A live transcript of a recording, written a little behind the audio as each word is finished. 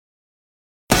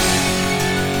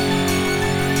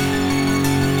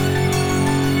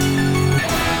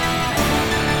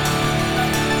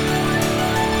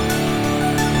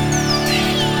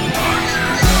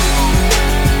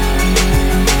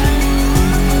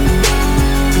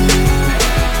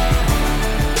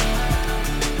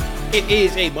It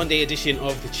is a Monday edition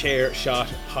of the Chair Shot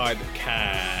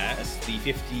Podcast, the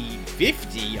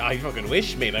 50-50. I fucking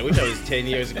wish, mate. I wish I was 10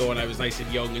 years ago and I was nice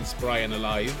and young and spry and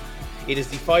alive. It is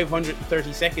the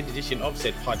 532nd edition of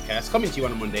said podcast, coming to you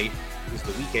on a Monday. It's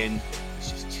the weekend.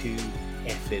 It's just too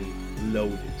effing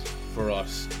loaded for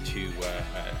us to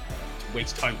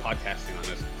waste time podcasting on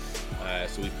it.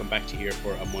 So we've come back to you here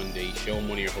for a Monday show. I'm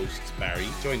one of your hosts, Barry,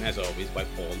 joined as always by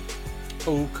Paul.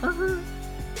 Okay.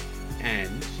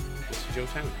 And Mr. Joe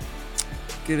Town.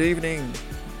 Good evening,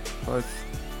 both.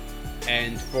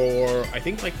 And for, I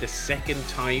think, like the second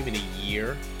time in a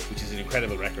year, which is an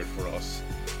incredible record for us,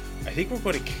 I think we're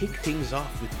going to kick things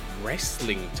off with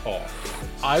wrestling talk.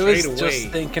 I was just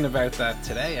thinking about that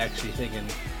today, actually thinking,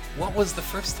 what was the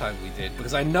first time we did?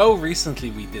 Because I know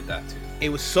recently we did that too. It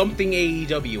was something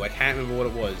AEW. I can't remember what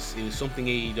it was. It was something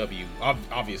AEW,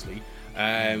 obviously.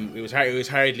 It was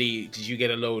hardly. Did you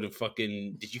get a load of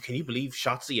fucking? Can you believe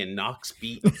Shotzi and Nox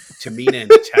beat Tamina and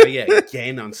Natalya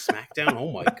again on SmackDown? Oh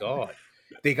my god,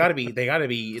 they gotta be.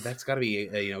 That's gotta be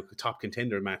a top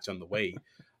contender match on the way.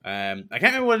 I can't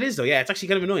remember what it is though. Yeah, it's actually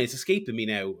kind of annoying. It's escaping me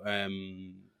now.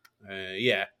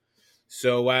 Yeah.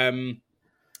 So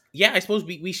yeah, I suppose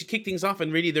we should kick things off,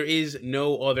 and really there is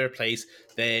no other place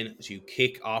than to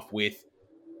kick off with,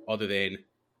 other than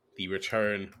the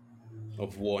return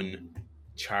of one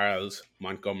Charles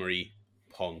Montgomery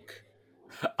Punk.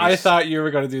 I thought you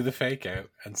were going to do the fake out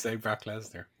and say Brock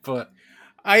Lesnar, but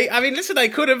I mean, listen, I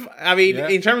could have. I mean, yeah.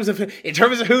 in terms of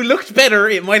who looked better,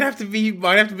 it might have to be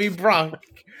Brock.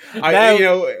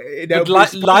 Now,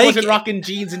 wasn't rocking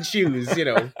jeans and shoes,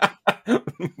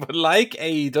 But like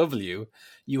AEW,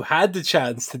 you had the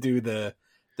chance to do the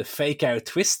fake out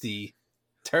twisty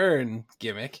turn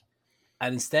gimmick,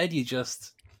 and instead you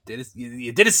just did it.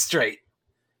 You did it straight,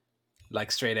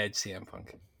 like straight edge CM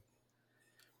Punk.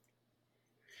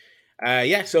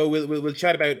 Yeah, so we'll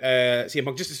chat about CM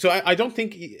Punk. Just so I don't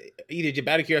think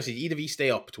out of curiosity, either of you stay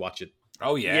up to watch it.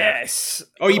 Oh yeah, yes.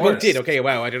 Oh, you both did. Okay,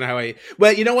 wow. I don't know how I.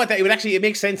 Well, you know what? It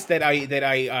makes sense that I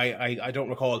don't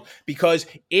recall, because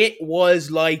it was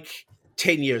like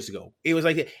 10 years ago. It was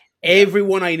like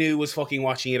everyone I knew was fucking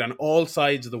watching it on all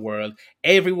sides of the world.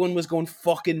 Everyone was going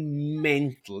fucking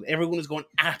mental. Everyone was going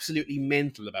absolutely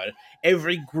mental about it.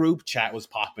 Every group chat was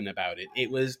popping about it.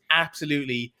 It was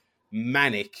absolutely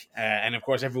manic, and of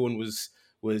course everyone was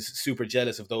super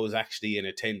jealous of those actually in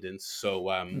attendance. So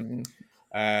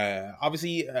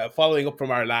obviously following up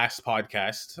from our last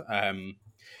podcast,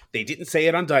 they didn't say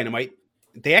it on Dynamite.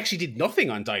 They actually did nothing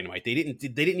on Dynamite. They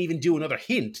didn't even do another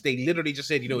hint. They literally just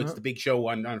said, it's the big show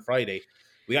on Friday.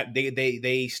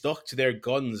 They stuck to their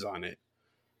guns on it.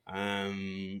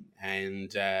 And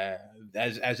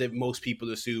as most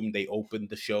people assume, they opened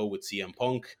the show with CM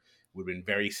Punk. Would have been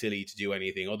very silly to do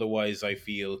anything otherwise, I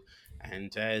feel. And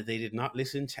they did not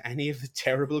listen to any of the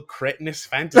terrible cretinous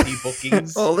fantasy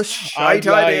bookings. All the shit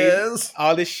ideas.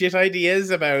 All the shit ideas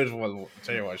about, well, I'll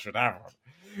tell you what should happen.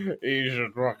 You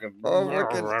should fucking...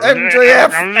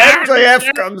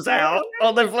 MJF comes out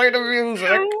while they play the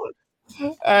music.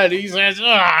 And he says,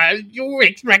 you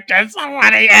expected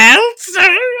somebody else?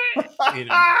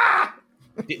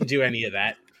 Didn't do any of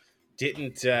that.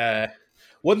 Didn't...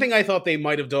 One thing I thought they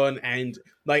might have done, and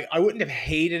like I wouldn't have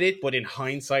hated it, but in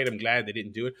hindsight, I'm glad they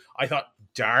didn't do it. I thought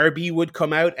Darby would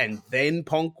come out and then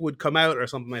Punk would come out or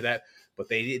something like that. But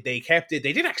they kept it.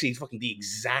 They did actually fucking the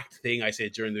exact thing I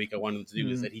said during the week I wanted them to do,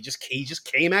 is that he just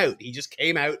came out. He just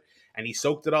came out and he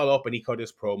soaked it all up and he cut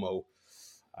his promo.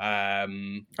 I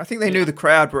think they knew the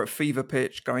crowd were at fever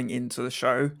pitch going into the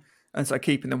show, and so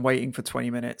keeping them waiting for 20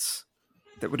 minutes,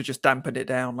 that would have just dampened it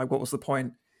down. Like, what was the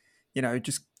point?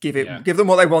 Just give them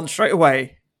what they want straight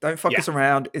away. Don't fuck us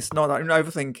around. It's not, don't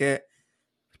overthink it.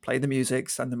 Play the music,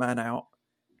 send the man out.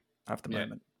 Have the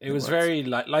moment. It was works. Very,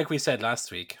 like we said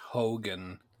last week,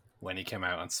 Hogan, when he came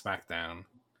out on SmackDown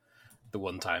the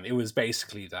one time, it was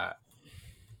basically that.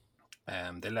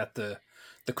 They let the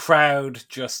crowd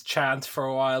just chant for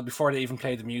a while before they even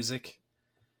played the music.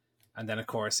 And then, of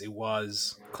course, it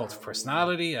was Cult of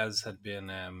Personality, as had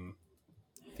been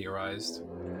theorized.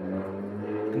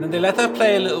 And then they let that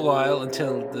play a little while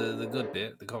until the good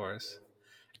bit, the chorus.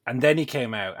 And then he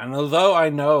came out. And although I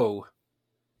know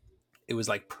it was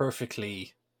like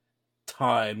perfectly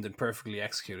timed and perfectly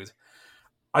executed,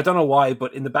 I don't know why,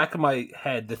 but in the back of my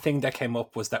head, the thing that came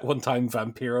up was that one time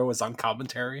Vampiro was on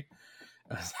commentary.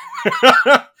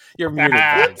 You're muted,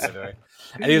 by the way.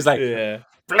 And he was like,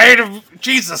 play the...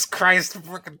 Jesus Christ,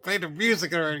 fucking play the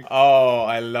music already. Oh,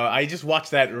 I just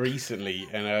watched that recently,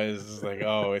 and I was just like,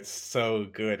 oh, it's so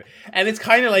good. And it's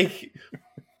kind of like,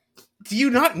 do you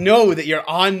not know that you're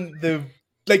on the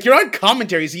Like, you're on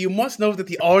commentary, so you must know that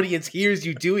the audience hears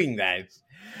you doing that.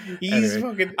 He's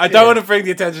anyway, fucking. I don't want to bring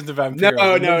the attention to Vampiro. No,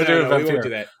 Vampiro. we won't do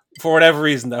that. For whatever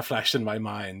reason, that flashed in my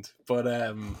mind. But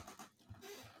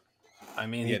I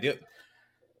mean,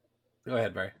 go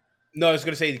ahead, Barry. No, I was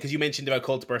going to say, because you mentioned about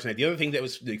cult of personality. The other thing that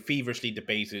was like, feverishly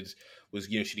debated was,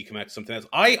 should he come out to something else?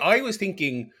 I was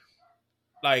thinking,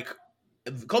 like,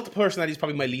 Cult of Personality is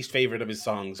probably my least favorite of his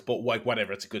songs, but like,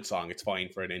 whatever, it's a good song. It's fine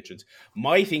for an entrance.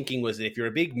 My thinking was that if you're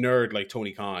a big nerd like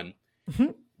Tony Khan,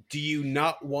 do you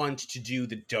not want to do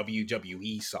the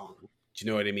WWE song? Do you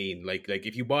know what I mean? Like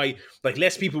if you buy, like,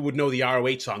 less people would know the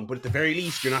ROH song, but at the very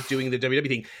least, you're not doing the WWE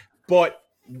thing. But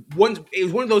it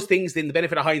was one of those things. Then the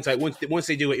benefit of hindsight, once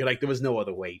they do it, you're like, there was no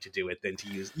other way to do it than to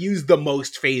use the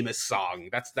most famous song.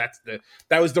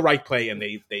 That was the right play, and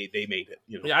they made it.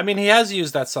 Yeah, I mean, he has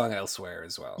used that song elsewhere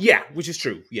as well. Yeah, which is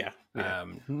true. Yeah.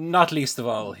 Not least of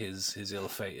all his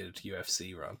ill-fated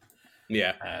UFC run.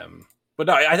 Yeah. But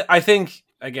no, I think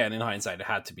again in hindsight it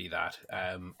had to be that.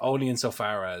 Only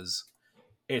insofar as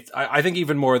I think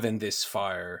even more than This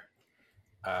Fire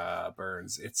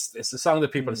Burns, it's the song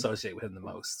that people associate with him the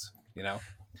most. Well,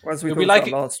 as we talked about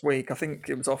last week, I think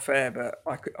it was off air, but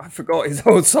I forgot his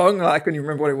whole song. Like, I couldn't even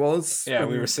remember what it was. Yeah,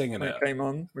 we were singing it. It came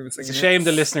on. We were singing. It's a shame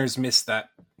the listeners missed that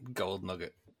gold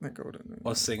nugget. That golden nugget.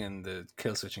 Us singing the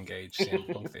Killswitch Engage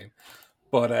CM theme.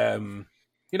 But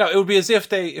it would be as if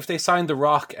they signed The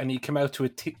Rock and he came out to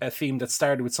a theme that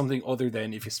started with something other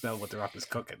than "If You Smell What The Rock Is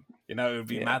Cooking." It would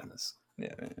be madness.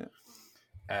 Yeah.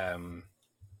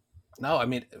 No, I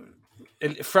mean,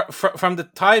 from the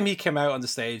time he came out on the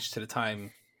stage to the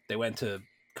time they went to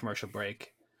commercial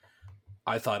break,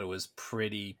 I thought it was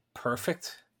pretty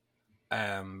perfect.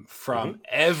 From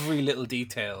every little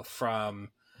detail, from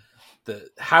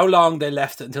how long they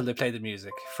left it until they played the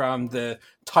music, from the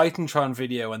Titantron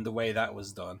video and the way that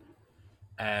was done,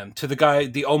 to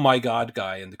the Oh My God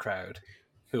guy in the crowd,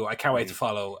 who I can't wait to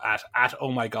follow at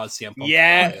Oh My God CM Punk.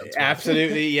 Yeah,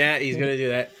 absolutely. Yeah, he's going to do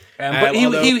that. But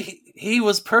he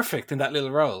was perfect in that little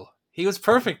role. He was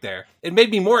perfect there. It made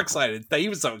me more excited that he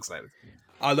was so excited.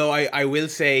 Although I will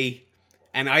say,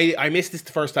 and I missed this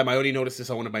the first time, I only noticed this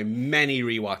on one of my many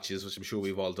rewatches, which I'm sure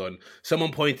we've all done.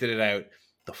 Someone pointed it out.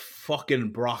 The fucking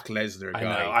Brock Lesnar guy. I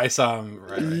know, I saw him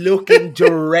looking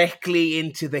directly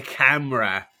into the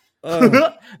camera.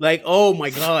 Like, oh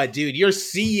my God, dude, you're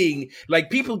seeing,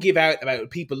 like, people give out about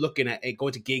people looking at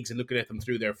going to gigs and looking at them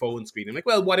through their phone screen. I'm like,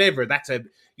 well, whatever, that's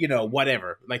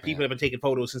whatever. Like, people have been taking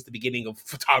photos since the beginning of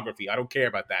photography. I don't care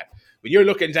about that. When you're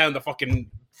looking down the fucking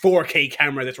 4K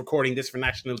camera that's recording this for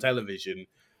national television,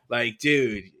 like,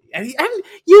 dude, and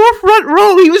you were front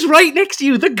row. He was right next to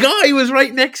you. The guy was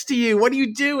right next to you. What are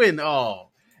you doing? Oh,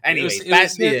 anyway,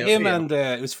 that's him. And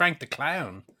it was Frank the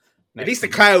Clown. At least the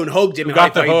clown hugged him. We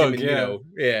got the hug,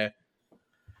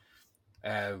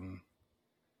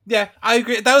 yeah, I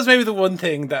agree. That was maybe the one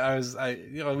thing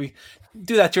that we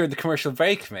do that during the commercial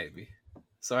break, maybe.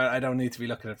 So I don't need to be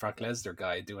looking at Brock Lesnar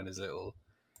guy doing his little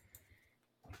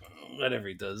whatever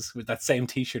he does with that same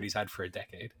T-shirt he's had for a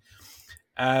decade.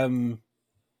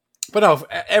 But no,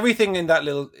 everything in that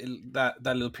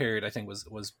little period I think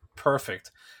was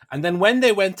perfect. And then when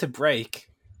they went to break,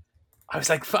 I was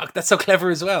like, fuck, that's so clever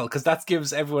as well, because that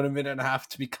gives everyone a minute and a half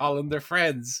to be calling their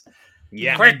friends.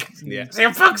 Yeah. Quick! Yeah.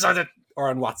 CM Punk's on it! Or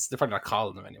on WhatsApp. They're probably not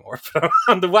calling them anymore, but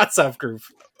on the WhatsApp group.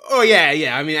 Oh,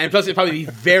 yeah. I mean, and plus it'd probably be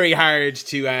very hard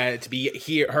to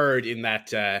be heard in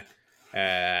that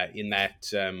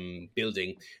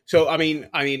building. So,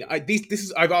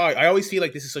 I always feel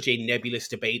like this is such a nebulous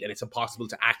debate and it's impossible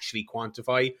to actually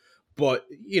quantify. But,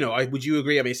 would you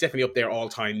agree? I mean, it's definitely up there all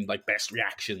time, like, best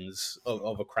reactions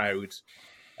of a crowd.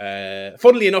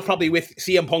 Funnily enough, probably with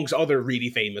CM Punk's other really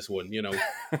famous one,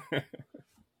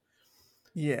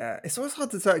 Yeah, it's always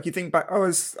hard to tell. You think back, I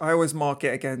always mark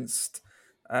it against,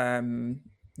 the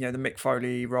Mick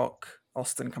Foley, Rock,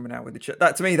 Austin coming out with the chip.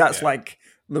 That, to me, that's like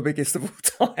the biggest of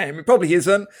all time. It probably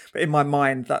isn't, but in my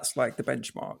mind, that's like the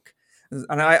benchmark.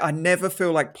 And I never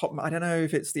feel like pop. I don't know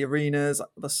if it's the arenas,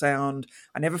 the sound.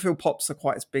 I never feel pops are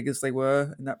quite as big as they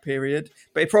were in that period,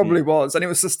 but it probably was, and it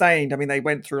was sustained. I mean, they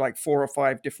went through like 4 or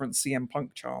 5 different CM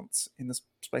Punk chants in the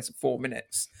space of 4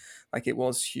 minutes. Like, it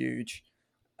was huge.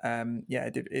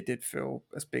 It did feel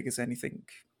as big as anything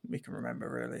we can remember,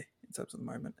 really, in terms of the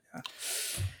moment. Yeah.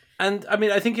 And I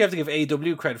mean, I think you have to give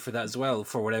AEW credit for that as well,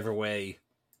 for whatever way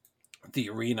the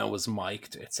arena was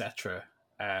mic'd, etc.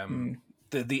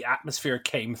 The atmosphere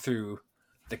came through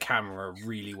the camera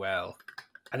really well.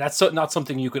 And that's not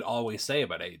something you could always say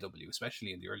about AEW,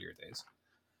 especially in the earlier days.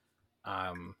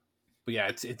 But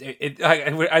yeah,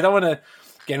 I don't want to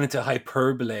get into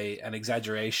hyperbole and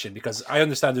exaggeration because I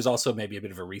understand there's also maybe a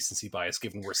bit of a recency bias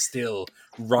given we're still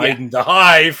riding the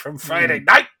high from Friday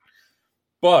night.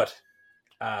 But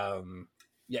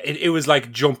it was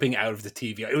like jumping out of the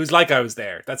TV. It was like I was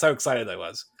there. That's how excited I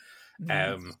was.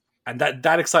 And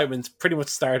that excitement pretty much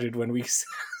started when we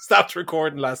stopped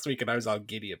recording last week and I was all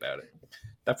giddy about it.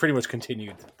 That pretty much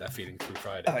continued that feeling through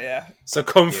Friday. Oh, yeah. So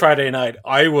come Friday night,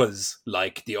 I was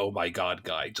like the oh my God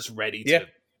guy, just ready to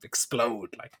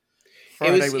explode. Like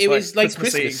It was like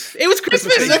Christmas. It was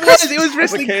Christmas. It was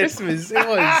wrestling Christmas. It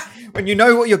was. When you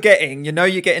know what you're getting, you know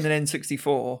you're getting an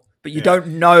N64, but you don't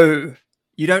know.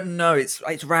 You don't know it's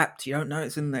wrapped. You don't know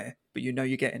it's in there, but you know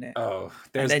you're getting it. Oh,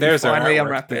 there's finally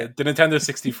unwrap it. The Nintendo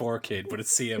 64 kid, but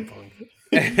it's CM Punk.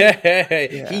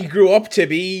 He grew up to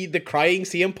be the crying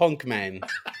CM Punk man.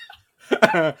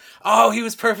 Oh, he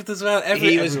was perfect as well.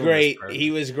 He was great.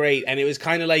 He was great, and it was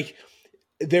kind of like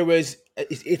there was.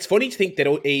 It's funny to think that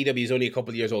AEW is only a couple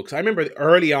of years old because I remember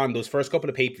early on those first couple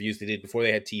of pay-per-views they did before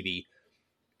they had TV.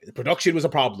 The production was a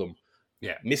problem.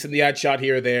 Yeah, missing the ad shot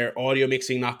here or there, audio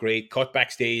mixing not great, cut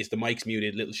backstage, the mic's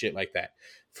muted, little shit like that.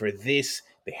 For this,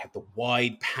 they had the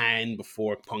wide pan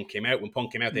before Punk came out. When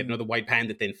Punk came out, they had another wide pan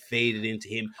that then faded into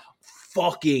him.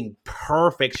 Fucking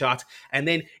perfect shots. And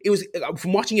then it was,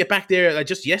 from watching it back there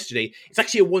just yesterday, it's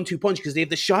actually a 1-2 punch because they have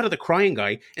the shot of the crying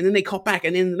guy and then they cut back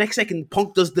and then the next second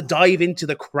Punk does the dive into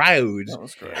the crowd. That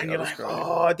was great. And you're like,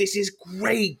 oh, this is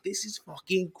great. This is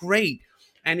fucking great.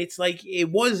 And it's like, it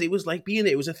was like being,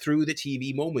 it was a through the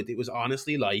TV moment. It was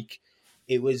honestly like,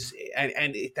 it was,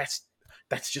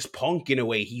 that's just Punk in a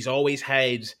way. He's always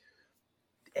had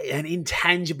an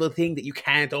intangible thing that you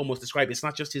can't almost describe. It's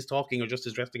not just his talking or just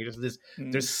his wrestling or just this.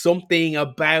 There's something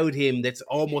about him that's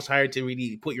almost hard to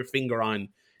really put your finger on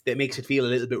that makes it feel a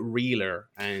little bit realer.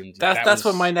 And that's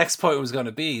what my next point was going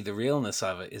to be. The realness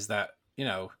of it is that, you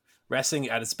know, wrestling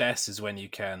at its best is when you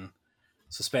can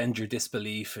suspend your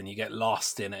disbelief and you get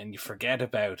lost in it and you forget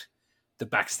about the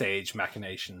backstage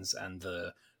machinations and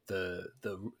the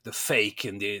fake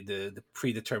and the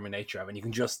predetermined nature of it. And you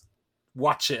can just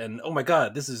watch it and oh my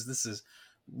God, this is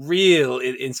real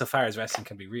insofar as wrestling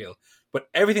can be real. But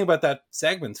everything about that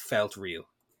segment felt real.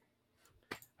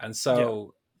 And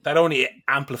so that only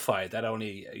amplified, that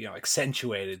only, you know,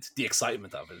 accentuated the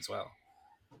excitement of it as well.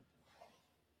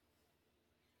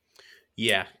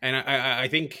 Yeah, and I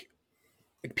think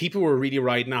people were really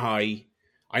riding a high.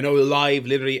 I know live,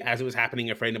 literally, as it was happening,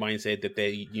 a friend of mine said that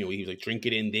he was like, drink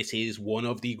it in. This is one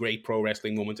of the great pro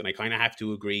wrestling moments. And I kind of have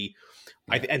to agree.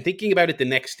 And thinking about it the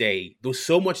next day, there was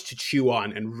so much to chew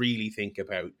on and really think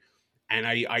about. And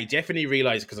I definitely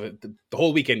realized, because the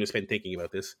whole weekend was spent thinking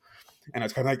about this. And I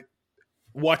was kind of like,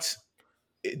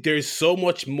 there's so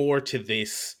much more to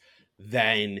this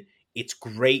than it's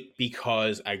great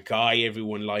because a guy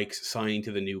everyone likes signed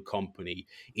to the new company.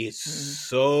 It's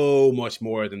so much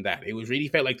more than that. It was really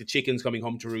felt like the chickens coming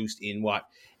home to roost in what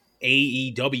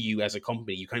AEW as a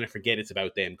company. You kind of forget it's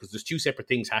about them because there's two separate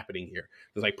things happening here.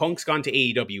 There's like Punk's gone to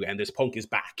AEW and there's Punk is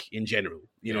back in general.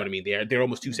 You know what I mean? They're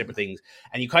almost two separate things.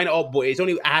 And you kind of, but it's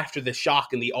only after the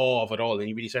shock and the awe of it all, and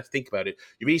you really start to think about it.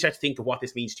 You really start to think of what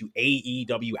this means to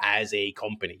AEW as a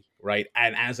company, right?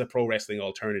 And as a pro wrestling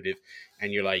alternative.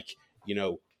 And you're like, you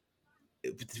know,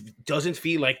 it doesn't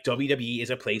feel like WWE is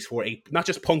a place for not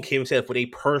just Punk himself, but a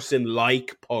person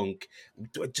like Punk.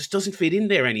 It just doesn't fit in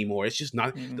there anymore. It's just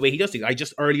not the way he does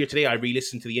things. Earlier today, I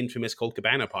re-listened to the infamous Colt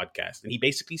Cabana podcast, and he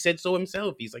basically said so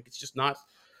himself. He's like,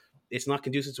 it's not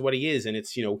conducive to what he is. And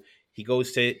it's, you know, he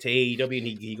goes to AEW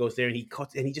and he goes there and he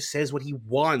cuts and he just says what he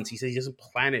wants. He says he doesn't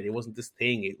plan it. It wasn't this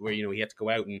thing where, you know, he had to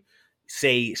go out and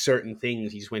say certain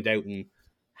things. He just went out and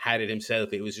had it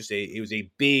himself. It was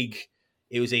a big,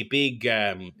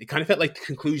 it kind of felt like the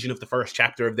conclusion of the first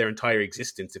chapter of their entire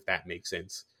existence, if that makes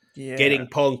sense. Yeah. Getting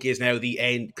Punk is now the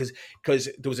end, because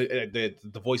there was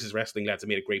the Voices Wrestling lads have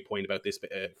made a great point about this.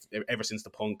 Ever since the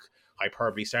Punk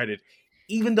hyperbole started,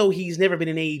 even though he's never been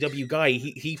an AEW guy,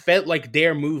 he felt like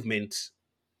their movement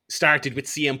started with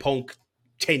CM Punk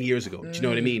 10 years ago. Do you know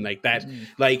what I mean? Like that,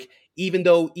 like even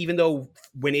though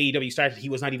when AEW started, he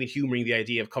was not even humoring the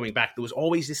idea of coming back. There was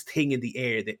always this thing in the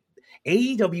air that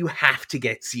AEW have to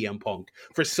get CM Punk.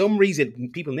 For some reason,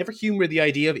 people never humored the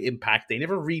idea of Impact. They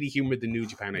never really humored the New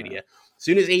Japan idea. As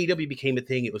soon as AEW became a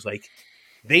thing, it was like,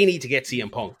 they need to get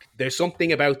CM Punk. There's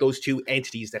something about those two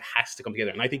entities that has to come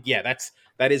together. And I think,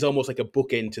 that is almost like a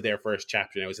bookend to their first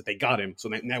chapter now, is that they got him. So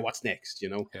now what's next, you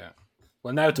know? Yeah.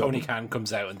 Well, now Tony Khan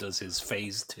comes out and does his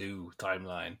phase 2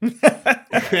 timeline.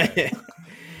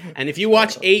 And if you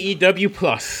watch AEW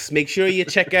Plus, make sure you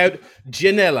check out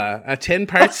Janela, a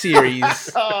 10-part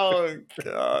series. Oh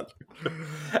God!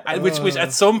 And which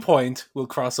at some point will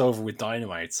cross over with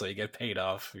Dynamite, so you get paid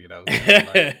off.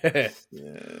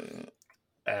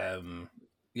 And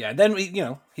then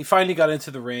he finally got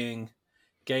into the ring,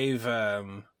 gave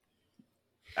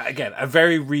again a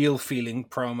very real feeling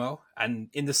promo, and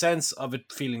in the sense of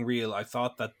it feeling real, I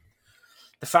thought that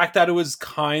the fact that it was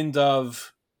kind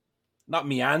of not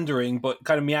meandering, but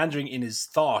kind of meandering in his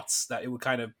thoughts, that it would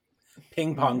kind of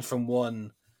ping pong from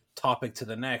one topic to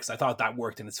the next, I thought that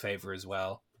worked in its favor as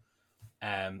well.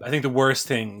 I think the worst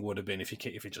thing would have been if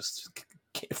it just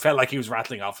felt like he was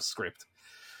rattling off a script,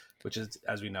 which is,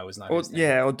 as we know, is not.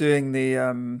 Or doing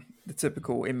the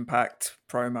typical Impact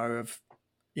promo of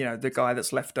the guy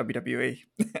that's left WWE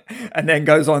and then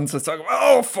goes on to talk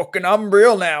about, fucking I'm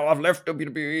real now. I've left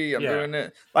WWE. I'm doing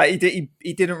it. Like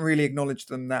he didn't really acknowledge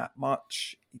them that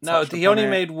much. He only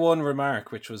made one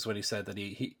remark, which was when he said that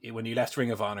he when he left Ring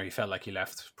of Honor, he felt like he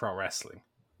left pro wrestling.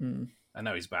 And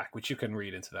now he's back, which you can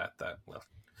read into that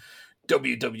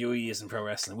WWE isn't pro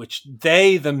wrestling, which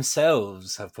they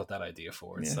themselves have put that idea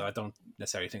forward. So I don't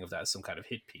necessarily think of that as some kind of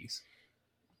hit piece.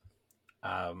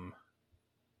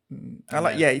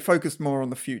 He focused more on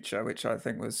the future, which I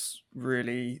think was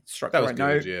really struck the right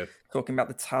note. Talking about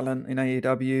the talent in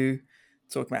AEW,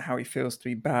 talking about how he feels to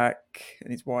be back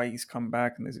and it's why he's come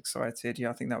back and is excited. Yeah,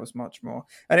 I think that was much more,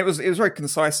 and it was very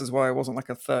concise as well. It wasn't like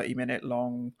a 30-minute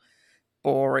long,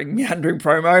 boring, meandering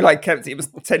promo. It was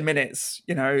 10 minutes.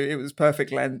 It was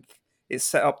perfect length. It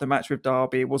set up the match with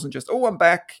Darby. It wasn't just I'm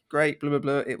back, great, blah blah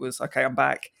blah. It was okay, I'm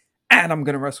back, and I'm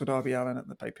going to wrestle Darby Allin at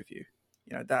the pay-per-view.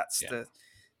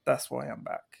 That's why I'm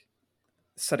back.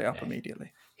 Set it up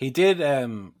immediately. He did. I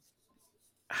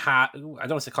don't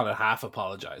want to call it half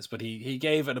apologize, but he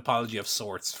gave an apology of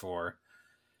sorts for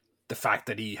the fact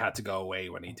that he had to go away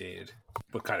when he did,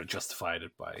 but kind of justified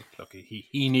it by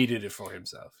he needed it for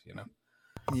himself.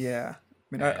 Yeah. I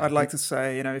mean, I'd like to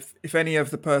say, if any of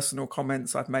the personal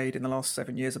comments I've made in the last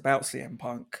 7 years about CM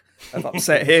Punk have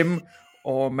upset him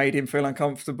or made him feel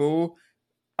uncomfortable,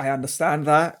 I understand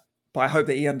that. But I hope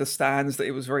that he understands that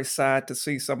it was very sad to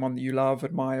see someone that you love,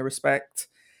 admire, respect,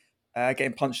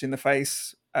 getting punched in the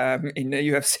face in the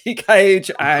UFC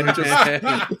cage and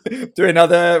just doing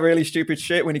other really stupid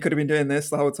shit when he could have been doing this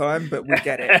the whole time. But we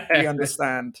get it. We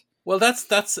understand. Well,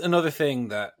 that's another thing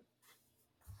that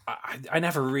I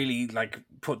never really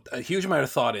put a huge amount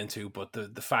of thought into, but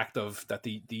the fact of that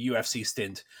the UFC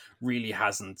stint really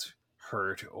hasn't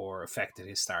hurt or affected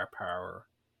his star power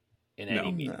in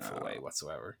any meaningful way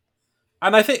whatsoever.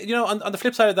 And I think, on the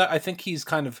flip side of that, I think he's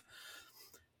kind of...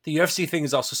 The UFC thing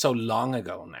is also so long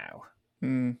ago now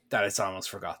that it's almost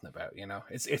forgotten about,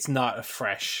 It's not a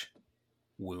fresh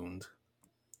wound.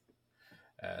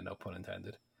 No pun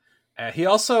intended. He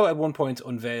also, at one point,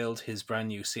 unveiled his brand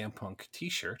new CM Punk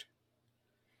t-shirt.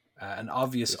 An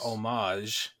obvious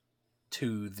homage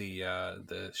to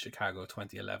the Chicago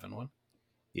 2011 one.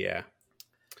 Yeah.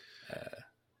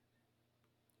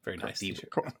 Very nice t-shirt.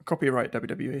 Copyright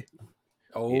WWE.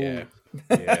 Oh yeah,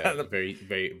 very,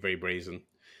 very, very brazen.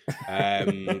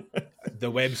 The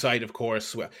website, of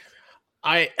course.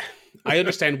 I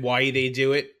understand why they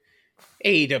do it.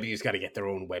 AEW's got to get their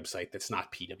own website that's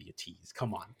not PWT's.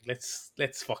 Come on, let's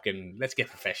get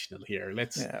professional here.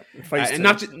 And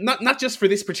not just for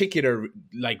this particular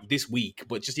this week,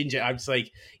 but just in general. I was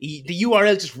like, the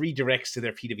URL just redirects to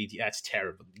their PWT. That's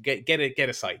terrible. Get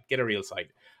a site, get a real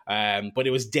site. But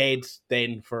it was dead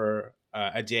then for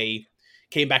a day.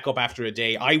 Came back up after a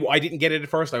day. I didn't get it at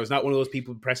first. I was not one of those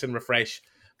people pressing refresh.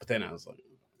 But then I was like,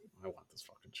 I want this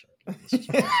fucking shirt.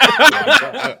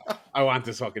 I want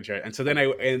this fucking shirt. And so then I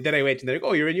went and they're like,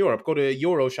 oh, you're in Europe. Go to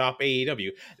Euroshop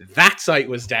AEW. That site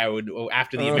was down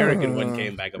after the American one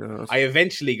came back up. God. I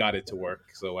eventually got it to work.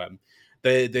 So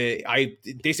this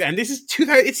is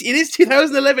 2000. It is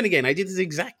 2011 again. I did this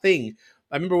exact thing.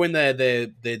 I remember when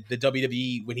the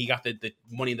WWE when he got the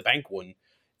Money in the Bank one.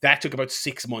 That took about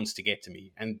 6 months to get to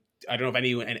me. And I don't know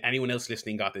if anyone else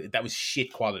listening got it. That was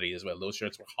shit quality as well. Those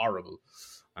shirts were horrible.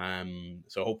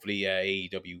 So hopefully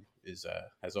AEW has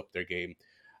upped their game.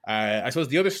 I suppose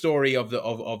the other story of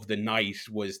the night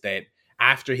was that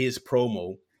after his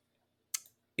promo,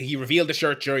 he revealed the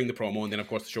shirt during the promo, and then of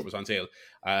course the shirt was on sale.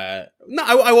 I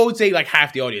would say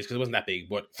half the audience because it wasn't that big,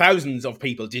 but thousands of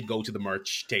people did go to the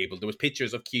merch table. There was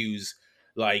pictures of queues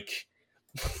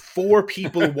 4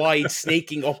 people wide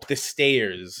snaking up the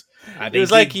stairs. It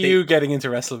was you getting into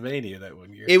WrestleMania that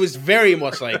one year. It was very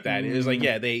much like that. It was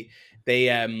they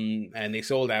and they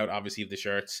sold out obviously of the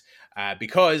shirts.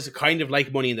 because kind of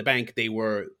like Money in the Bank, they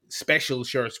were special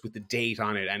shirts with the date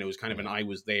on it, and it was kind of an "I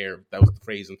was there." That was the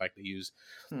phrase, in fact, they used.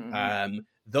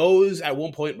 Those at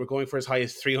one point were going for as high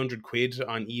as 300 quid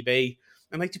on eBay.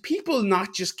 I'm like, do people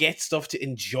not just get stuff to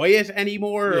enjoy it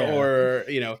anymore? Yeah. Or,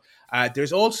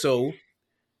 there's also,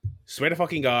 swear to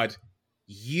fucking God,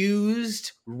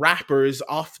 used wrappers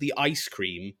off the ice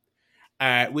cream.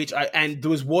 And there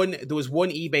was one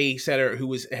eBay seller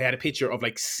who had a picture of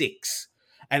like 6.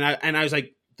 And I was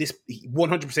like, this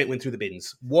 100% went through the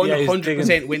bins.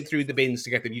 100% went through the bins to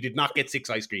get them. You did not get 6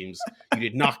 ice creams. You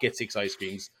did not get 6 ice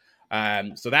creams.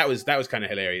 So that was kind of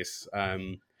hilarious.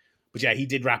 But yeah, he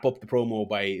did wrap up the promo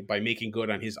by making good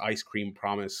on his ice cream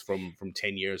promise from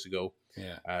 10 years ago.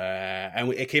 Yeah.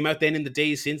 And it came out then in the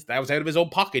days since. That was out of his own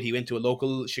pocket. He went to a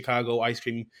local Chicago ice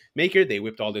cream maker. They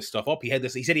whipped all this stuff up. He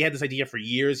said he had this idea for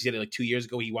years. He said it like 2 years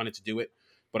ago he wanted to do it.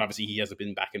 But obviously he hasn't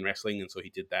been back in wrestling, and so he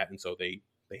did that. And so they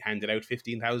handed out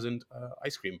 15,000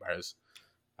 ice cream bars.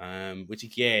 Which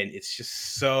again, it's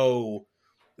just so...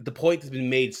 The point has been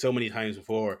made so many times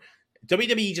before.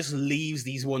 WWE just leaves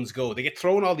these ones go. They get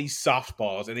thrown all these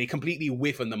softballs and they completely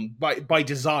whiff on them by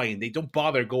design. They don't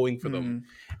bother going for them.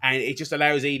 And it just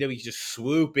allows AEW to just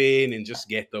swoop in and just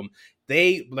get them.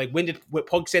 They, like, when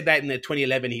Punk said that in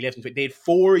 2011, he left they had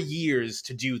 4 years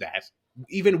to do that.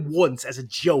 Even once, as a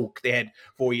joke, they had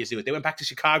 4 years to do it. They went back to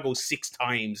Chicago 6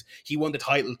 times. He won the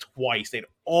title twice. They had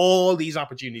all these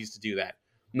opportunities to do that.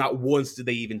 Not once did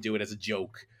they even do it as a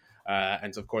joke.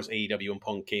 And so, of course, AEW and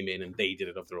Punk came in and they did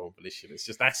it of their own volition. It's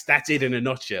just that's it in a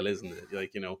nutshell, isn't it?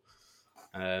 Like,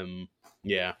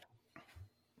 yeah.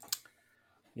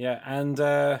 Yeah, and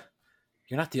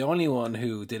you're not the only one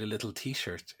who did a little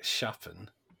T-shirt shopping.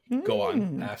 Go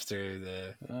on. After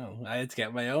I had to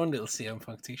get my own little CM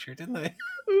Punk T-shirt, didn't I?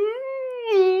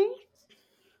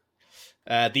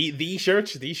 The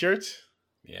shirt.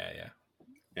 Yeah,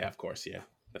 of course, yeah.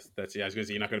 That's I was going to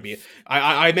say, you're not going to be...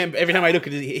 I remember every time I look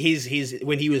at his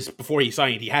when he was, before he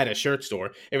signed, he had a shirt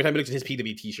store. Every time I looked at his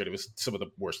PW T-shirt, it was some of the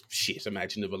worst shit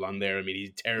imaginable on there. I mean,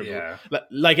 he's terrible. Yeah.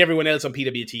 Like everyone else on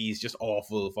PWT, he's just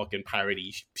awful fucking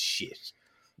parody shit.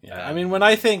 Yeah, I mean, when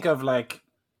I think of, like...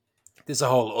 This is a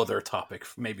whole other topic,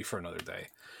 maybe for another day.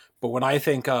 But when I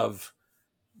think of,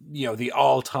 the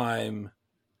all-time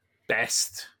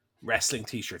best wrestling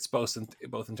T-shirts, both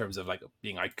in terms of, like,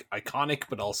 being iconic,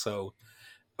 but also...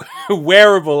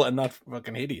 wearable and not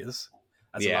fucking hideous,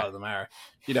 as a lot of them are.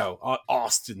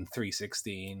 Austin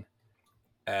 316,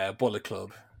 Bullet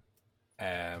Club,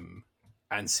 and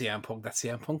CM Punk. That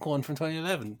CM Punk one from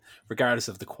 2011, regardless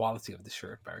of the quality of the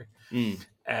shirt, Barry.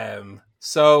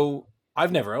 So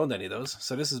I've never owned any of those.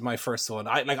 So this is my first one.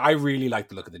 I really like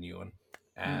the look of the new one.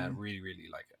 Really, really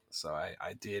like it. So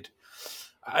I did.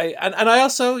 I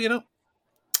also,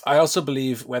 I also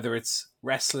believe, whether it's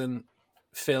wrestling,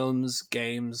 films,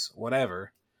 games,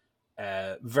 whatever,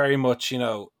 very much,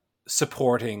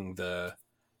 supporting the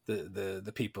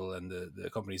people and the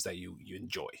companies that you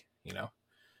enjoy,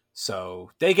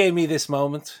 So they gave me this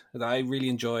moment that I really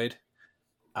enjoyed,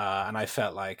 and I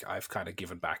felt like I've kind of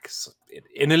given back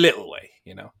in a little way,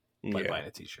 by buying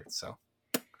a T-shirt. So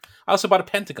I also bought a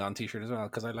Pentagon T-shirt as well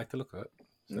because I like the look of it.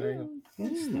 So there you go.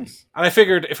 Nice. And I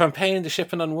figured if I'm paying the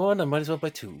shipping on one, I might as well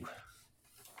buy 2.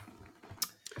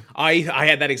 I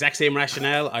had that exact same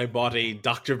rationale. I bought a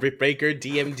Dr. Britt Baker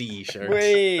DMD shirt.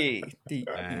 Wait,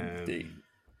 DMD.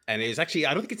 And it's actually,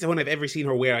 I don't think it's the one I've ever seen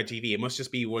her wear on TV. It must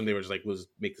just be one they were just like,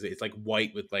 it's like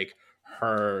white with like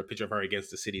a picture of her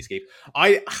against the cityscape.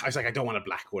 I was like, I don't want a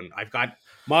black one. I've got,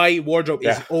 my wardrobe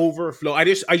is overflow. I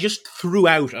just threw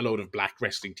out a load of black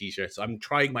wrestling T-shirts. I'm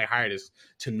trying my hardest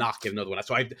to not get another one.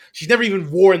 So she's never even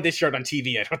worn this shirt on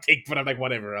TV, I don't think, but I'm like,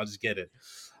 whatever, I'll just get it.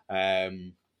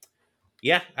 The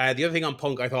other thing on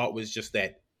Punk I thought was just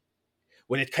that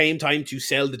when it came time to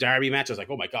sell the Derby match, I was like,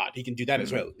 oh my God, he can do that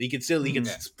as well. He can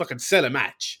fucking sell a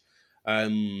match.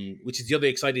 Which is the other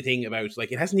exciting thing about,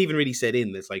 like, it hasn't even really set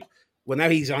in. It's like, well, now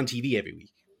he's on TV every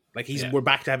week. Like, we're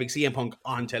back to having CM Punk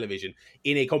on television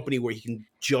in a company where he can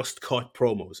just cut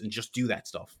promos and just do that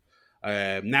stuff.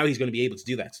 Now he's going to be able to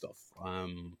do that stuff.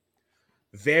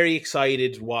 Very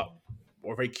excited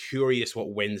very curious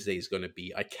what Wednesday is going to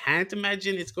be. I can't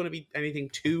imagine it's going to be anything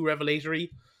too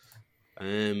revelatory.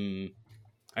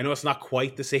 I know it's not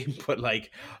quite the same, but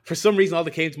like, for some reason, all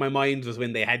that came to my mind was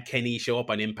when they had Kenny show up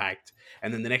on Impact,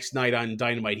 and then the next night on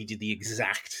Dynamite, he did the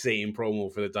exact same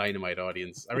promo for the Dynamite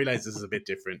audience. I realize this is a bit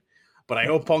different, but I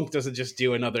hope Punk doesn't just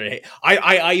do another, hey,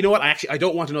 I you know what? I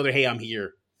don't want another "Hey, I'm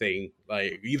here" thing.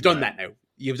 Like, you've done that now.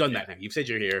 You've done that now. You've said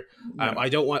you're here. I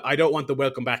don't want the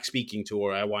welcome back speaking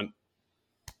tour. I want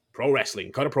pro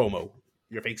wrestling. Cut a promo.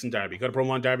 You're facing Darby. Cut a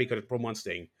promo on Darby. Cut a promo on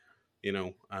Sting. you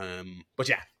know. But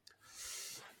yeah.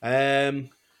 The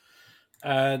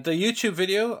YouTube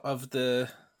video of the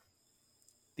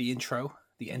intro,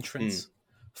 the entrance,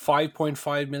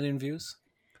 5.5 million views.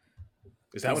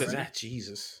 Is that what it's at?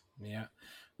 Jesus. Yeah.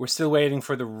 We're still waiting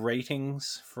for the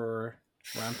ratings for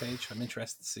Rampage. I'm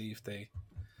interested to see if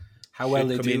how well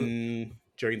they do in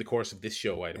during the course of this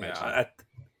show, I'd imagine.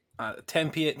 At 10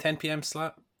 p.m.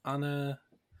 slot on a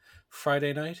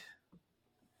Friday night.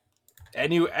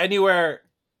 Anywhere,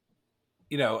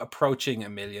 approaching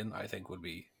 1 million, I think would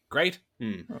be great.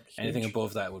 Anything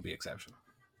above that would be exceptional.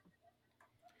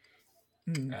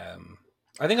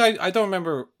 I think I don't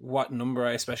remember what number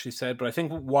I especially said, but I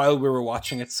think while we were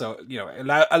watching it, so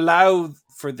allow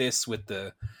for this with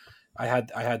the I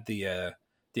had the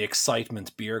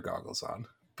excitement beer goggles on,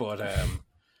 but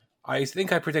I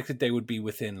think I predicted they would be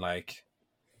within like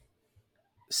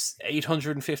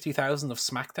 850,000 of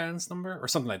SmackDown's number or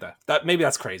something like that. Maybe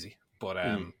that's crazy, but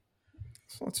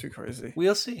it's not too crazy.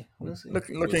 We'll see.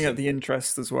 Looking at the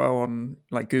interest as well on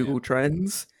like Google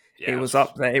Trends, it was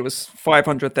up there. It was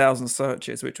 500,000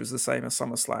 searches, which was the same as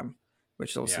SummerSlam,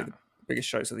 which is obviously the biggest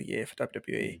shows of the year for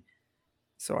WWE.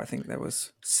 So I think there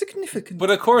was significant.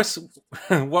 But of course,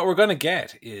 what we're going to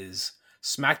get is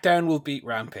SmackDown will beat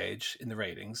Rampage in the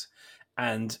ratings,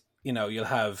 and you'll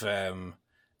have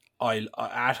I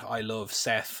love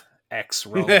Seth X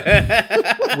Roman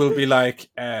will be like,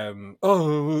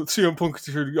 CM Punk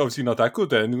obviously not that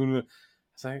good then.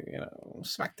 It's like,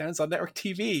 SmackDown's on network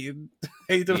TV.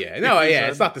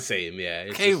 It's not the same. Yeah,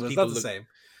 it's not the same.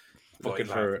 Looking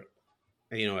for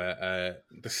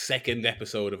the second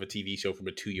episode of a TV show from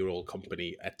a 2-year-old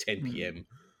company at 10 p.m.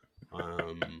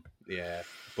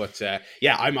 But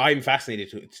I'm fascinated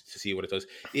to see what it does.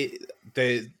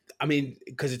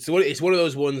 Because it's one of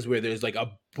those ones where there's like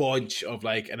a bunch of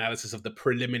like analysis of the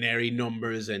preliminary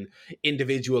numbers and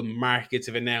individual markets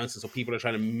have announced, and so people are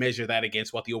trying to measure that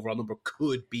against what the overall number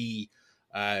could be,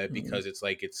 because it's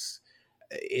like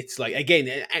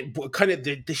again, kind of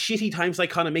the shitty time slot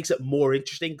kind of makes it more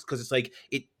interesting because it's like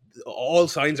all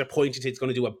signs are pointing to it's going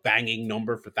to do a banging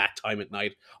number for that time at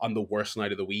night on the worst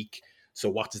night of the week. So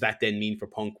what does that then mean for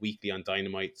Punk Weekly on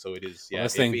Dynamite? So it is. I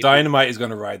think Dynamite is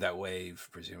going to ride that wave,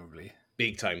 presumably,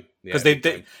 big time. Because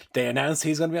they announced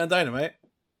he's going to be on Dynamite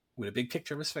with a big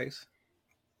picture of his face.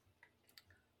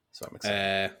 So I'm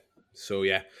excited.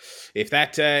 If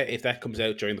that comes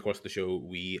out during the course of the show,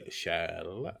 we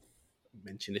shall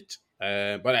mention it.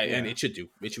 And it should do.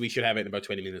 We should have it in about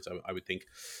 20 minutes, I would think.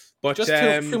 But just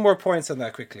two more points on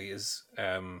that quickly is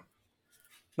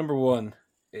number one.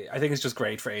 I think it's just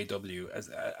great for AEW as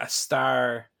a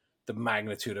star. The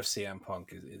magnitude of CM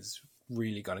Punk is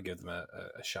really going to give them a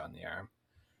shot in the arm.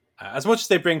 As much as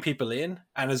they bring people in,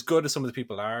 and as good as some of the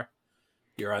people are,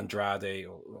 your Andrade,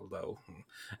 although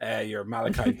your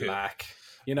Malachi Black,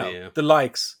 the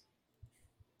likes,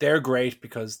 they're great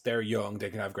because they're young. They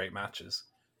can have great matches,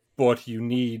 but you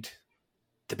need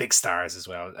the big stars as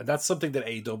well, and that's something that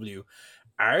AEW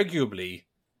arguably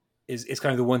is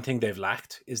kind of the one thing they've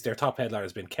lacked. Is their top headliner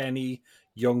has been Kenny,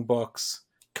 Young Bucks,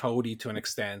 Cody to an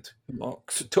extent.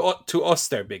 To us,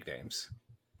 they're big names.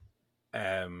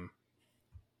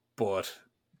 But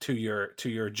to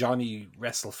your Johnny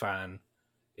Wrestle fan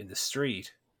in the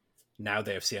street, now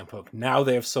they have CM Punk. Now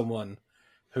they have someone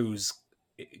who's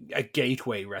a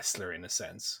gateway wrestler in a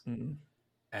sense.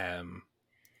 That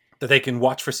they can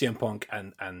watch for CM Punk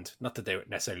and not that they're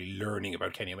necessarily learning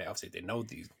about Kenny Omega. Obviously, they know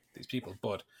these people,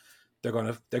 but they're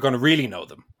gonna really know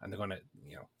them, and they're gonna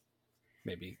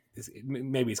maybe it's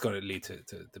going to lead to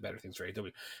better things for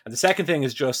AEW. And the second thing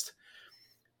is just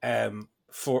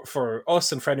for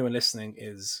us and for anyone listening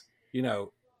is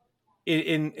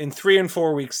in 3 and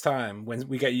 4 weeks time when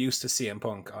we get used to CM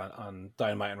Punk on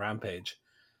Dynamite and Rampage,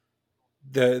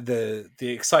 the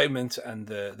excitement and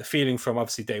the feeling from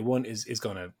obviously day one is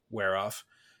going to wear off.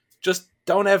 Just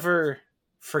don't ever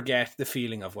forget the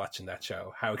feeling of watching that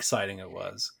show, how exciting it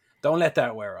was. Don't let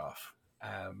that wear off.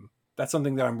 That's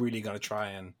something that I'm really going to try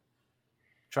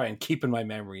and keep in my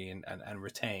memory and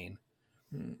retain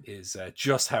is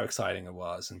just how exciting it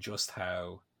was and just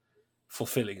how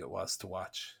fulfilling it was to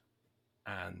watch.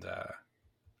 And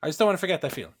I just don't want to forget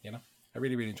that feeling, I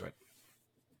really, really enjoyed it.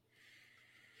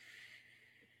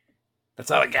 That's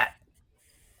all I got.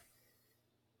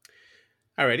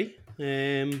 Alrighty.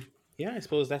 I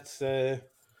suppose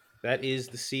that is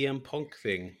the CM Punk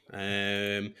thing.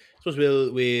 I suppose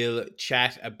we'll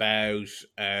chat about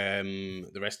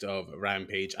the rest of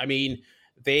Rampage. I mean,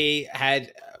 they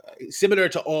had similar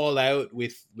to All Out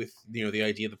with the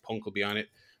idea that Punk will be on it.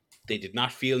 They did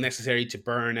not feel necessary to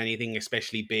burn anything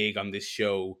especially big on this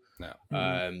show, no.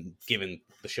 Given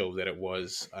the show that it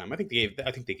was. I think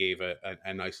they gave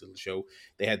a nice little show.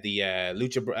 They had the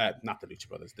not the Lucha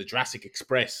Brothers, the Jurassic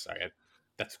Express. Sorry,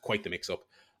 that's quite the mix-up.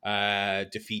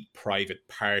 Defeat Private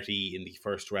Party in the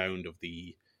first round of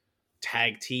the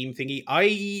tag team thingy.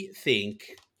 I think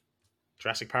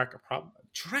Jurassic Park.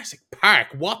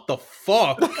 What the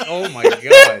fuck? Oh my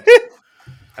god.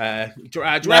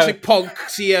 Jurassic Punk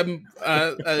CM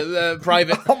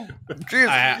Private.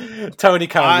 Tony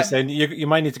Khan is saying you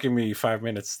might need to give me 5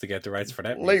 minutes to get the rights for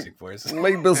that music voice.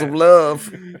 Labels of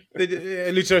love.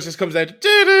 Luchasaurus just comes out.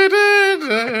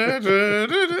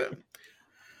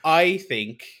 I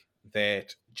think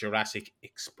that Jurassic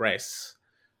Express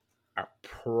are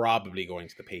probably going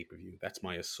to the pay-per-view. That's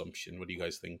my assumption. What do you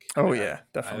guys think? Oh yeah,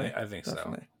 definitely. I think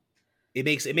definitely. So.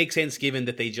 It makes sense given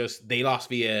that they lost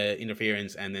via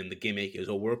interference, and then the gimmick is,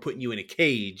 we're putting you in a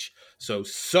cage, so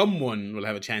someone will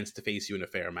have a chance to face you in a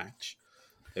fair match.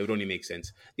 It would only make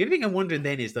sense. The other thing I'm wondering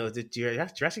then is, though, did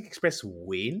Jurassic Express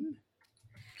win?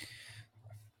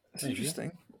 That's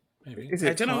interesting. Maybe. Is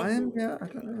it time? Yeah, I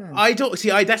don't know. I don't see.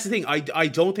 That's the thing. I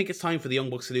don't think it's time for the Young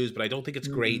Bucks to lose, but I don't think it's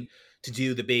great to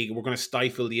do the big. We're going to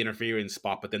stifle the interference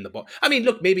spot, but then I mean,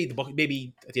 look, maybe at the end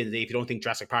of the day, if you don't think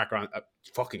Jurassic Park are on,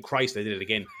 fucking Christ, I did it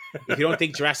again. If you don't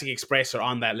think Jurassic Express are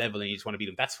on that level and you just want to beat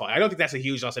them, that's fine. I don't think that's a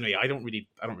huge loss anyway. I don't really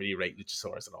rate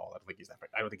Luchasaurus at all. I don't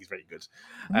think he's very good.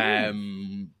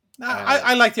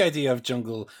 I like the idea of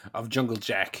Jungle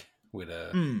Jack with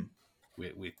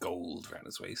with gold around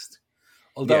his waist.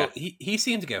 Although he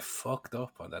seemed to get fucked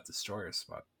up on that Destroyer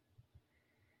spot.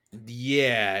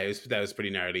 Yeah, that was pretty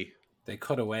gnarly. They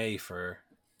cut away for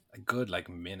a good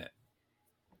minute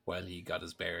while he got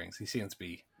his bearings. He seems to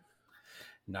be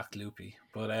knocked loopy.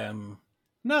 But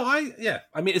no, I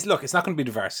mean, it's not going to be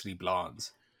the Varsity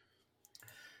Blondes.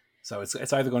 So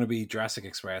it's either going to be Jurassic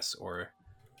Express or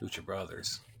Lucha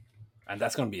Brothers. And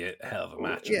that's going to be a hell of a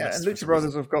match. Yeah, and Lucha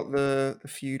Brothers have got the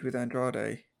feud with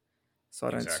Andrade. So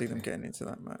I don't see them getting into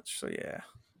that match. So yeah.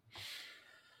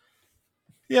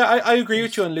 Yeah, I agree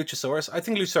with you on Luchasaurus. I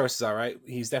think Luchasaurus is all right.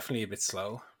 He's definitely a bit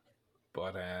slow.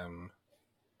 But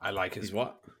I like his... He's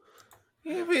what?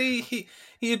 He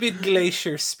a bit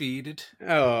glacier speeded.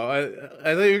 Oh,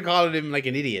 I thought you were calling him like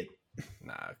an idiot.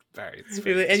 Nah, Barry.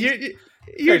 And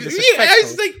you're just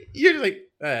like,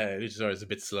 Luchasaurus is a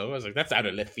bit slow. I was like, that's out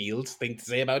of left field thing to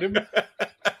say about him.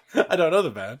 I don't know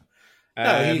the man.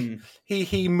 No,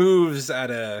 he moves at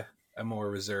a more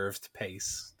reserved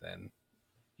pace than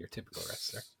your typical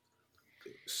wrestler.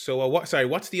 So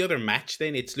what's the other match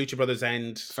then? It's Lucha Brothers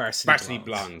and Varsity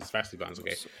Blondes. Varsity Blondes,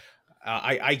 okay.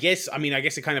 I guess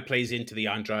it kind of plays into the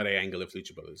Andrade angle if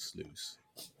Lucha Brothers lose.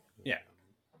 Yeah.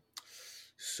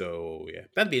 So yeah,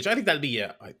 I think that'll be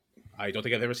I don't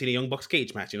think I've ever seen a Young Bucks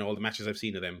cage match in all the matches I've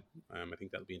seen of them. I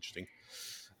think that'll be interesting.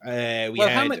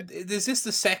 Is this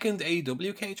the second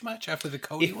AEW cage match after the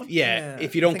Cody one? Yeah,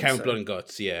 if you don't count Blood and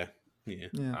Guts, yeah.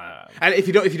 And if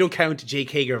you don't count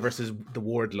Jake Hager versus the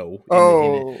Wardlow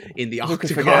in the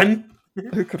Octagon,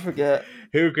 who could forget?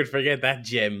 Who could forget that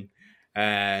gem?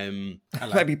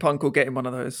 Maybe Punk will get him one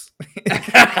of those.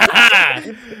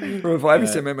 Revive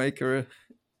his MMA career.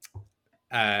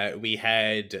 We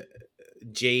had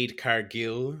Jade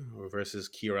Cargill versus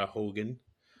Kiera Hogan.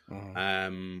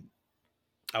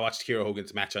 I watched Kiera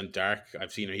Hogan's match on Dark.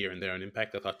 I've seen her here and there on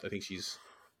Impact. I think she's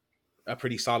a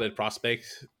pretty solid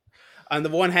prospect. On the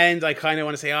one hand, I kind of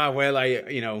want to say,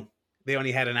 they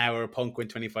only had an hour. Punk went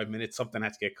 25 minutes. Something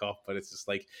had to get cut, but it's just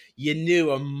like you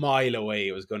knew a mile away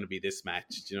it was going to be this match.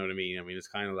 Do you know what I mean? I mean, it's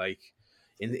kind of like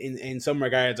in some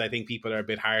regards, I think people are a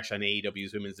bit harsh on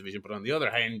AEW's women's division, but on the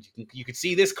other hand, you could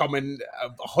see this coming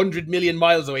 100 million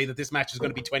miles away that this match is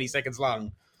going to be 20 seconds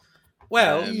long.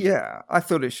 Well, yeah, I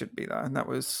thought it should be that, and that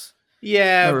was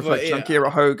no reflection on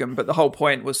Kiera Hogan. But the whole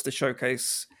point was to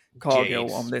showcase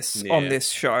Cargill on this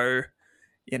show,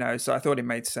 So I thought it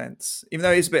made sense, even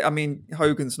though he's a bit. I mean,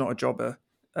 Hogan's not a jobber.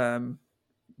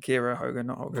 Kiera Hogan,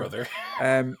 not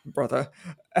Hogan, brother.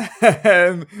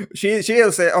 She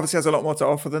obviously has a lot more to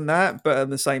offer than that, but at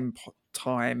the same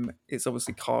time, it's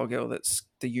obviously Cargill that's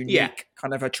the unique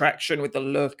kind of attraction with the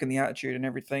look and the attitude and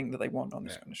everything that they want on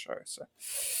this kind of show. So,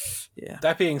 yeah.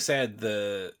 That being said,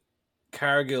 the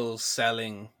Cargill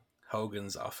selling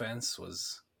Hogan's offense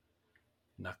was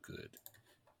not good.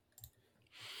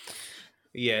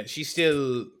 Yeah, she's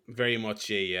still very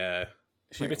much a.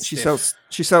 She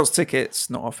sells tickets,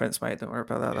 not offense, mate. Don't worry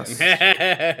about that. That's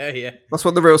that's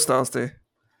what the real stars do.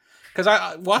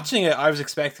 Because watching it, I was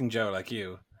expecting, Joe, like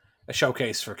you, a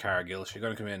showcase for Cargill. She's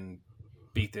going to come in,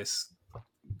 beat this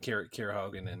Kiera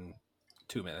Hogan in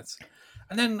 2 minutes,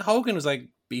 and then Hogan was like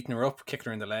beating her up, kicking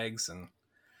her in the legs, and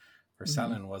her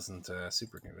selling wasn't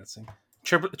super convincing.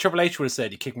 Triple H would have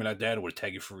said, "You kick me like that, I would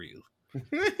take it for real."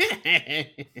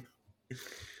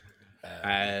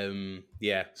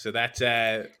 Yeah. So that's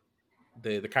the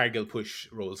Cargill push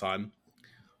rolls on.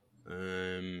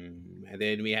 And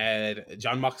then we had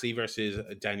Jon Moxley versus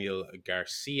Daniel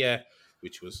Garcia,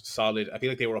 which was solid. I feel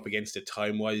like they were up against it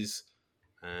time-wise.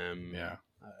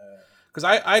 Because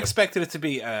I expected it to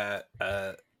be a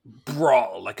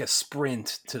brawl, like a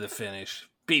sprint to the finish,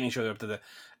 beating each other up to the...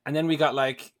 And then we got,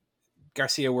 like,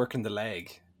 Garcia working the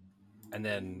leg, and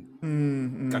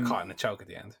then got caught in a choke at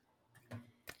the end.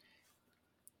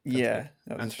 Yeah,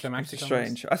 that was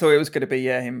strange. I thought it was going to be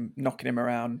him knocking him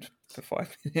around for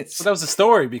 5 minutes. Well, that was the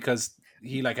story because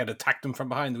he like had attacked him from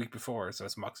behind the week before, so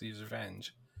it's Moxley's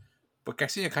revenge. But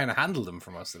Garcia kind of handled him for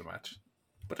most of the match.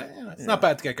 But it's not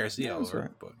bad to get Garcia over,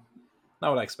 right. But not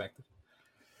what I expected.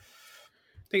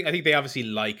 I think they obviously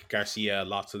like Garcia a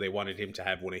lot, so they wanted him to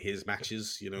have one of his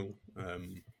matches. You know,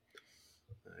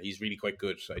 he's really quite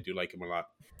good. So I do like him a lot.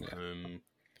 Yeah.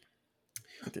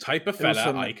 Type of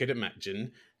fella I could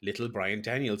imagine little Bryan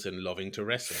Danielson loving to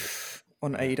wrestle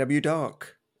on AEW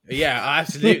Dark. Yeah,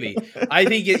 absolutely. I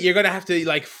think you're going to have to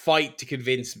like fight to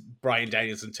convince Bryan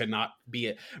Danielson to not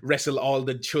wrestle all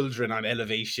the children on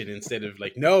Elevation instead of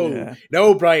like, no,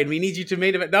 Bryan, we need you to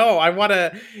main event. No, I want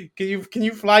to. Can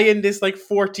you fly in this like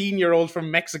 14-year-old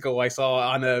from Mexico I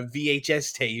saw on a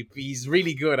VHS tape? He's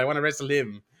really good. I want to wrestle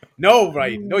him. No,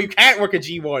 Bryan. No, you can't work a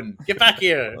G1. Get back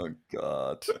here. Oh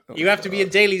God. You have to be in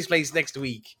Daly's place next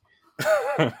week.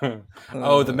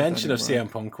 The mention of CM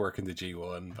Punk working the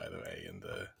G1, by the way, in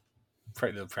the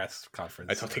press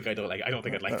conference. I don't think I'd like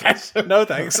that. No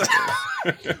thanks.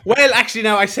 Well, actually,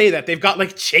 now I say that they've got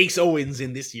like Chase Owens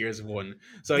in this year's one.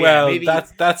 So maybe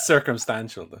that's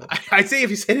circumstantial though. I'd say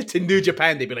if you sent it to New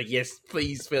Japan, they'd be like, "Yes,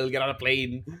 please, Phil, get on a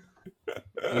plane.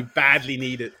 We badly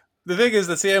need it." The thing is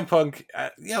that CM Punk,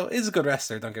 is a good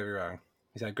wrestler. Don't get me wrong.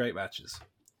 He's had great matches.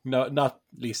 No, not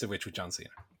least of which with John Cena.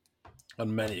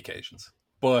 On many occasions.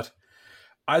 But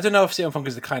I don't know if CM Punk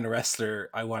is the kind of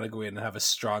wrestler I want to go in and have a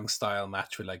strong style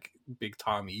match with like Big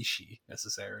Tom Ishii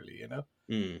necessarily, you know?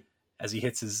 As he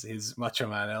hits his Macho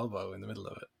Man elbow in the middle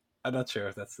of it. I'm not sure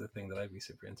if that's the thing that I'd be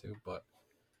super into, but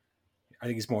I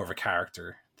think he's more of a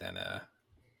character than a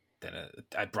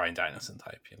Bryan Danielson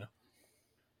type, you know?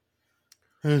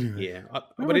 Anyway. Yeah,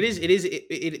 but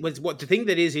it was what the thing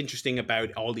that is interesting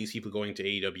about all these people going to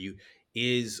AEW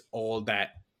is all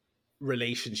that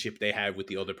relationship they have with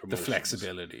the other promotions. The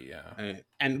flexibility, yeah.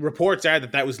 And reports are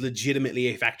that was legitimately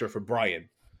a factor for Bryan.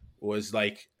 Was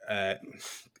like,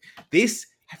 this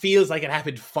feels like it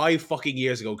happened 5 fucking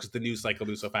years ago because the news cycle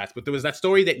moves so fast. But there was that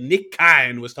story that Nick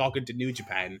Khan was talking to New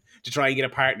Japan to try and get a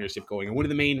partnership going. And one of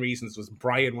the main reasons was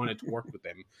Bryan wanted to work with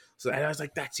them. So I was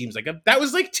like, that seems like that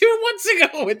was like 2 months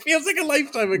ago. It feels like a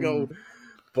lifetime ago.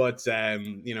 But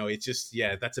it's just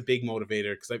that's a big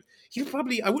motivator because he wouldn't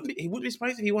be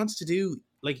surprised if he wants to do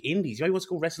like indies. He wants to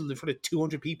go wrestle in front of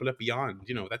 200 people at Beyond.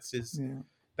 You know, that's his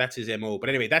MO. But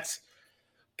anyway, that's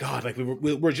God. Like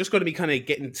we're just going to be kind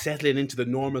of settling into the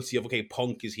normalcy of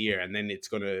Punk is here, and then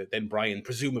then Bryan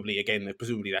presumably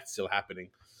that's still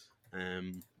happening.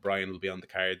 Bryan will be on the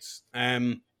cards.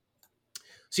 So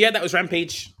that was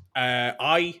Rampage.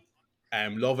 I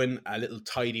am loving a little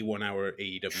tidy 1 hour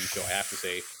AEW show, I have to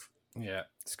say. Yeah,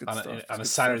 it's good stuff. On a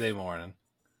Saturday morning.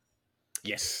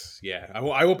 Yes, yeah.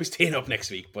 I won't be staying up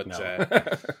next week, but no.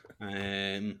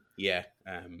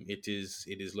 It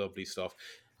is lovely stuff.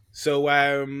 So,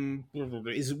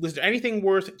 was there anything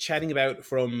worth chatting about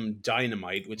from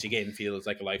Dynamite, which again feels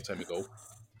like a lifetime ago?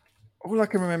 All I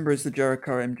can remember is the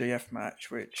Jericho MJF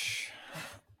match, which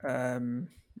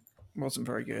wasn't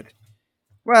very good.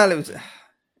 Well, it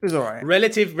was all right.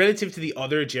 Relative to the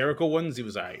other Jericho ones, it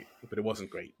was all right, but it wasn't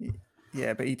great.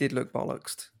 Yeah, but he did look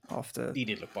bollocksed after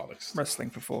wrestling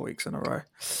for 4 weeks in a row.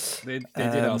 They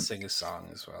did all sing his song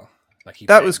as well.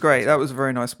 That was great. That was a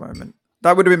very nice moment.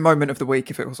 That would have been moment of the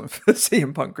week if it wasn't for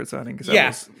CM Punk returning.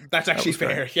 That's actually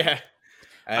fair. Great. Yeah.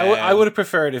 I would have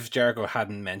preferred if Jericho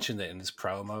hadn't mentioned it in his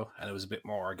promo and it was a bit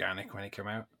more organic when it came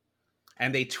out.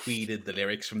 And they tweeted the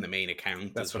lyrics from the main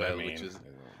account. That's what I mean. Which is,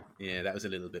 that was a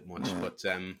little bit much. But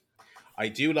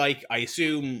I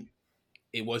assume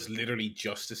it was literally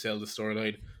just to sell the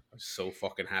storyline. I was so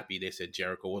fucking happy they said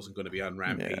Jericho wasn't going to be on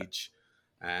Rampage.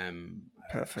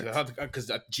 Perfect.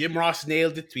 Because Jim Ross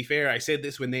nailed it, to be fair. I said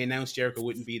this when they announced Jericho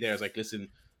wouldn't be there. I was like, listen,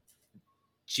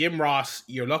 Jim Ross,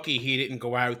 you're lucky he didn't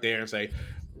go out there and say,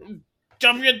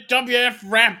 WWF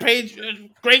Rampage,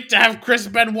 great to have Chris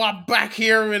Benoit back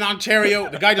here in Ontario.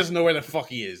 The guy doesn't know where the fuck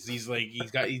he is. He's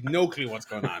no clue what's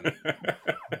going on.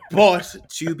 But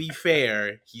to be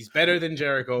fair, he's better than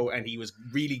Jericho, and he was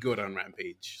really good on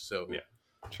Rampage. So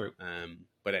True.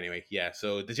 But anyway, yeah.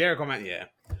 So the Jericho match, yeah.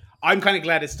 I'm kind of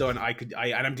glad it's done.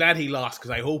 And I'm glad he lost because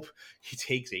I hope he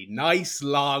takes a nice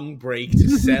long break to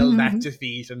sell that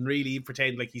defeat and really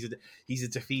pretend like he's a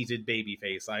defeated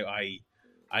babyface.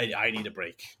 I need a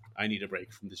break. I need a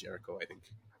break from the Jericho, I think.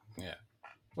 Yeah.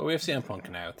 Well, we have CM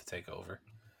Punk now to take over.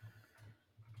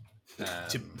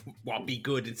 To be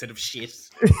good instead of shit.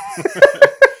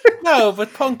 No,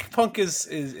 but Punk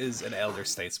is an elder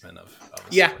statesman of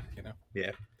yeah, sort, you know.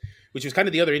 Yeah. Which was kind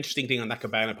of the other interesting thing on that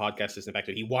Cabana podcast is the fact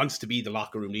that he wants to be the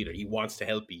locker room leader. He wants to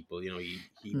help people. You know, he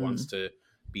wants to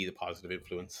be the positive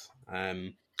influence.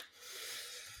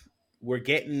 We're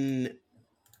getting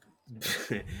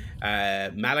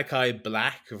Malachi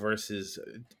Black versus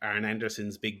Arn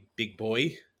Anderson's big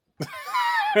boy.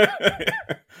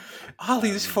 All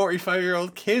these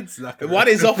 45-year-old kids. What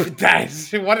is up with that?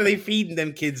 What are they feeding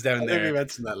them kids down there? I think we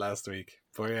mentioned that last week.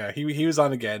 But yeah, he was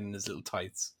on again in his little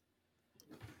tights.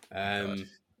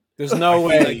 There's no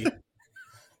way.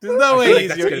 There's no way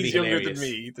he's younger than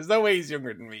me. There's no way he's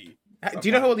younger than me. Do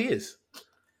you know how old he is?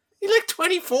 He's like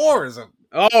 24 or something.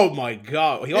 Oh my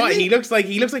god! He looks like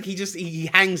he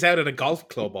hangs out at a golf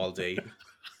club all day.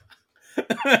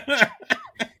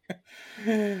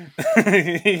 He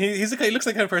looks like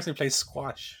the kind of person who plays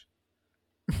squash.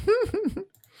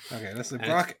 Okay, that's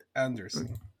Brock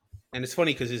Anderson. And it's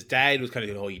funny because his dad was kind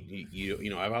of, you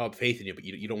know, I have faith in you, but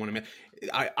you don't want to.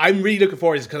 I'm really looking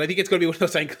forward to this because I think it's going to be one of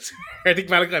those things. I think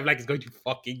Malachi Black is going to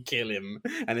fucking kill him,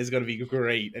 and it's going to be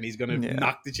great. And he's going to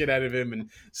knock the shit out of him and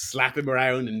slap him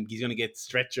around, and he's going to get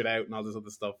stretchered out and all this other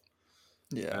stuff.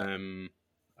 Yeah.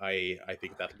 I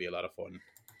think that'll be a lot of fun.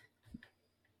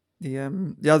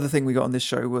 The other thing we got on this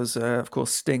show was, of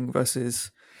course, Sting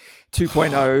versus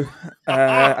 2.0,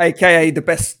 aka the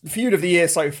best feud of the year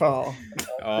so far.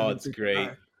 Oh, it's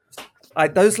great.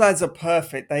 Those lads are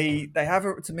perfect. They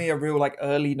have, to me, a real like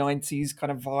early 90s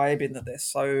kind of vibe in that they're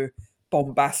so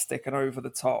bombastic and over the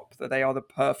top that they are the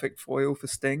perfect foil for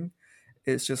Sting.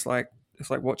 It's like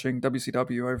watching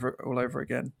WCW all over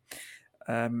again.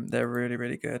 They're really,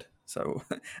 really good. So,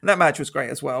 and that match was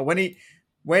great as well.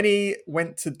 When he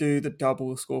went to do the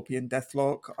double Scorpion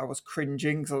Deathlock, I was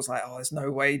cringing because I was like, "Oh, there's no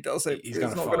way he does it. It's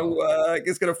not going to work.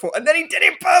 It's going to fall." And then he did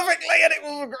it perfectly, and it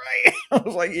was great. I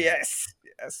was like, "Yes,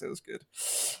 it was good."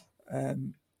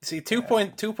 See,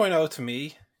 2.0 to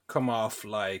me come off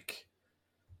like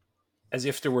as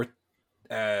if there were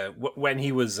when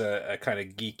he was a kind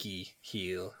of geeky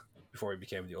heel before he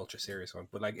became the ultra serious one.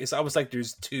 But like, it's almost like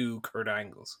there's two Kurt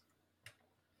Angles.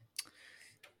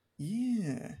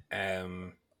 Yeah. I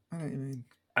know what you mean.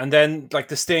 And then like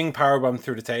the Sting powerbomb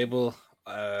through the table,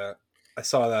 I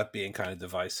saw that being kind of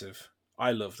divisive.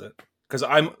 I loved it because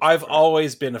I've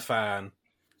always been a fan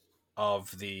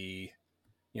of the,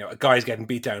 you know, a guy's getting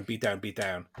beat down,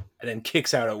 and then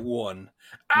kicks out at one.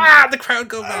 The crowd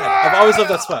go mad. I've always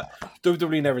loved that spot.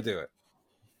 WWE never do it.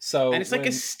 So and it's like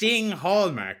a Sting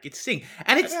hallmark. It's Sting,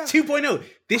 and it's 2.0.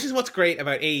 This is what's great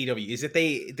about AEW is that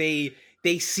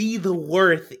they see the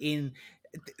worth in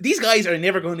these guys are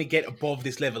never going to get above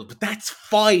this level, but that's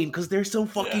fine because they're so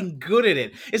fucking good at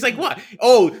it. It's like, what?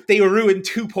 Oh, they ruined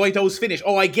 2.0's finish.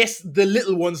 Oh, I guess the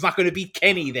little one's not going to beat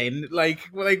Kenny then. Like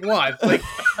what? Like,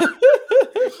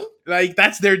 like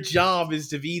that's their job is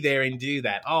to be there and do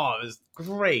that. Oh, it was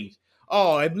great.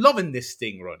 Oh, I'm loving this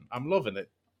Sting run. I'm loving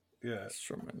it. Yeah, it's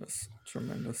tremendous.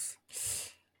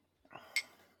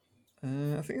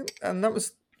 I think, and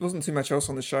that wasn't too much else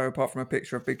on the show apart from a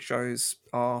picture of Big Show's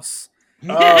arse.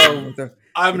 Oh,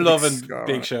 I'm loving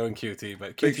Big Show and QT,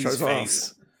 but QT's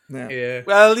face. Yeah.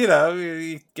 Well, you know,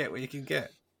 you get what you can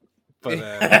get. But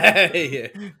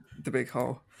the big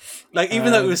hole. Like,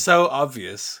 even though it was so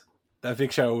obvious that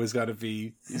Big Show was going to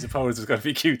be, his opponent was going to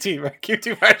be QT, right?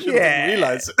 QT actually didn't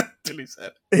realize it until he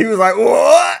said it. He was like,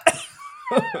 what?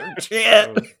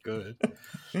 Yeah. So good.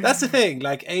 That's the thing.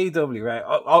 Like, AEW, right?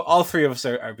 All three of us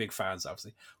are big fans,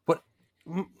 obviously. But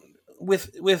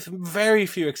with very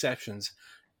few exceptions,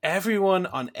 everyone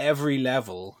on every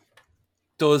level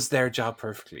does their job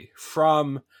perfectly.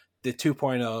 From the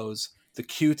 2.0s, the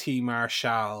QT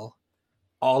Marshall,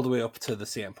 all the way up to the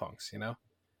CM Punks, you know?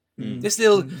 This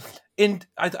little...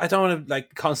 I don't want to,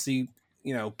 like, constantly,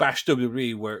 you know, bash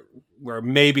WWE where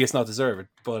maybe it's not deserved,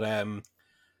 but...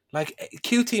 like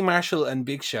QT Marshall and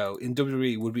Big Show in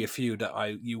WWE would be a feud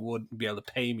that you wouldn't be able to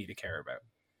pay me to care about.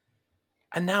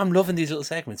 And now I'm loving these little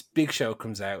segments. Big Show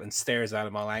comes out and stares at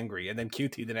him all angry, and then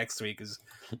QT the next week is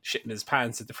shitting his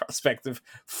pants at the prospect of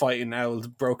fighting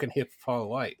old broken hip Paul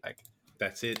White. Like,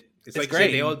 that's it. It's like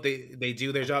great. They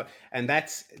do their job, and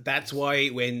that's why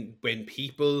when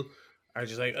people are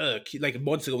just like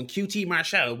months ago, and QT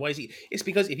Marshall, why is he? It's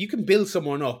because if you can build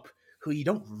someone up who you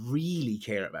don't really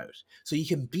care about, so you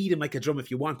can beat him like a drum if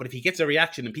you want, but if he gets a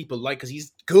reaction and people like, because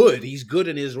he's good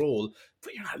in his role,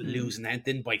 but you're not losing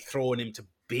anything by throwing him to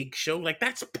Big Show. Like,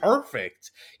 that's perfect.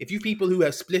 If you people who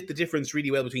have split the difference really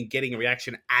well between getting a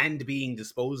reaction and being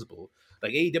disposable,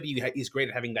 like AEW is great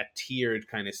at having that tiered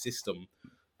kind of system,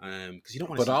 because you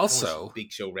don't want to see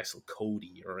Big Show wrestle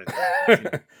Cody or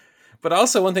anything. But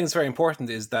also, one thing that's very important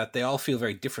is that they all feel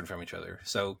very different from each other.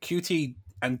 So QT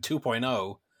and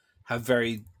 2.0 have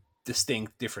very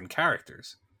distinct different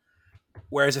characters.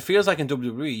 Whereas it feels like in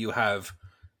WWE, you have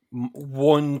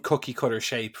one cookie cutter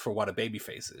shape for what a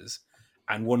babyface is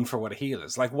and one for what a heel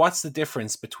is. Like, what's the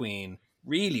difference between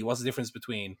Drew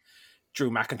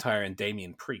McIntyre and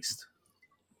Damian Priest,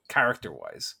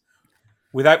 character-wise?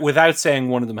 Without saying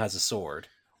one of them has a sword.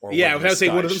 Or without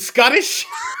saying one of them Scottish.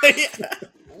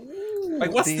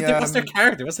 Like, what's their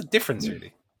character? What's the difference,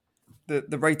 really?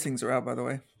 The ratings are out, by the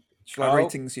way. Shall I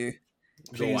ratings you?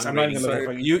 Please, I'm not even going to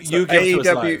look. You give to us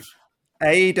live.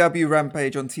 AEW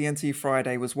Rampage on TNT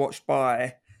Friday was watched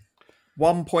by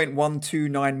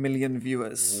 1.129 million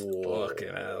viewers.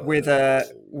 With a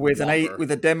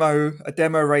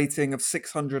demo rating of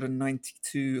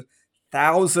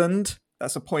 692,000.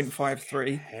 That's a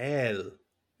 0.53. Hell.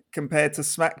 Compared to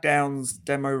SmackDown's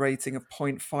demo rating of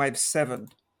 0.57.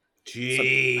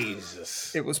 Jesus.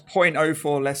 So it was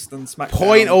 0.04 less than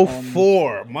SmackDown.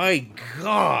 0.04. My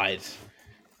God.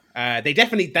 They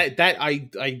definitely that I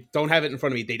don't have it in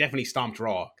front of me. They definitely stomped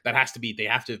Raw. They have to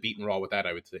have beaten Raw with that.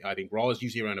 I would say. I think Raw is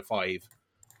usually around a 5.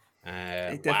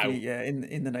 Definitely, wow.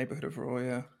 In the neighborhood of Raw.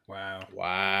 Yeah.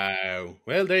 Wow.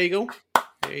 Well, there you go.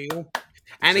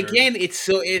 And again, it's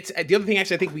the other thing.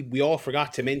 Actually, I think we all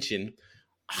forgot to mention.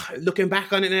 Looking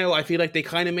back on it now, I feel like they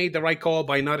kind of made the right call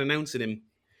by not announcing him.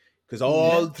 Because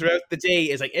all throughout the day,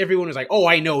 it's like everyone was like, oh,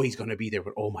 I know he's going to be there.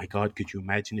 But oh my God, could you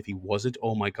imagine if he wasn't?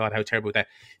 Oh my God, how terrible was that?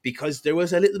 Because there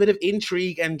was a little bit of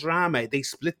intrigue and drama. They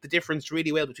split the difference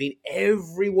really well between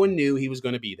everyone knew he was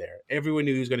going to be there. Everyone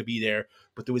knew he was going to be there.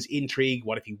 But there was intrigue.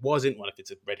 What if he wasn't? What if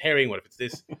it's a red herring? What if it's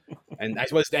this? And I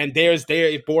suppose, and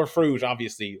it bore fruit,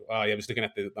 obviously. I'm just looking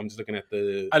at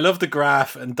the. I love the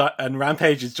graph, and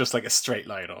Rampage is just like a straight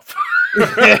line up.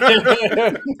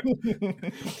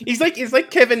 It's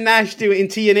like Kevin Nash doing in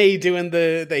TNA doing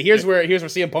the here's where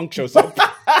CM Punk shows up.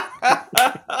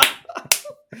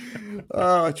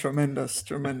 Oh, tremendous.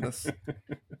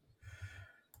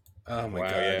 Oh my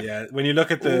God, yeah. When you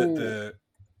look at the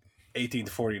 18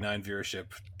 to 49 viewership,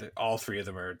 all three of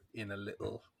them are in a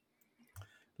little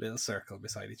circle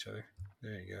beside each other.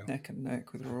 There you go. Neck and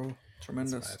neck with Raw.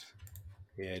 Tremendous.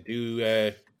 Yeah,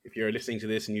 if you're listening to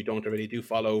this and you don't already, do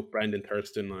follow Brandon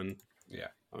Thurston on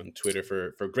Twitter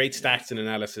for great stats and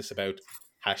analysis about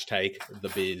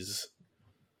 #TheBiz.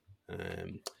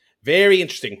 Very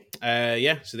interesting. So there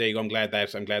you go. I'm glad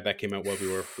that came out while we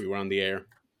were on the air.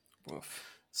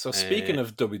 So speaking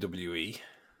of WWE,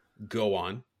 go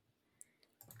on.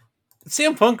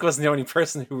 CM Punk wasn't the only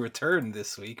person who returned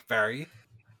this week, Barry.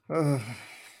 Go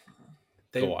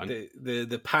on.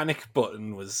 The panic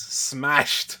button was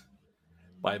smashed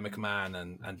by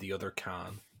McMahon and the other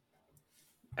Khan.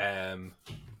 There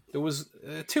was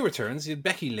 2 returns. You had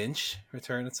Becky Lynch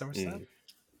return at SummerSlam,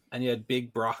 and you had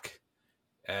Big Brock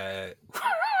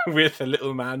with a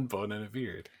little man bun and a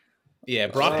beard. Yeah,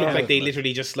 Brock looked like they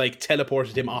literally just like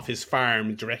teleported him off his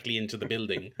farm directly into the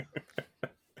building.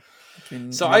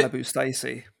 So Malibu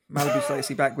Stacy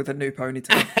back with a new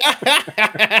ponytail.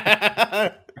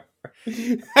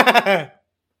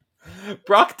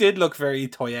 Brock did look very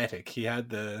toyetic. He had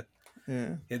the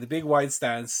big wide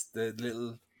stance, the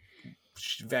little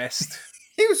vest.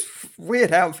 He was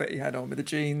weird outfit he had on with the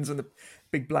jeans and the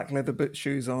big black leather boot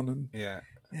shoes on, and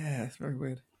it's very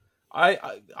weird.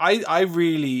 I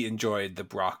really enjoyed the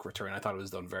Brock return. I thought it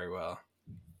was done very well.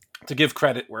 To give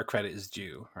credit where credit is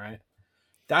due, right?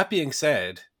 That being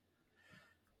said,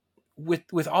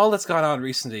 with all that's gone on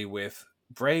recently with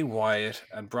Bray Wyatt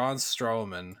and Braun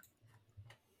Strowman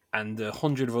and the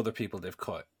 100 of other people they've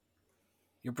cut,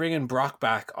 you're bringing Brock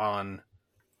back on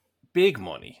big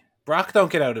money. Brock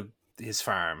don't get out of his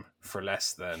farm for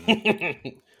less than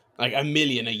like $1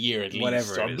 million a year at least.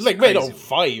 Whatever it is. Like, wait, no,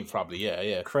 5 probably.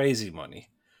 Yeah. Crazy money.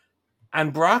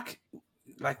 And Brock,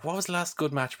 like, what was the last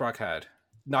good match Brock had?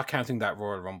 Not counting that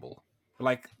Royal Rumble.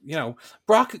 Like, you know,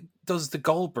 Brock does the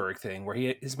Goldberg thing where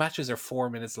his matches are 4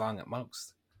 minutes long at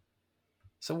most.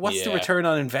 So what's the return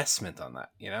on investment on that,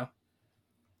 you know?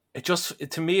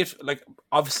 To me, like,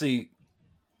 obviously,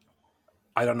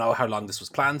 I don't know how long this was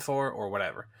planned for or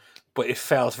whatever, but it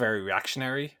felt very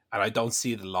reactionary and I don't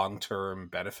see the long-term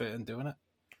benefit in doing it.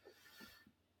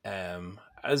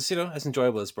 As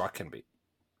enjoyable as Brock can be.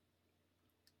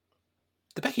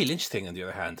 The Becky Lynch thing, on the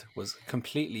other hand, was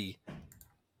completely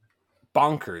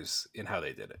bonkers in how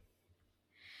they did it.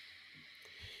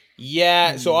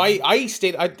 Yeah, so I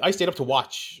stayed up to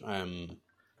watch SummerSlam.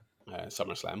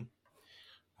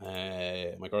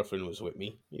 My girlfriend was with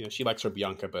me. She likes her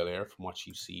Bianca Belair from what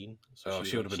she's seen. So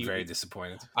she would have been very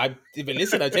disappointed. But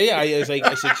listen, I tell you,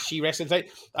 I said she wrestled.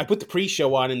 I put the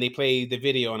pre-show on and they played the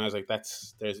video, and I was like, and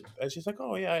she's like,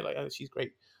 oh yeah, she's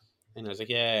great. And I was like,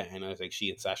 yeah. And I was like,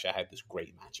 she and Sasha had this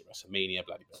great match at WrestleMania,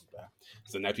 blah, blah, blah.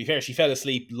 So now, to be fair, she fell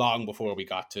asleep long before we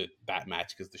got to that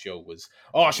match because the show was...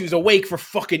 Oh, she was awake for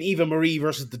fucking Eva Marie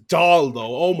versus the doll,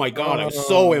 though. Oh, my God. I was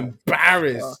so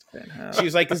embarrassed. She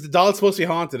was like, is the doll supposed to be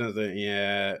haunted? And I was like,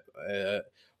 yeah.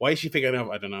 Why is she picking up?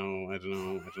 I don't know what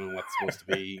it's supposed to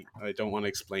be. I don't want to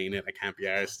explain it. I can't be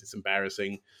arsed. It's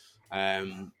embarrassing.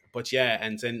 But yeah,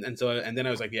 and then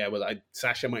I was like, yeah, well,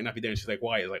 Sasha might not be there. And she's like,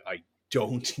 why? I was like, I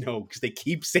don't know, because they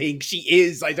keep saying she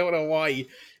is. I don't know why.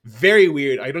 Very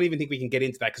weird. I don't even think we can get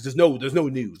into that because there's no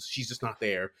news. She's just not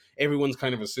there. Everyone's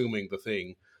kind of assuming the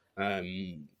thing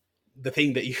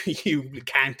that you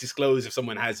can't disclose if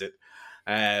someone has it.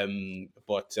 So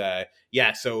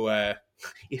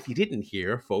if you didn't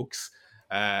hear, folks,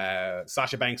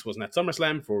 Sasha Banks wasn't at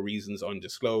SummerSlam for reasons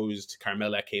undisclosed.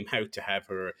 Carmella came out to have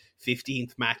her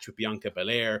 15th match with Bianca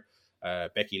Belair.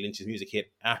 Becky Lynch's music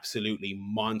hit, absolutely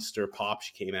monster pop.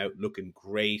 She came out looking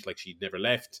great, like she'd never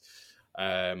left.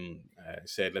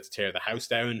 Said, let's tear the house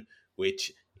down,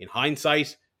 which in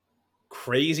hindsight,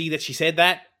 crazy that she said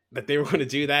that they were going to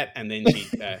do that. And then she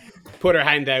put her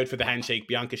hand out for the handshake.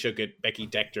 Bianca shook it. Becky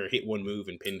decked her, hit one move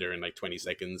and pinned her in like 20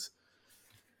 seconds.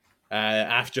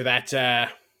 After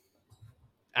that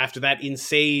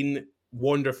insane,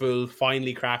 wonderful,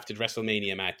 finely crafted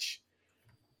WrestleMania match,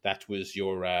 that was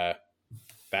your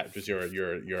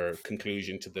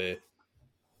conclusion to the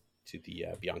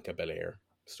Bianca Belair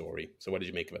story. So what did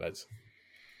you make of it, lads?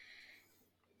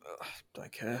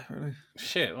 Don't care really.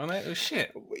 Shit, wasn't it? It was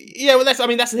shit. Yeah, well, that's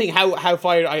the thing. How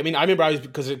fired? I remember I was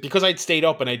because I'd stayed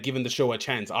up and I'd given the show a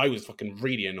chance. I was fucking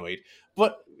really annoyed.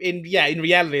 But in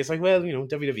reality, it's like, well,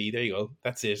 WWE. There you go.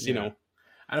 That's it. You know.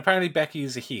 And apparently Becky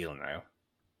is a heel now.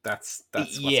 That's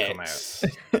what's come out.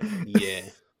 Yeah.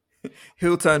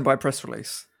 Heel turn by press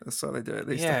release. That's how they do it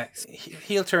these days.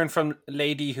 Heel turn from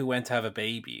lady who went to have a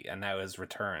baby and now has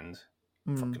returned.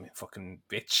 Fucking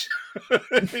bitch.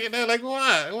 Like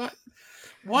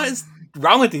what is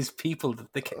wrong with these people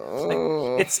that they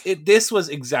can't, this was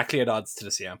exactly at odds to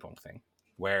the CM Punk thing,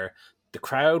 where the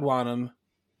crowd want him.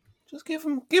 Just give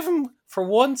him for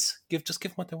once. Just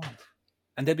give them what they want,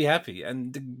 and they'll be happy,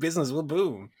 and the business will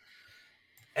boom.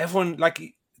 Everyone,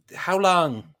 like, how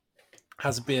long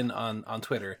has it been on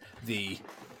Twitter?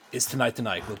 Is tonight the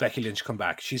night? Will Becky Lynch come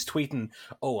back? She's tweeting,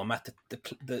 "Oh, I'm at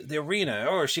the arena.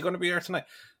 Oh, is she going to be there tonight?"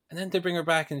 And then they bring her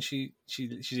back, and she's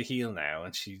a heel now,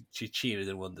 and she cheated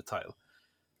and won the title.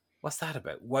 What's that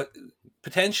about? What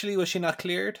potentially was she not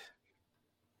cleared?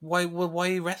 Why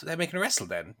they're making her wrestle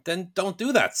then? Then don't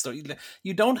do that. So you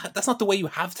don't. That's not the way you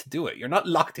have to do it. You're not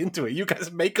locked into it. You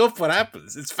guys make up what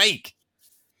happens. It's fake.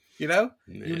 You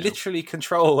literally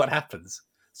control what happens.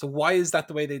 So why is that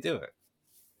the way they do it?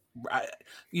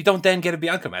 You don't then get a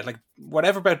Bianca match. Like,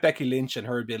 whatever about Becky Lynch and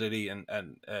her ability and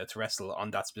to wrestle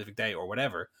on that specific day or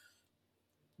whatever,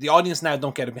 the audience now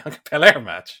don't get a Bianca Belair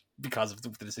match because of the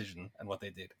decision and what they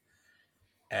did.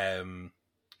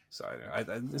 So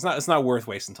it's not worth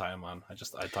wasting time on. I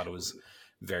thought it was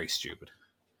very stupid.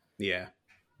 Yeah.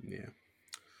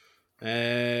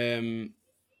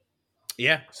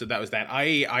 So that was that.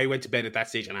 I went to bed at that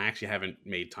stage and I actually haven't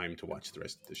made time to watch the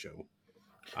rest of the show.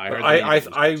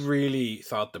 I really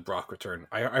thought the Brock return.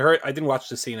 I didn't watch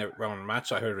the Cena Roman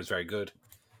match. I heard it was very good,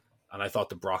 and I thought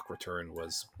the Brock return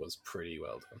was pretty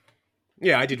well done.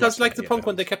 Yeah, I did. Because like the Punk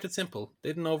one, they kept it simple. They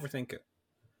didn't overthink it.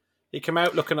 He came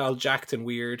out looking all jacked and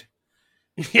weird.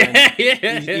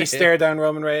 He stared down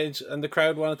Roman Reigns, and the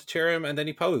crowd wanted to cheer him, and then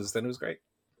he posed, and it was great.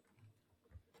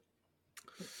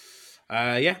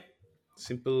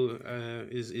 Simple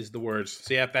is the word.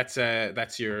 So yeah, that's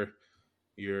your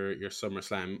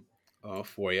SummerSlam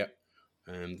for you.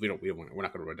 And we're not going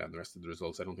to run down the rest of the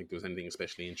results. I don't think there was anything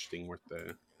especially interesting worth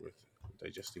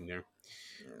digesting there.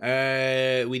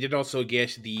 We did also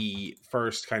get the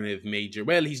first kind of major.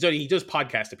 Well, he does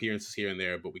podcast appearances here and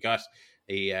there, but we got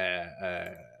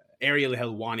a Ariel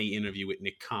Helwani interview with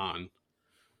Nick Khan,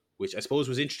 which I suppose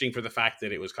was interesting for the fact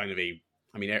that it was kind of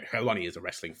Helwani is a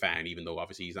wrestling fan, even though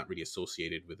obviously he's not really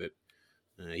associated with it.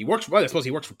 He works well. I suppose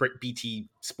he works for BT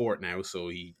Sport now, so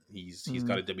he's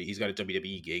got a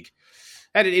WWE gig.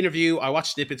 I had an interview. I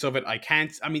watched snippets of it. I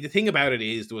mean, the thing about it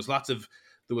is there was lots of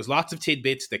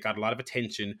tidbits that got a lot of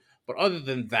attention. But other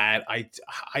than that,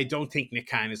 I don't think Nick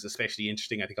Khan is especially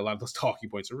interesting. I think a lot of those talking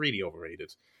points are really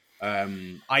overrated.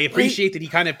 I appreciate that he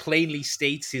kind of plainly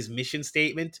states his mission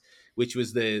statement, which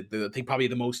was I think probably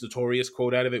the most notorious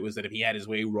quote out of it was that if he had his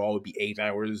way, Raw would be 8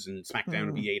 hours and SmackDown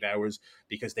would be 8 hours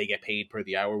because they get paid per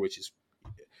the hour, which is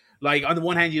like, on the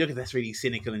one hand, you look at that's really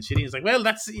cynical and shitty. It's like, well,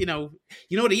 that's, you know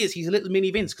what he is? He's a little mini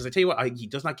Vince, because I tell you what, he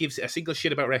does not give a single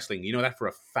shit about wrestling. You know that for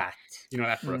a fact.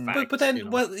 But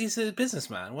then, well, he's a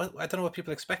businessman. Well, I don't know what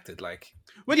people expected. Like,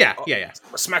 well, yeah.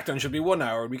 SmackDown should be 1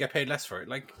 hour. We get paid less for it.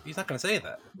 Like, he's not going to say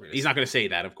that. Really. He's not going to say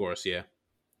that, of course. Yeah.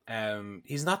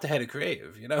 He's not the head of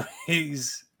creative. You know,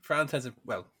 he's for all intents.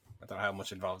 Well, I don't know how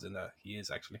much involved in that he is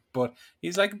actually, but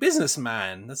he's like a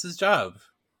businessman. That's his job.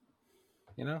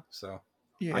 You know, so.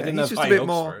 Yeah, he's just a bit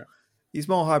more. He's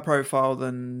more high profile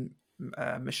than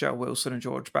Michelle Wilson and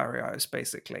George Barrios,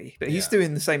 basically. But he's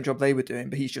doing the same job they were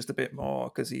doing, but he's just a bit more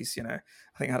because he's, I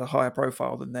think had a higher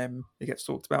profile than them. He gets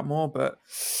talked about more, but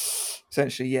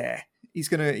essentially,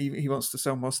 he wants to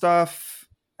sell more stuff,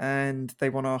 and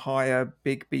they want to hire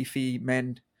big beefy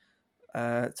men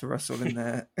to wrestle in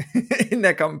their in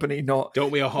their company.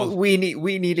 Don't we all? We need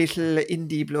little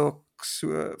indie blokes who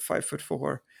are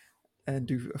 5'4" and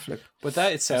do a flip. But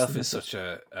that itself is such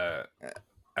an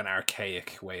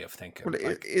archaic way of thinking.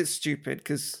 Well, it's stupid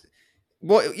because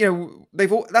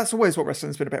that's always what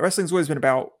wrestling's been about. Wrestling's always been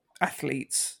about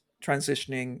athletes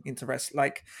transitioning into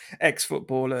like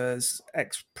ex-footballers,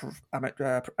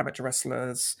 ex-amateur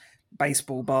wrestlers,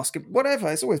 baseball, basketball,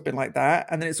 whatever. It's always been like that.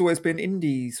 And then it's always been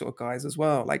indie sort of guys as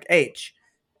well, like Edge.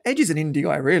 Edge is an indie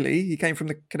guy, really. He came from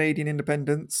the Canadian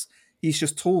independents. He's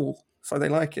just tall, so they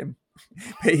like him.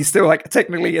 But he's still like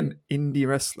technically an indie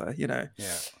wrestler, Yeah.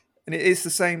 And it's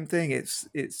the same thing. It's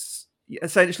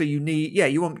essentially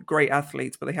you want great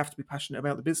athletes, but they have to be passionate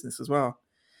about the business as well.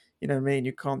 You know what I mean?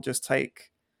 You can't just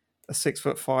take a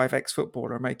 6'5"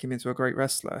 ex-footballer and make him into a great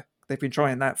wrestler. They've been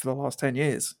trying that for the last 10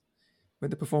 years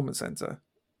with the Performance Center.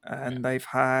 And they've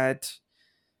had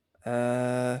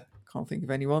can't think of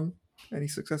any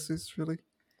successes really.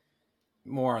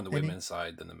 More on the women's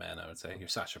side than the men, I would say. Your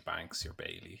Sasha Banks, your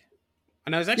Bailey.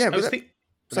 And I was thinking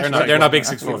they're not big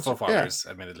 6'4" footballers,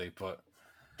 admittedly, but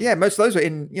most of those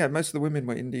were most of the women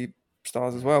were indie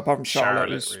stars as well, apart from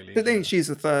Charlotte. Really, but then she's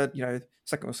the third,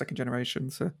 second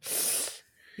generation. So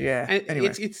and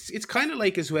anyway, it's kind of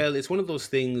like as well. It's one of those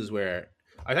things where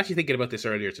I was actually thinking about this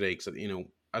earlier today because I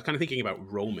was kind of thinking about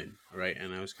Roman, right?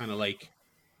 And I was like,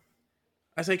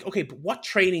 okay, but what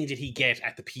training did he get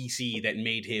at the PC that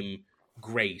made him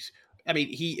great? I mean,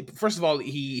 he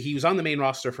was on the main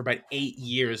roster for about 8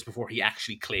 years before he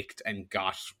actually clicked and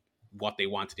got what they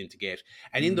wanted him to get.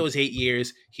 And in those 8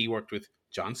 years, he worked with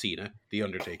John Cena, The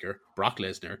Undertaker, Brock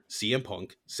Lesnar, CM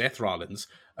Punk, Seth Rollins,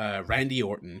 Randy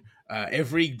Orton,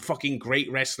 every fucking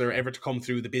great wrestler ever to come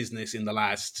through the business in the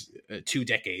last 2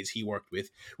 decades he worked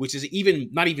with, which is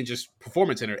not even just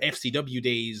Performance Center, FCW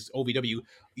days, OVW.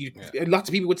 Lots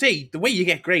of people would say the way you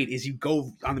get great is you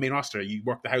go on the main roster, you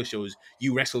work the house shows,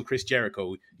 you wrestle Chris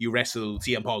Jericho, you wrestle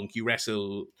CM Punk, you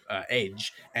wrestle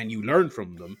Edge, and you learn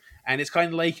from them. And it's kind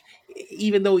of like,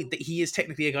 even though he is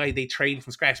technically a guy they trained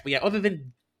from scratch, but other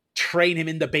than train him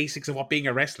in the basics of what being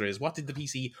a wrestler is, what did the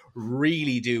PC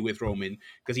really do with Roman?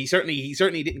 Because he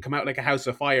certainly didn't come out like a house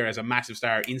of fire as a massive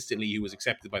star instantly who was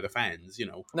accepted by the fans,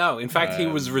 No, in fact, he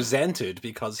was resented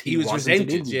because he was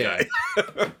resented, an indie guy.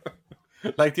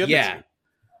 Like the other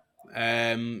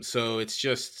two. So it's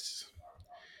just,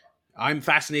 I'm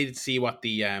fascinated to see what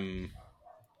this,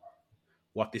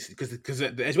 because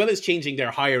as well as changing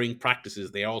their hiring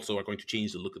practices, they also are going to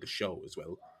change the look of the show as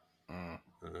well.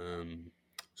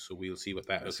 So we'll see what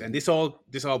that is. And this all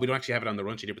we don't actually have it on the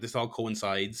run sheet here, but this all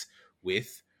coincides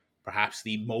with perhaps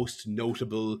the most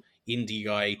notable indie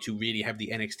guy to really have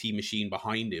the NXT machine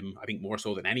behind him. I think more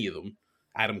so than any of them.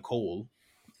 Adam Cole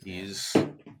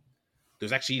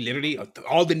there's actually literally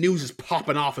all the news is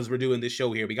popping off as we're doing this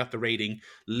show here. We got the rating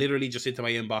literally just into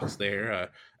my inbox there.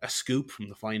 A scoop from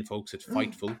the fine folks at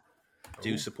Fightful.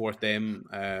 Do support them.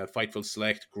 Fightful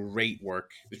Select, great work.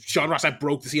 Sean Ross, I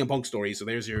broke the CM Punk story, so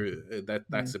there's your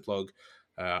that's the plug.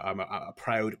 I'm a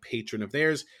proud patron of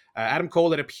theirs. Adam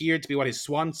Cole, it appeared to be his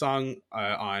swan song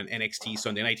on NXT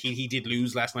Sunday night. He did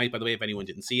lose last night, by the way, if anyone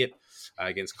didn't see it,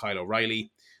 against Kyle O'Reilly.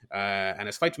 And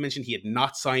as Fightful mentioned, he had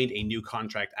not signed a new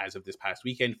contract as of this past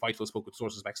weekend. Fightful spoke with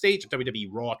sources backstage at WWE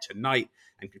Raw tonight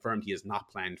and confirmed he is not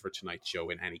planned for tonight's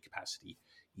show in any capacity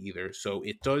either. So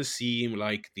it does seem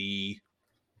like the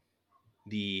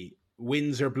the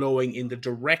winds are blowing in the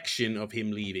direction of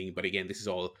him leaving. But again, this is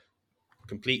all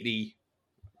completely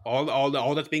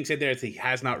all that's being said there is he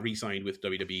has not re-signed with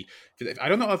WWE. I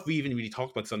don't know if we even really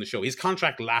talked about this on the show. His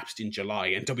contract lapsed in July,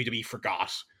 and WWE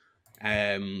forgot.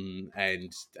 And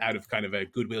out of kind of a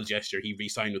goodwill gesture, he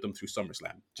re-signed with them through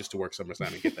SummerSlam just to work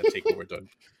SummerSlam and get that takeover done.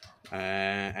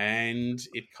 And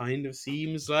it kind of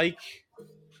seems like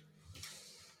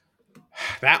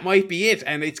that might be it.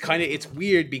 And it's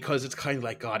weird because it's kind of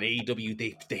like, God, AEW,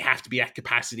 they have to be at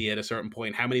capacity at a certain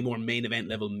point. How many more main event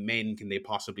level men can they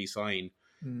possibly sign?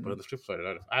 But on the flip side of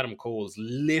that, Adam Cole's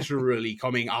literally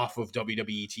coming off of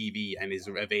WWE TV and is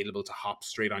available to hop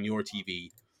straight on your TV.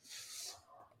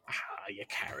 You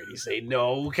can't really say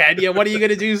no, can you? What are you going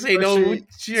to do? Say no?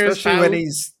 Cheers, especially when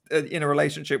he's in a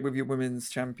relationship with your women's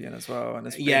champion as well, and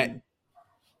it's been,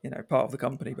 part of the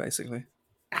company basically.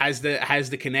 Has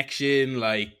the connection,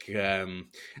 and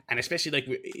especially like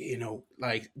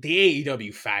the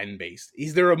AEW fan base.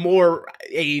 Is there a more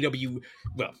AEW?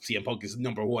 Well, CM Punk is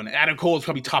number one. Adam Cole's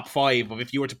probably top 5 of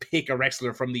if you were to pick a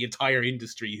wrestler from the entire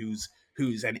industry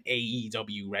who's an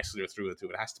AEW wrestler through and through.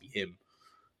 It has to be him.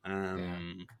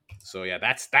 So yeah,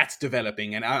 that's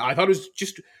developing, and I thought it was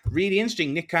just really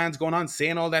interesting. Nick Khan's going on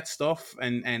saying all that stuff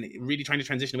and really trying to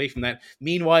transition away from that.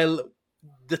 Meanwhile,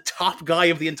 the top guy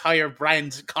of the entire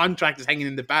brand's contract is hanging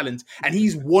in the balance, and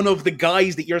he's one of the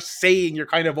guys that you're saying you're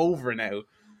kind of over now.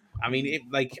 I mean,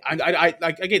 I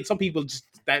again, some people just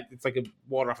that it's like a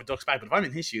water off a duck's back, but if I'm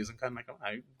in his shoes, I'm kind of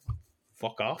like,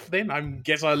 fuck off then. I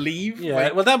guess I'll leave.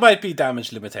 Yeah, well, that might be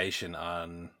damage limitation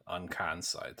on Khan's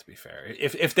side, to be fair.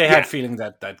 If they had feeling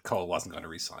that Cole wasn't going to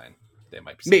resign, they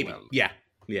might be saying, maybe.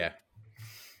 Yeah.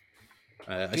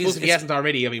 I suppose if he hasn't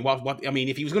already, I mean, what? I mean,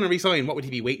 if he was going to resign, what would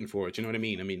he be waiting for? Do you know what I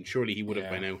mean? I mean, surely he would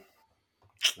have by now.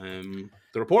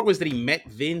 The report was that he met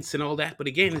Vince and all that, but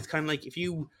again, it's kind of like if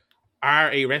you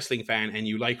are a wrestling fan and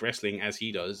you like wrestling as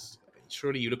he does,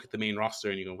 surely you look at the main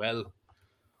roster and you go, well,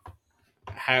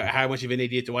 how much of an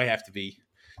idiot do I have to be?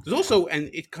 There's also, and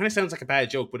it kind of sounds like a bad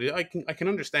joke, but I can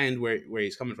understand where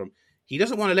he's coming from. He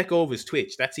doesn't want to let go of his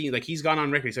Twitch. That seems like he's gone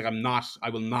on record. He's like, I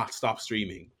will not stop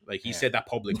streaming. Like he said that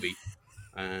publicly.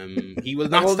 He will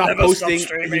not stop posting.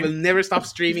 He will never stop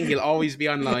streaming. He'll always be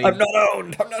online. I'm not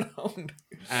owned.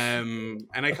 And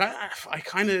I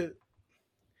kind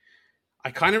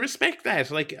of respect that.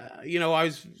 Like, I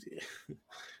was. At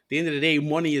the end of the day,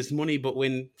 money is money. But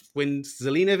when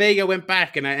Zelina Vega went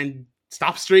back and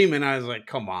stopped streaming, I was like,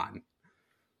 come on,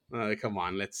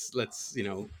 let's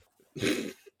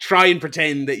try and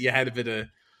pretend that you had a bit of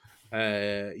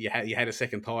you had a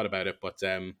second thought about it. But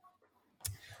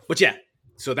yeah.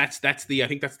 So I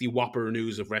think that's the whopper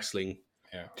news of wrestling.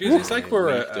 Yeah, Jeez, it's like we're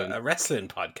a wrestling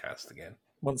podcast again.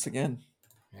 Once again,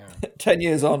 yeah. 10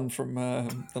 years on from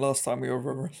the last time we were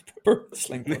a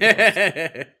wrestling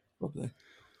podcast. Probably.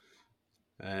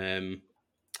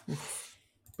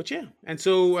 But yeah, and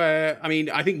so I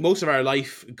mean, I think most of our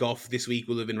life golf this week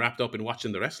will have been wrapped up in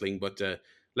watching the wrestling. But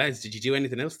lads, did you do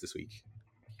anything else this week?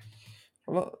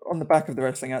 Well, on the back of the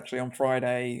wrestling, actually, on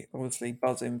Friday, obviously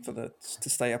buzzing to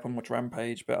stay up and watch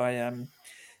Rampage. But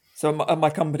so at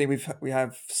my company we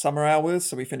have summer hours,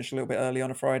 so we finish a little bit early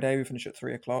on a Friday. We finish at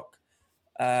 3:00,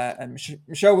 and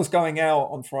Michelle was going out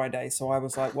on Friday, so I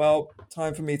was like, well,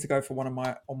 time for me to go for one of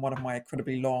my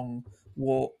incredibly long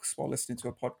walks while listening to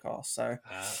a podcast. So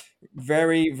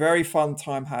very, very fun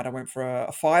time had. I went for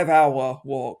a 5-hour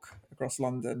walk across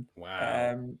London.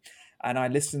 Wow. And I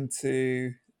listened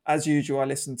to. As usual, I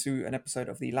listened to an episode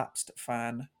of the Lapsed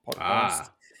Fan podcast,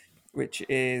 which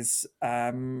is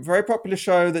a very popular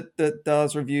show that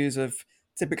does reviews of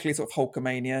typically sort of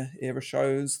Hulkamania era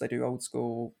shows. They do old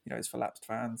school, it's for lapsed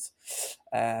fans.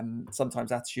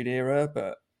 Sometimes Attitude Era,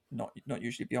 but not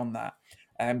usually beyond that.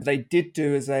 But they did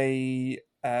do as a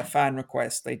fan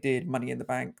request, they did Money in the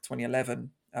Bank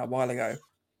 2011 a while ago.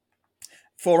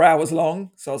 4 hours long,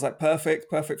 so I was like,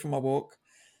 perfect for my walk.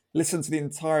 Listened to the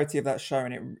entirety of that show,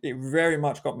 and it very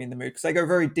much got me in the mood because they go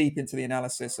very deep into the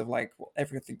analysis of like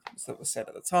everything that was said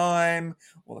at the time,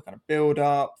 all the kind of build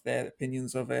up, their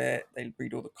opinions of it. They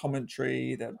read all the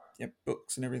commentary, the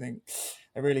books and everything.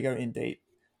 They really go in deep.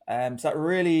 So that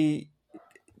really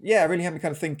had me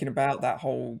kind of thinking about that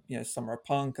whole Summer of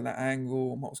Punk and that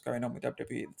angle and what was going on with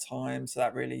WWE at the time. So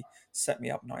that really set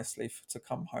me up nicely to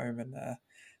come home and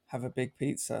have a big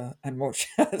pizza and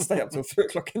stay up till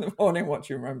 3:00 in the morning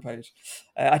watching Rampage.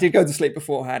 I did go to sleep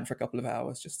beforehand for a couple of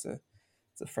hours just to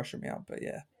freshen me up. But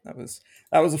yeah, that was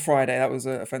a Friday. That was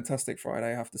a fantastic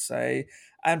Friday, I have to say.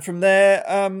 And from there,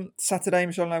 Saturday,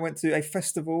 Michelle and I went to a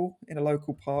festival in a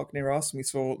local park near us, and we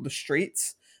saw The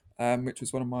Streets, which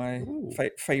was one of my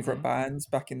favorite bands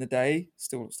back in the day.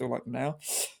 Still like them now.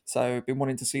 So I've been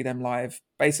wanting to see them live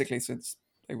basically since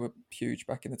they were huge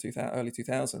back in the early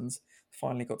 2000s.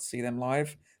 Finally got to see them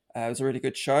live. It was a really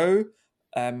good show.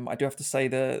 I do have to say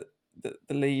the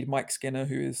lead, Mike Skinner,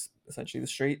 who is essentially the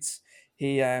Streets,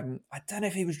 he I don't know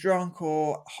if he was drunk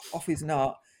or off his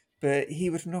nut, but he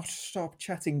would not stop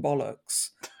chatting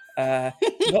bollocks.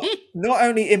 Not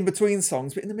only in between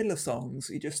songs, but in the middle of songs,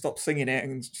 he just stops singing it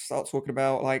and starts talking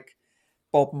about like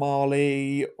Bob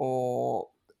Marley or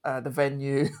the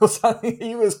Venue or something.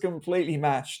 He was completely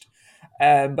mashed.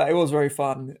 But it was very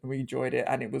fun and we enjoyed it,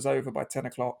 and it was over by 10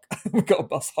 o'clock. We got a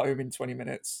bus home in 20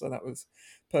 minutes, so that was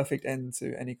perfect end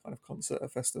to any kind of concert or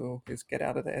festival. Just get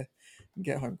out of there and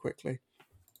get home quickly.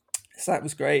 So that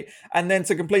was great. And then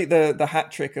to complete the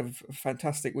hat trick of a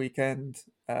fantastic weekend,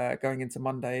 going into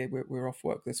Monday, we're off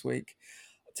work this week.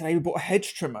 Today we bought a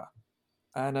hedge trimmer,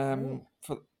 and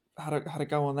had a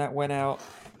go on that. Went out.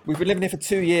 We've been living here for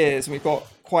 2 years, and we've got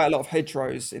quite a lot of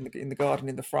hedgerows in the garden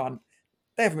in the front.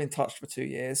 They haven't been touched for 2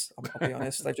 years. I'll be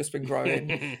honest; they've just been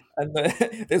growing. And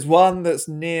there's one that's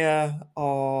near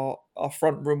our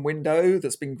front room window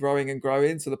that's been growing and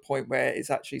growing to the point where it's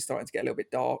actually starting to get a little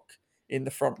bit dark in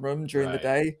the front room during the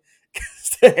day.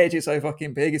 The hedge is so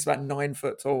fucking big. It's about 9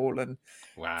 foot tall and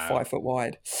 5 foot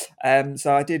wide.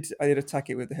 So I did attack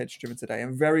it with the hedge trimmer today,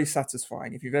 and very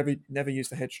satisfying. If you've never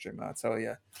used a hedge trimmer, I tell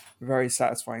you, very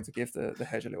satisfying to give the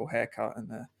hedge a little haircut and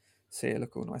see it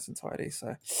look all nice and tidy.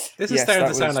 So this is starting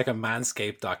to sound like a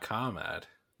manscaped.com ad.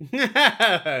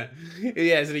 Yeah,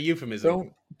 is it a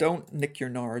euphemism? Don't nick your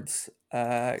nards.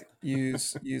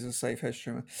 Use a safe hedge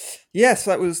trimmer. Yes,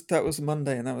 that was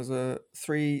Monday, and that was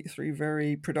three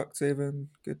very productive and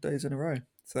good days in a row.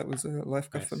 So that was a life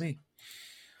good for me.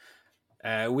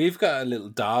 We've got a little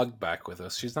dog back with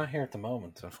us. She's not here at the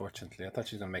moment, unfortunately. I thought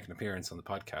she was going to make an appearance on the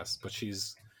podcast, but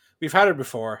we've had her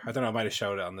before. I don't know, I might have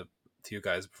showed it to you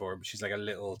guys before, but she's like a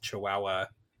little Chihuahua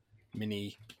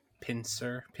mini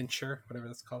pincher, whatever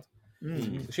that's called.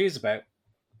 So she's about.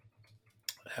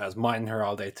 I was minding her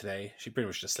all day today. She pretty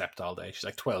much just slept all day. She's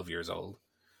like 12 years old,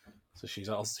 so she's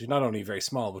not only very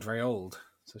small but very old.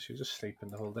 So she was just sleeping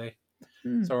the whole day.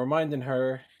 So we're minding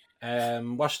her.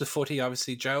 Watch the footy,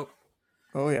 obviously, Joe.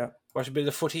 Oh yeah, watch a bit of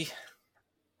the footy.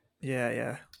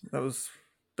 Yeah. That was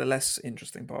the less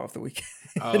interesting part of the weekend.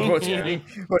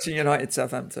 Watching United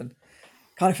Southampton.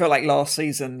 Kind of felt like last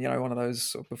season, one of those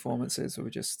sort of performances where we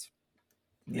just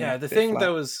the thing that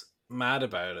was mad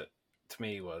about it to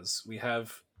me was we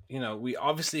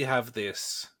obviously have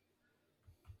this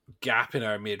gap in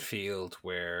our midfield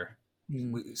where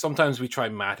sometimes we try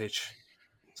Matic,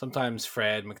 sometimes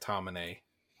Fred, McTominay,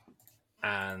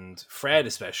 and Fred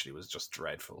especially was just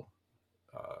dreadful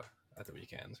at the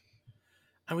weekend.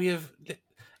 And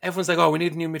everyone's like, oh, we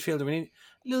need a new midfielder. We need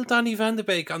little Donny van de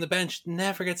Beek on the bench.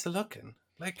 Never gets a look in.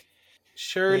 Like,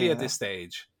 surely at this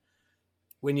stage,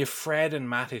 when you Fred and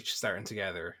Matic starting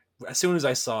together, as soon as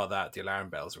I saw that, the alarm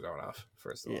bells were going off,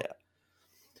 first of all.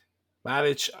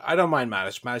 Matic, I don't mind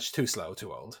Matic. Matic, too slow,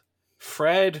 too old.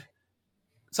 Fred,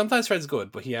 sometimes Fred's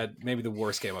good, but he had maybe the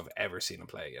worst game I've ever seen him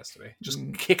play yesterday. Just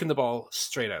kicking the ball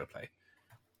straight out of play.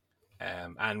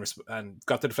 And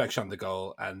got the deflection on the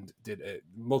goal and did a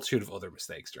multitude of other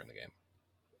mistakes during the game.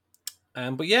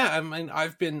 But yeah, I mean,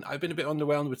 I've been a bit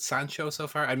underwhelmed with Sancho so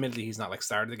far. Admittedly, he's not like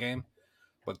started the game,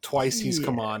 but twice he's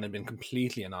come on and been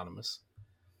completely anonymous.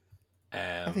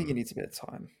 I think he needs a bit of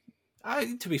time.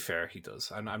 To be fair, he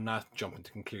does. I'm not jumping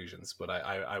to conclusions, but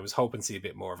I was hoping to see a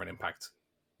bit more of an impact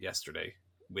yesterday.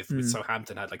 With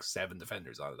Southampton had like 7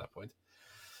 defenders on at that point.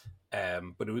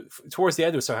 But towards the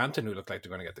end, it was Southampton who looked like they're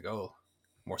going to get the goal.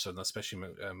 More so than especially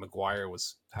Maguire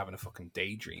was having a fucking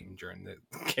daydream during the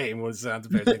game. Was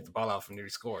Southampton player take the ball off and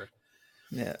nearly scored.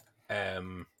 Yeah.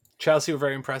 Chelsea were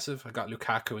very impressive. I got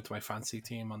Lukaku into my fancy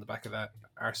team on the back of that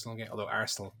Arsenal game. Although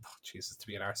Arsenal, Jesus, to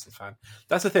be an Arsenal fan.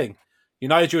 That's the thing.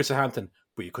 United drew at Southampton,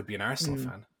 but you could be an Arsenal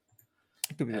fan.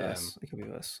 It could be worse. It could be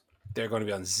worse. They're going to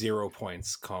be on 0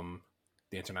 points come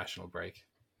the international break.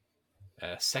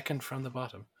 Second from the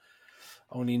bottom.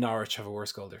 Only Norwich have a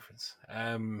worse goal difference.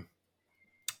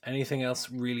 Anything else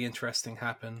really interesting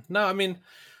happen? No, I mean,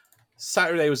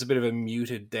 Saturday was a bit of a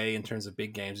muted day in terms of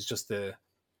big games. It's just the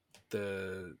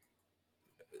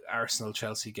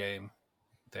Arsenal-Chelsea game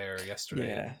there yesterday.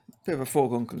 Yeah, bit of a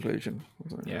foregone conclusion.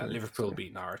 Wasn't it? Yeah, Liverpool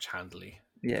beat Norwich handily.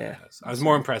 Yeah. I was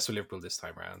more impressed with Liverpool this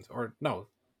time around. Or no,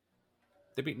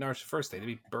 they beat Norwich the first day. They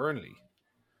beat Burnley.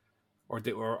 Or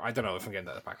I don't know if I'm getting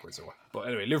that backwards or what. But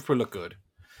anyway, Liverpool look good.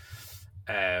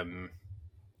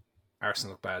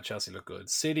 Arsenal look bad. Chelsea look good.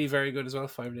 City very good as well.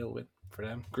 5-0 win for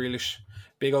them. Grealish,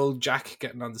 big old Jack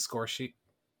getting on the score sheet.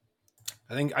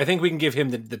 I think we can give him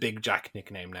the Big Jack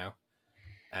nickname now.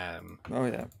 Oh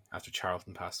yeah, after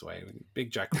Charlton passed away,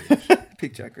 Big Jack Grealish.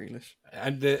 Big Jack Grealish,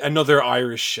 and another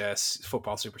Irish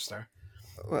football superstar.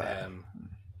 Well.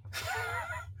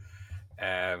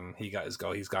 He got his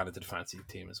goal. He's gone into the fantasy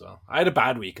team as well. I had a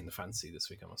bad week in the fantasy this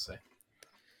week, I must say.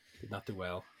 Did not do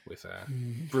well with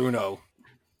Bruno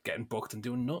getting booked and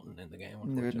doing nothing in the game.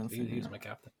 Unfortunately, he was my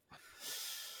captain.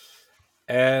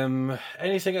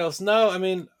 Anything else? No, I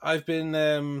mean I've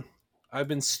been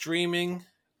streaming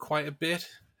quite a bit.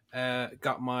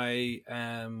 Got my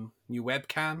new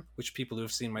webcam, which people who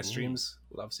have seen my streams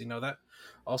will obviously know that.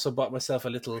 Also bought myself a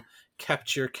little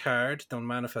capture card. Don't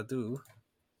mind if I do.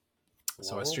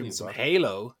 So I streamed some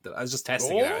Halo. I was just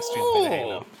testing it out. I streamed a bit of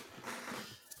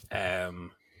Halo.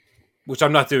 Which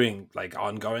I'm not doing like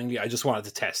ongoingly. I just wanted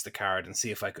to test the card and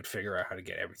see if I could figure out how to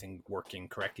get everything working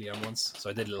correctly at once. So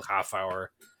I did a little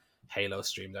half-hour Halo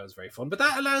stream. That was very fun. But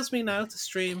that allows me now to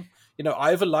stream. I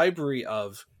have a library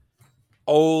of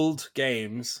old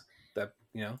games that,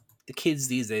 the kids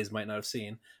these days might not have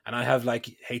seen. And I have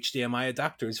like HDMI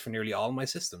adapters for nearly all my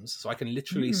systems. So I can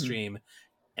literally stream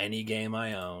any game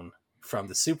I own from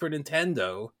the Super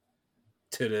Nintendo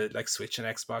to the like Switch and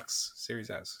Xbox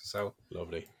Series S. So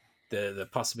lovely. The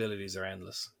possibilities are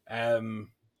endless.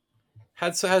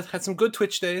 Had some good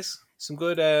Twitch days, some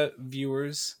good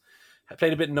viewers. I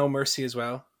played a bit No Mercy as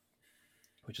well,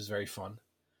 which was very fun.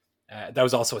 That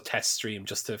was also a test stream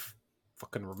just to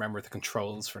fucking remember the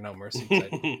controls for No Mercy.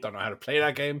 I don't know how to play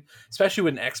that game, especially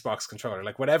with an Xbox controller.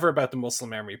 Like whatever about the muscle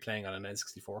memory playing on an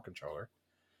N64 controller.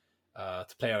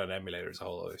 To play on an emulator is a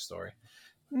whole other story.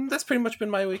 That's pretty much been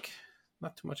my week.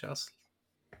 Not too much else.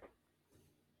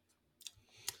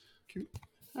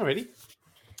 Alrighty.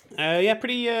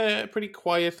 Yeah, pretty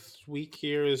quiet week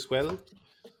here as well.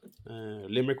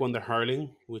 Limerick won the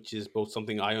hurling, which is both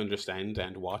something I understand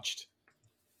and watched.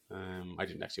 I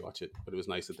didn't actually watch it, but it was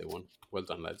nice that they won. Well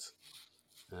done, lads.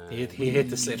 He hit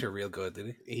the sliotar real good,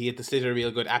 did he? He hit the sliotar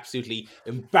real good. Absolutely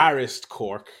embarrassed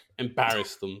Cork.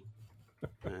 Embarrassed them.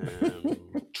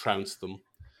 Trounced them.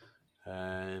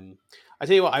 I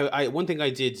tell you what, I one thing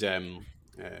I did during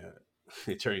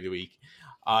the week,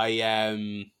 I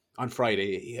on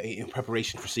Friday in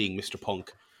preparation for seeing Mr.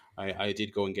 Punk, I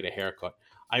did go and get a haircut.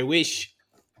 I wish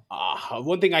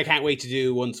one thing I can't wait to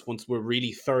do once we're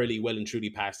really thoroughly well and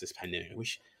truly past this pandemic.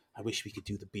 I wish we could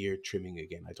do the beard trimming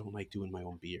again. I don't like doing my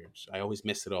own beard. I always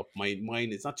mess it up.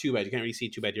 Mine it's not too bad. You can't really see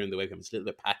it too bad during the webcam. It's a little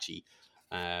bit patchy.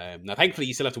 Now, thankfully,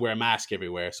 you still have to wear a mask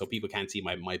everywhere, so people can't see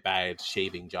my bad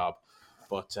shaving job.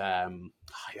 But I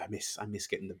miss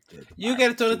getting the you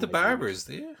get it done at the barbers,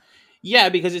 do you? Yeah,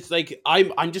 because it's like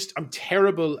I'm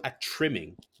terrible at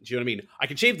trimming. Do you know what I mean? I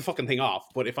can shave the fucking thing off,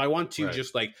 but if I want to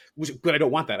just like, but I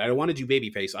don't want that. I don't want to do baby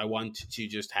face. I want to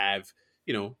just have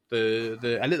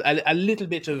a little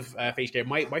bit of face hair.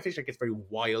 My face hair gets very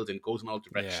wild and goes in all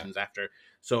directions after.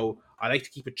 So I like to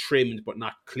keep it trimmed but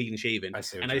not clean shaven. I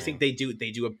think they do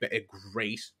a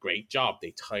great job.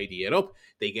 They tidy it up.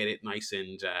 They get it nice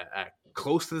and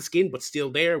close to the skin but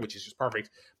still there, which is just perfect.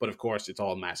 But of course it's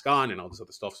all mask on and all this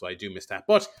other stuff, so I do miss that.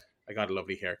 But I got a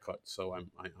lovely haircut, so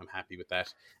I'm happy with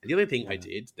that. And the other thing I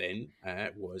did then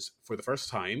was for the first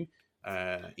time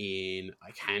in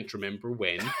I can't remember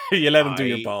when. You let him do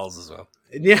your balls as well.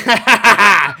 Yeah,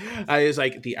 I was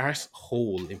like the arse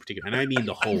hole in particular, and I mean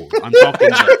the hole. I'm talking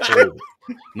the hole,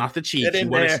 not the cheeks.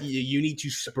 You need to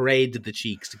spread the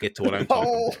cheeks to get to what I'm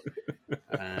talking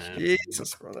about.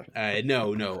 Jesus, brother.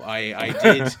 No. I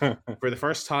did for the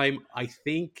first time. I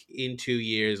think in 2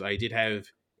 years, I did have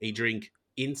a drink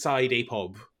inside a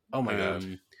pub. Oh my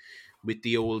god! With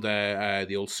the old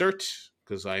cert.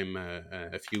 Because I'm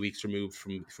a few weeks removed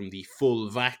from the full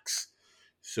vax,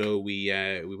 so we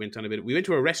went on a bit. We went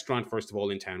to a restaurant first of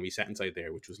all in town. We sat inside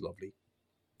there, which was lovely.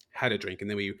 Had a drink, and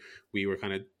then we were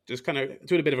kind of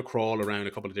doing a bit of a crawl around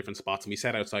a couple of different spots, and we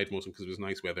sat outside most of them because it was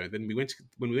nice weather. And then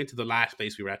when we went to the last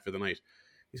place we were at for the night,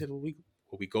 we said, "Will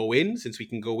we go in since we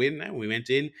can go in now?" And we went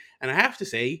in, and I have to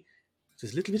say, it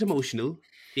was a little bit emotional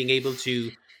being able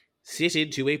to sit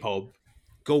into a pub.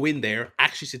 Go in there,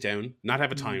 actually sit down, not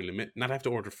have a time limit, not have to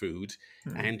order food,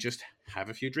 and just have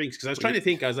a few drinks. Because I was trying to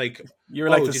think, I was like... You were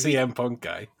like the CM Punk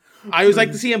guy. I was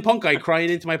like the CM Punk guy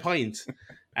crying into my pint.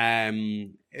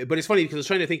 But it's funny because I was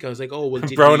trying to think, I was like, oh, well...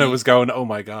 Brona was going, oh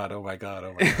my God.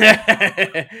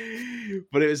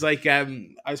 But it was like, I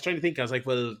was trying to think, I was like,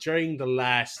 well, during the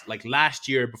last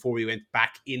year before we went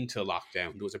back into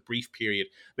lockdown, there was a brief period.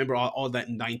 Remember all that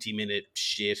 90-minute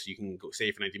shit, you can go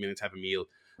stay for 90 minutes, have a meal.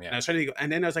 And I was trying to go,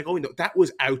 and then I was like, oh no, that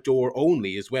was outdoor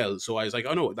only as well. So I was like,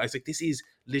 oh no, I was like, this is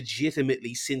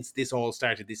legitimately, since this all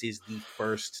started, this is the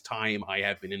first time I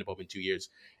have been in a pub in 2 years.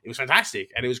 It was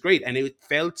fantastic and it was great, and it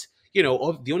felt, the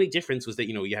only difference was that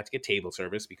you had to get table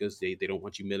service because they don't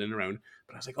want you milling around.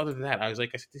 But I was like, other than that, I said,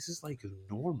 this is like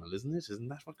normal, isn't it? Isn't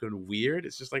that fucking weird?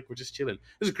 It's just like we're just chilling.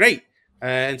 It was great.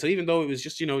 And so even though it was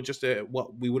just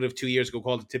what we would have 2 years ago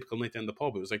called a typical night down the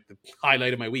pub, it was like the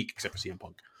highlight of my week, except for CM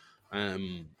Punk.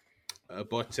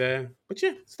 But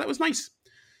yeah, so that was nice.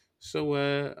 So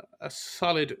a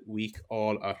solid week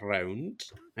all around.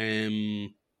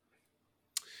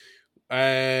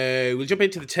 We'll jump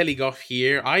into the telegoff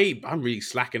here. I'm really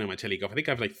slacking on my telegoff. I think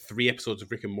I have like 3 episodes of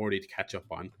Rick and Morty to catch up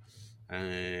on.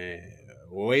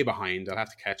 Way behind. I'll have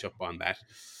to catch up on that.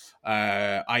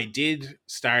 I did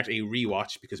start a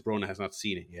rewatch because Brona has not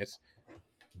seen it yet.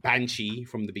 Banshee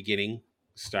from the beginning,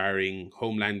 starring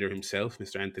Homelander himself,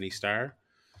 Mr. Anthony Starr.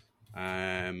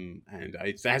 And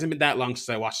it hasn't been that long since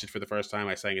I watched it for the first time.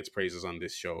 I sang its praises on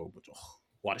this show, but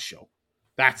what a show!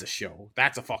 That's a show.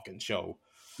 That's a fucking show.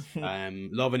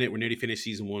 Loving it. We're nearly finished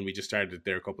season 1. We just started it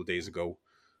there a couple of days ago.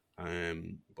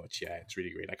 But yeah, it's really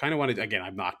great. I kind of wanted, again,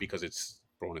 I'm not because it's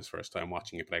Brona's first time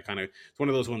watching it, but it's one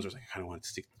of those ones where I kind of wanted to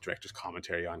stick the director's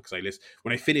commentary on because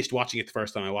when I finished watching it the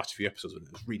first time, I watched a few episodes and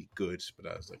it was really good,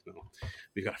 but I was like, no,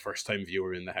 we've got a first time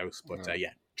viewer in the house. But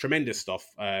yeah, tremendous stuff.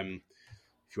 If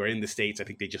you are in the States, I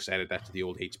think they just added that to the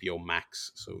old HBO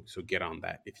Max, so get on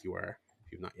that if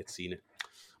you've not yet seen it.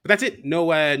 But that's it.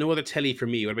 No other telly for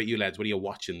me. What about you, lads? What are you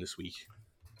watching this week?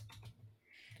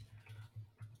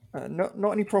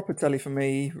 Not any proper telly for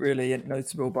me, really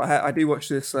notable. But I do watch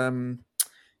this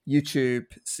YouTube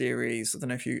series. I don't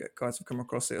know if you guys have come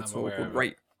across it at all.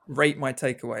 Called Rate My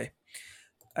Takeaway,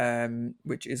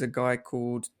 which is a guy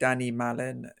called Danny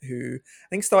Mallon, who I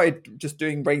think started just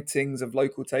doing ratings of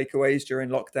local takeaways during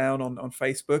lockdown on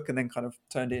Facebook, and then kind of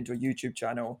turned it into a YouTube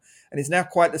channel. And he's now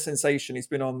quite the sensation. I've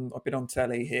been on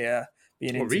telly here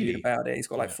being interviewed about it. He's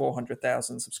got like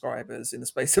 400,000 subscribers in the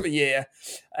space of a year.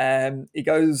 He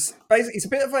goes, basically, he's a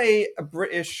bit of a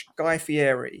British Guy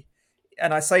Fieri.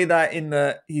 And I say that in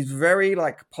that he's very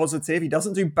like positive. He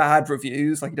doesn't do bad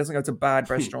reviews. Like he doesn't go to bad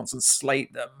restaurants and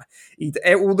slate them.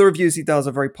 All the reviews he does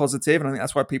are very positive, and I think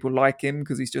that's why people like him,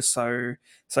 because he's just so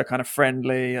kind of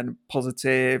friendly and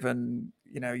positive. And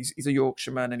he's a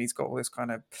Yorkshireman, and he's got all this kind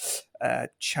of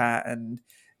chat, and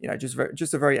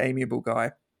just a very amiable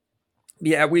guy.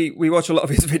 Yeah, we watch a lot of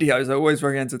his videos. They're always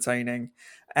very entertaining.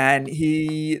 And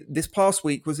he this past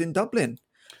week was in Dublin.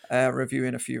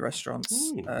 Reviewing a few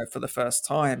restaurants for the first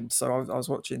time. So I was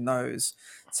watching those.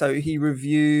 So he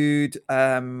reviewed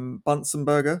Bunsen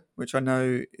Burger, which I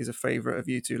know is a favourite of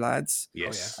you two lads.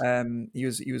 Yes. He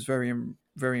was very,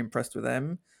 very impressed with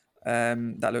them.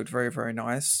 That looked very, very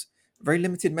nice. Very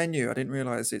limited menu. I didn't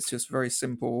realise it's just very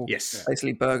simple. Yes.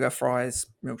 Basically burger, fries,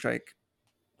 milkshake.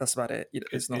 That's about it.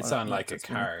 It's on like a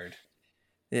card.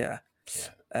 Yeah.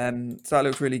 So that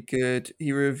looked really good.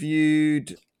 He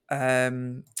reviewed...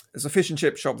 there's a fish and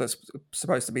chip shop that's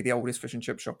supposed to be the oldest fish and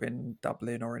chip shop in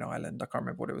Dublin or in Ireland. I can't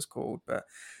remember what it was called, but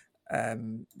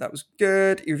that was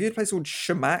good. He reviewed a place called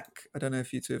Shamak. I don't know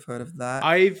if you two have heard of that.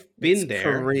 I've been there.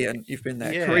 Korean. You've been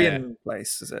there. Yeah. Korean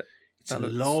place, is it? It's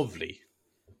lovely.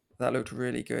 That looked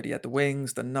really good. He had the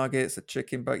wings, the nuggets, the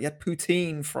chicken, but he had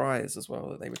poutine fries as well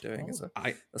that they were doing as a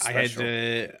special.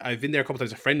 I've been there a couple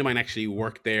times. A friend of mine actually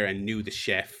worked there and knew the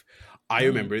chef. I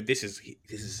remember this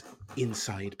is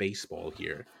inside baseball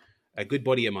here. A good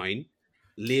buddy of mine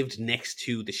lived next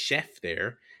to the chef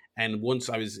there, and once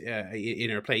I was in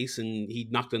her place, and he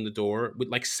knocked on the door with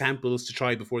like samples to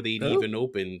try before they'd even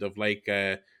opened of like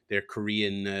their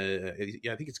Korean.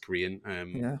 I think it's Korean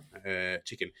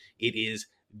chicken. It is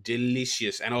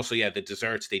delicious, and also the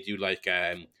desserts they do like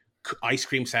ice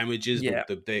cream sandwiches,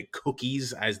 the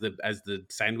cookies as the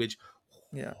sandwich.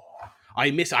 Yeah. I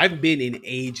haven't been in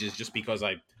ages just because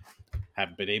I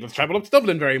haven't been able to travel up to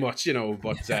Dublin very much,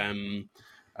 but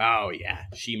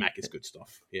Shamak is good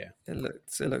stuff. Yeah. It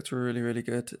looked really, really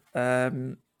good.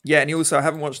 And he also, I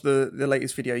haven't watched the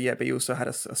latest video yet, but he also had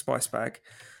a spice bag.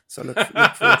 So look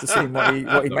forward to seeing what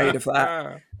he made of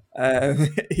that.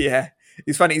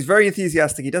 He's funny. He's very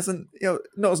enthusiastic. He doesn't,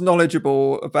 not as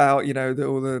knowledgeable about,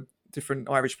 all the different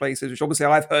Irish places, which obviously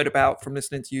I've heard about from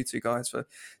listening to you two guys for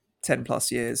 10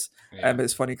 plus years. But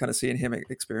it's funny kind of seeing him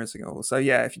experiencing it all. So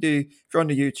if you're on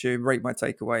the YouTube, Rate My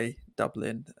Takeaway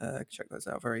Dublin, check those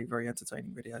out. Very, very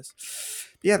entertaining videos.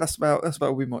 But that's about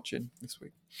what we've been watching this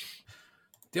week.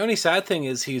 The only sad thing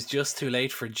is he's just too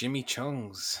late for Jimmy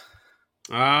Chung's.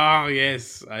 Oh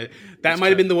yes, that might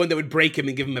have been the one that would break him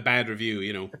and give him a bad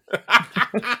review.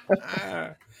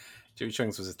 Jerry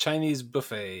Chung's was a Chinese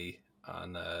buffet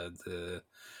on the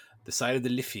side of the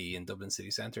Liffey in Dublin City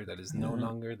Centre that is no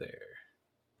longer there.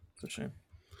 It's a shame.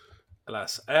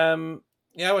 Alas. Yeah,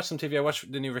 I watched some TV. I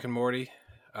watched the new Rick and Morty.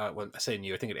 Well, I say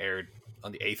new. I think it aired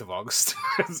on the 8th of August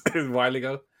a while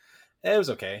ago. It was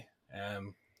okay.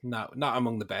 Not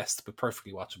among the best, but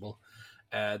perfectly watchable.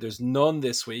 There's none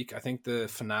this week. I think the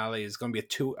finale is going to be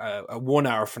a 1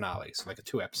 hour finale, so like a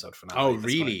 2-episode finale. Oh,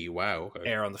 really? Wow. Okay.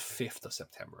 Air on the 5th of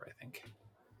September, I think.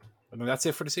 I mean, that's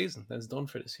it for the season. That's done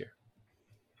for this year.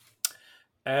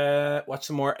 Watch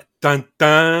some more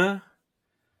Tintin.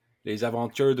 Les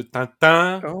Aventures de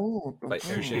Tintin by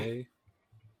Hergé.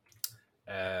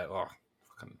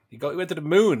 He went to the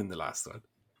moon in the last one.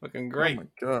 Fucking great. Oh my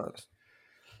god.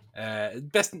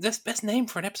 Best name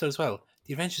for an episode as well.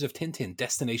 The Adventures of Tintin,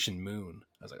 Destination Moon.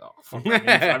 I was like, oh, fuck,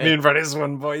 I'm in for this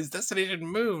one, boys. Destination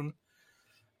Moon.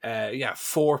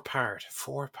 4-part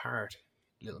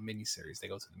little mini-series. They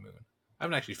go to the moon. I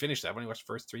haven't actually finished that. I've only watched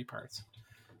the first 3 parts.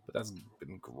 But that's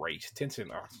been great.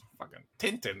 Tintin, fucking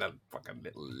Tintin, that fucking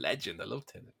little legend. I love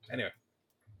Tintin. Anyway.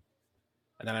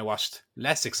 And then I watched,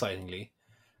 less excitingly,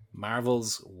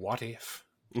 Marvel's What If.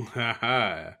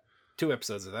 2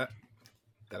 episodes of that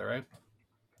are out.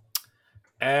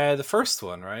 The first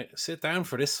one, right? Sit down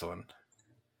for this one.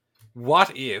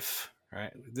 What if,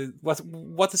 right?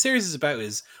 What the series is about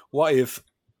is, what if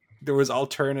there was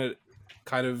alternate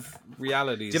kind of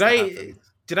realities?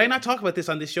 Did I not talk about this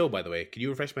on this show, by the way? Can you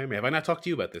refresh my memory? Have I not talked to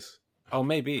you about this? Oh,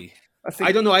 maybe.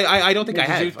 I don't know. I don't think I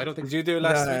have. I don't think. Did you do it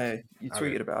last week? You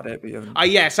tweeted about it, but you haven't.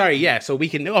 Yeah, sorry. Yeah, so we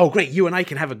can. Oh, great. You and I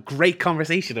can have a great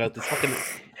conversation about this fucking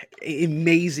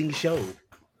amazing show.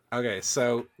 Okay,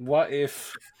 so what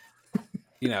if,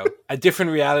 a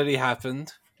different reality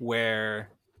happened where,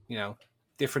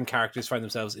 different characters find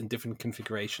themselves in different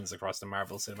configurations across the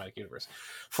Marvel Cinematic Universe?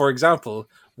 For example,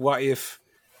 what if,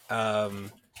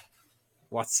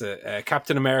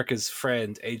 Captain America's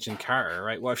friend, Agent Carter,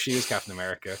 right? What if she is Captain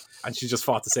America and she just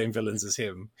fought the same villains as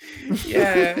him?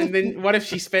 Yeah, and then what if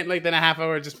she spent like then a half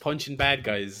hour just punching bad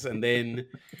guys, and then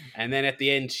at the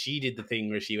end she did the thing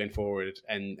where she went forward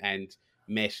and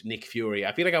met Nick Fury.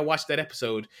 I feel like I watched that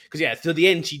episode because till the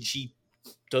end she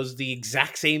does the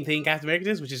exact same thing Captain America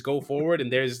does, which is go forward,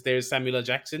 and there's Samuel L.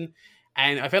 Jackson,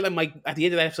 and I felt like at the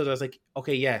end of that episode I was like,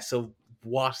 okay, yeah, so.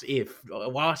 What if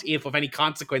of any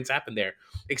consequence happened there?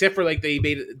 Except for like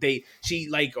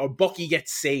or Bucky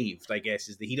gets saved, I guess,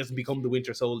 is that he doesn't become the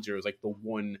Winter Soldier. It was like the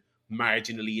one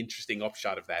marginally interesting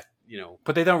upshot of that,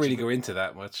 But they don't really go into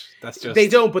that much. That's just they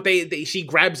don't. But she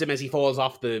grabs him as he falls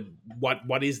off the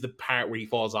what is the part where he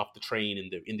falls off the train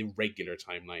in the regular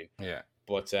timeline. Yeah.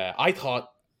 But I thought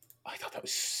that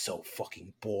was so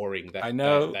fucking boring. That I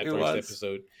know that first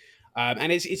episode,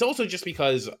 and it's also just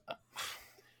because.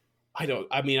 I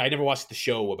never watched the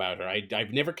show about her.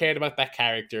 I've never cared about that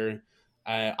character.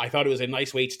 I thought it was a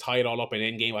nice way to tie it all up in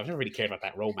Endgame. I've never really cared about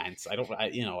that romance. I'm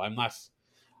not.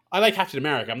 I like Captain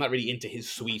America. I'm not really into his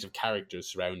suite of characters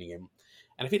surrounding him.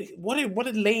 And I feel like what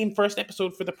a lame first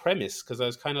episode for the premise, because I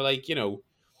was kind of like, one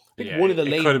of the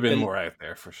it could have been more out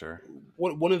there for sure.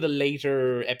 One of the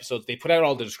later episodes, they put out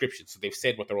all the descriptions, so they've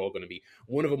said what they're all going to be.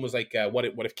 One of them was like, what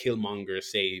if Killmonger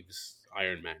saves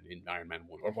Iron Man in Iron Man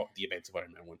 1, or what the events of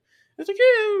Iron Man 1. It's like,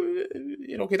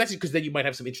 okay, that's because then you might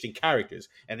have some interesting characters,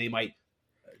 and they might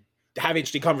have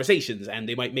interesting conversations, and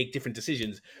they might make different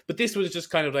decisions. But this was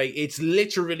just kind of like, it's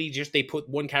literally just they put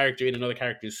one character in another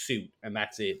character's suit, and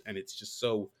that's it. And it's just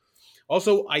so.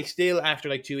 Also, I still, after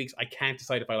like 2 weeks, I can't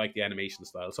decide if I like the animation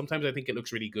style. Sometimes I think it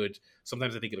looks really good.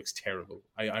 Sometimes I think it looks terrible.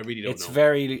 I really don't know. It's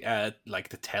very like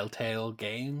the Telltale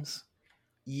games.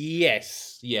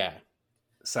 Yes. Yeah.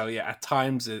 So yeah, at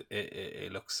times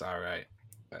it looks all right.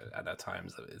 And at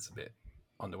times it's a bit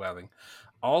underwhelming.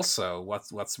 Also,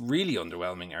 what's really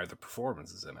underwhelming are the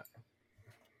performances in it.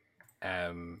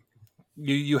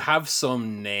 You have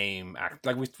some name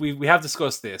like we have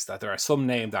discussed this, that there are some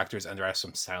named actors and there are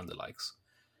some sound-alikes.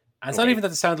 And it's not even that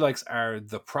the sound-alikes are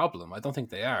the problem. I don't think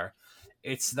they are.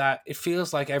 It's that it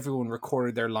feels like everyone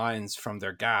recorded their lines from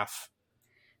their gaff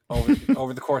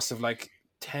over the course of like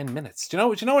 10 minutes. Do you know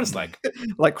what it's like?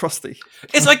 Like Krusty.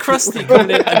 It's like Krusty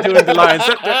coming in and doing the lines.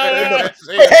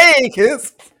 Hey,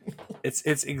 kids!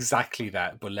 It's exactly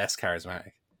that, but less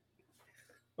charismatic.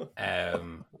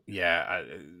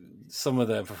 Some of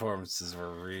the performances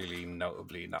were really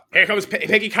notably not. Here comes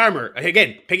Peggy Carter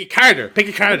again. Peggy Carter.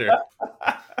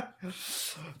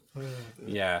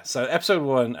 Yeah. So episode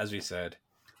 1, as we said,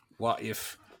 what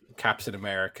if Captain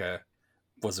America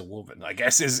was a woman? I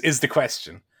guess is the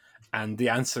question. And the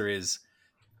answer is,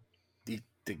 they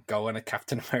go on a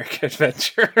Captain America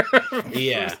adventure.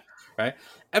 Yeah. Right?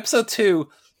 Episode 2,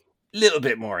 little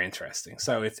bit more interesting.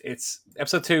 So it's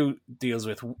episode 2 deals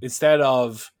with, instead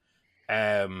of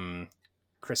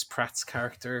Chris Pratt's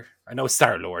character, I know it's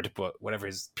Star-Lord, but whatever,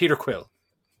 is Peter Quill.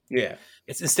 Yeah.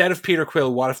 It's instead of Peter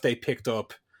Quill, what if they picked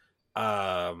up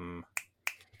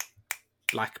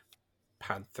Black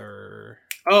Panther?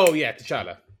 Oh yeah,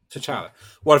 T'Challa.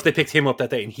 What if they picked him up that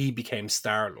day and he became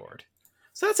Star-Lord?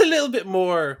 So that's a little bit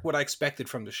more what I expected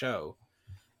from the show.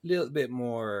 A little bit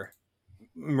more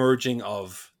merging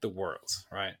of the worlds,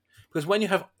 right? Because when you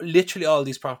have literally all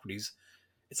these properties,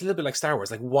 it's a little bit like Star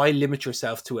Wars. Like, why limit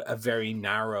yourself to a very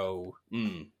narrow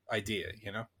idea,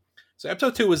 you know? So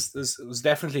episode 2 was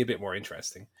definitely a bit more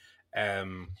interesting.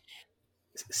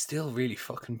 It's still really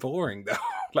fucking boring though.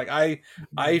 Like I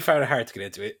found it hard to get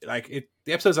into it. Like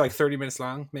the episodes are like 30 minutes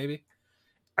long, maybe.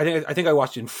 I think I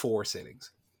watched it in 4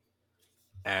 sittings.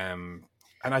 And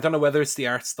I don't know whether it's the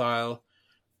art style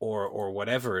or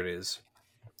whatever it is.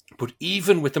 But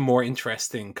even with the more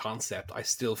interesting concept, I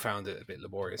still found it a bit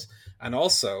laborious. And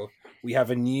also, we have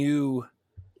a new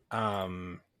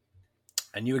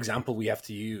example we have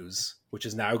to use, which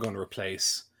is now going to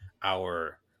replace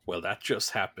our "well, that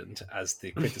just happened" as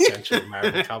the quintessential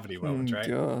Marvel comedy moment, right?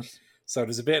 God. So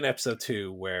there's a bit in episode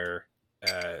 2 where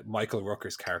Michael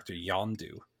Rooker's character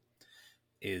Yondu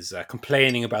is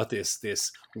complaining about this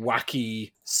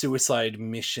wacky suicide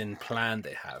mission plan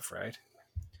they have, right?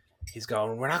 He's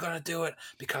going, "We're not going to do it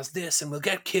because this, and we'll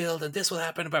get killed, and this will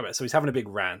happen." So he's having a big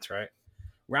rant, right?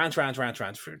 Rant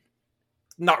for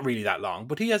not really that long,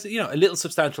 but he has, a little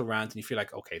substantial rant, and you feel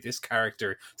like, okay, this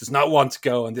character does not want to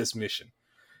go on this mission.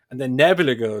 And then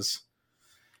Nebula goes,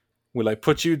 "Will I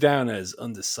put you down as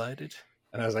undecided?"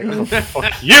 And I was like, "Oh,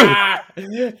 fuck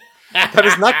you! That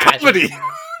is not comedy."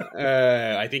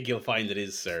 I think you'll find it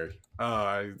is, sir.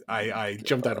 I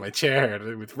jumped out of my chair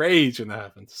with rage when that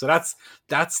happened. So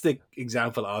that's the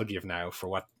example I'll give now for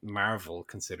what Marvel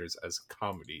considers as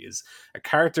comedy. Is a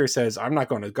character says, "I'm not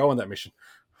going to go on that mission."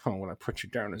 "Oh, when I put you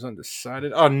down as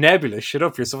undecided." "Oh, Nebula, shut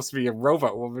up. You're supposed to be a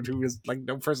robot woman who has like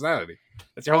no personality.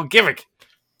 That's your whole gimmick."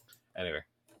 Anyway,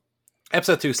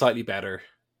 episode 2 slightly better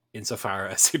insofar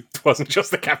as it wasn't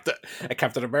just a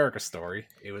Captain America story.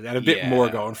 It had a bit more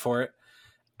going for it.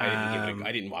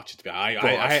 I didn't watch it.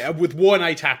 I with one,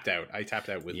 I tapped out. I tapped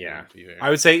out with one. To be fair. I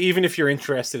would say even if you're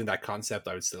interested in that concept,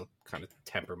 I would still kind of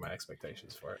temper my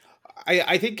expectations for it.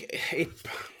 I think it,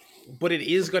 but it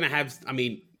is going to have. I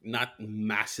mean, not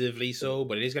massively so,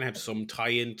 but it is going to have some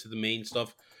tie-in to the main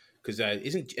stuff. Because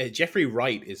isn't Jeffrey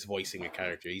Wright is voicing a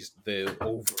character? He's the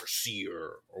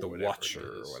overseer, or the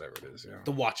Watcher, or whatever it is. Yeah.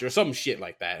 The Watcher, some shit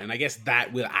like that. And I guess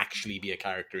that will actually be a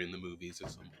character in the movies at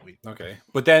some point. Okay,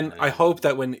 but then I hope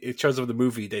that when it shows up in the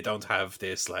movie, they don't have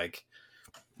this like,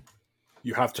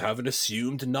 you have to have an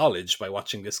assumed knowledge by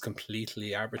watching this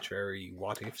completely arbitrary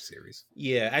what if series.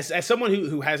 Yeah, as someone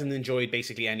who hasn't enjoyed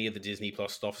basically any of the Disney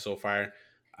Plus stuff so far.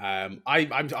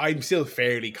 I'm still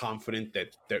fairly confident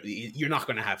that you're not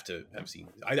going to have to have seen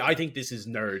this. I think this is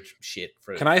nerd shit.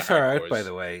 Can I throw out, by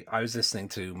the way, I was listening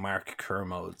to Mark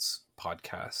Kermode's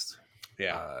podcast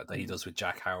that he does with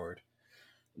Jack Howard.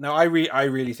 Now, I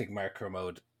really think Mark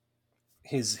Kermode,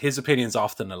 his opinions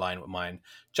often align with mine.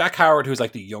 Jack Howard, who's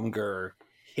like the younger,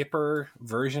 hipper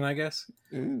version, I guess.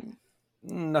 Ooh.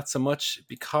 Not so much,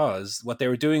 because what they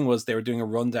were doing was they were doing a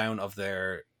rundown of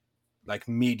their like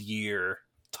mid-year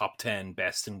top 10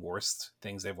 best and worst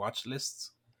things they've watched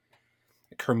lists.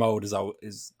 Kermode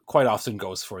is quite often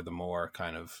goes for the more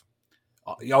kind of,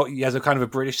 he has a kind of a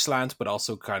British slant, but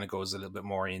also kind of goes a little bit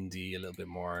more indie, a little bit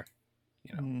more,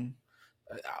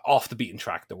 off the beaten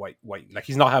track. The white, like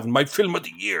he's not having my film of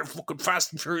the year, fucking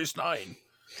Fast and Furious 9,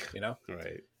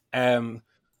 right.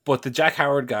 But the Jack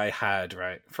Howard guy had,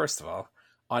 right, first of all,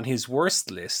 on his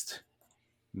worst list,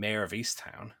 Mayor of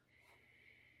Easttown,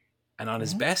 and on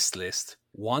his best list,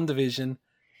 WandaVision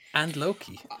and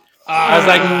Loki. I was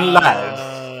like,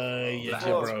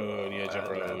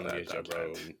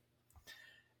 jabron.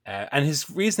 And his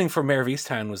reasoning for Mayor of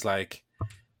Easttown was like,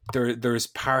 there's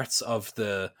parts of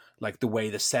the way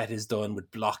the set is done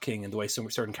with blocking and the way some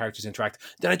certain characters interact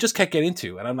that I just can't get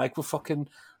into. And I'm like, well, fucking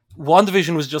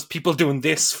WandaVision was just people doing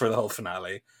this for the whole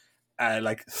finale,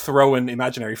 like throwing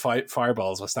imaginary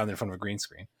fireballs while standing in front of a green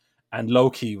screen. And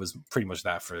Loki was pretty much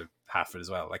that for half of it as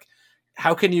well. Like,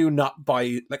 how can you not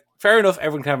buy, like, fair enough,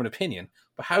 everyone can have an opinion,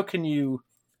 but how can you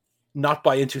not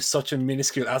buy into such a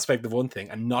minuscule aspect of one thing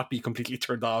and not be completely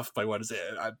turned off by what is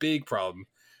a big problem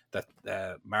that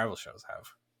Marvel shows have,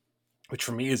 which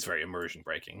for me is very immersion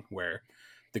breaking, where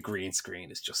the green screen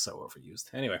is just so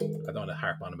overused. Anyway, I don't want to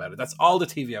harp on about it. That's all the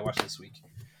TV I watched this week.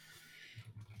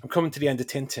 I'm coming to the end of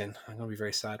Tintin. I'm going to be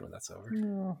very sad when that's over.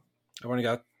 No. I've only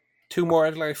got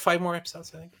like 5 more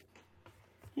episodes, I think.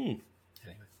 Anyway,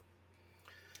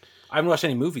 I haven't watched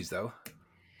any movies though.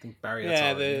 I think Barry.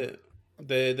 Yeah,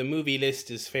 the movie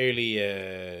list is fairly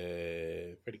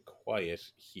pretty quiet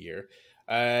here.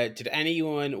 Did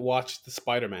anyone watch the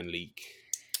Spider-Man leak?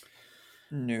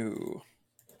 No.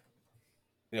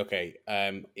 Okay.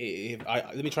 Let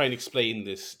me try and explain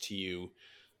this to you.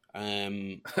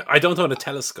 I don't own a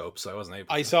telescope, so I wasn't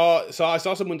able. I saw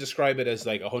someone describe it as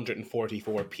like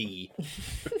 144p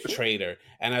trailer,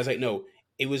 and I was like, no,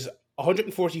 it was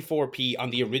 144p on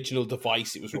the original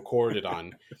device it was recorded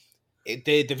on.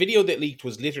 The video that leaked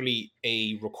was literally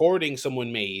a recording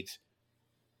someone made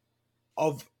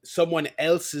of someone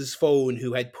else's phone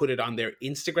who had put it on their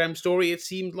Instagram story, it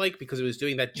seemed like, because it was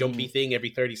doing that jumpy thing every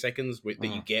 30 seconds that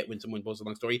you get when someone posts a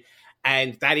long story.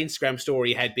 And that Instagram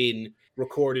story had been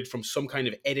recorded from some kind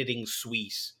of editing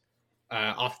suite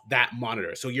off that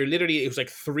monitor. So it was like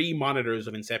 3 monitors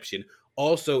of Inception.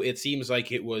 Also, it seems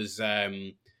like it was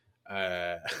a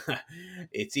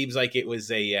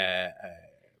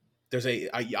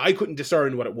I couldn't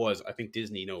discern what it was. I think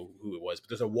Disney know who it was, but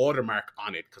there's a watermark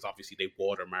on it because obviously they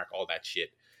watermark all that shit.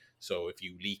 So if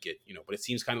you leak it, but it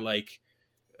seems kind of like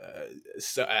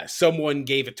someone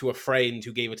gave it to a friend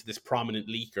who gave it to this prominent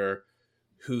leaker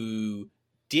who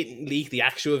didn't leak the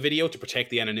actual video to protect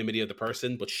the anonymity of the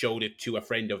person, but showed it to a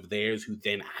friend of theirs who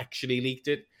then actually leaked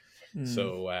it.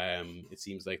 So it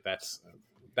seems like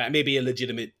that might be a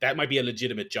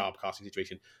legitimate job costing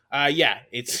situation.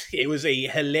 It was a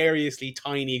hilariously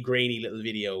tiny, grainy little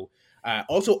video.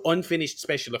 Also unfinished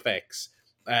special effects.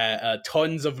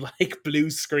 Tons of like blue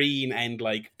screen and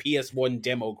like PS1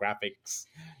 demo graphics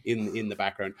in the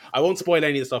background. I won't spoil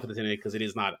any of the stuff that's in it because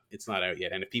it's not out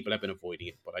yet, and if people have been avoiding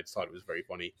it, but I just thought it was very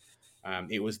funny.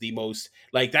 It was the most,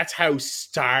 like, that's how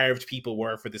starved people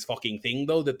were for this fucking thing,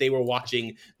 though, that they were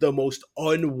watching the most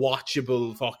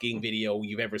unwatchable fucking video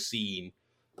you've ever seen.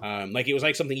 Like, it was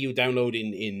like something you would download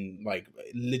in like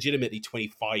legitimately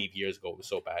 25 years ago. It was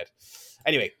so bad.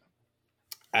 Anyway,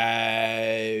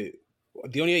 the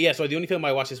only film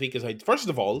I watched this week is, first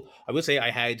of all, I will say I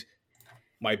had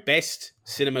my best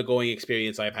cinema going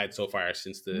experience I've had so far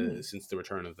since the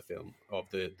return of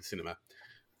the cinema.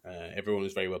 Everyone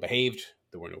was very well behaved.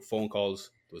 There were no phone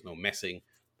calls. There was no messing.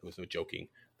 There was no joking.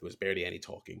 There was barely any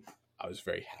talking. I was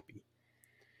very happy.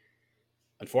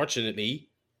 Unfortunately,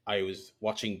 I was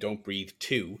watching Don't Breathe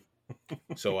 2,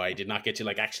 so I did not get to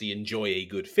actually enjoy a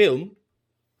good film.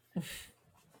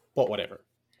 But whatever.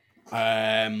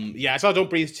 I saw Don't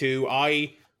Breathe 2.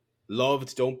 I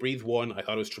loved Don't Breathe 1. I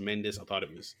thought it was tremendous. I thought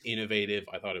it was innovative.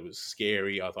 I thought it was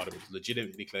scary. I thought it was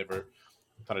legitimately clever.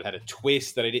 I thought it had a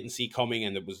twist that I didn't see coming,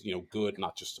 and it was, good,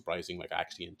 not just surprising,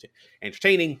 actually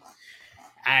entertaining.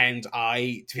 And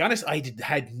to be honest,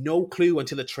 had no clue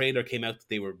until the trailer came out that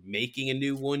they were making a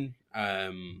new one.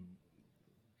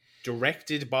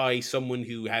 Directed by someone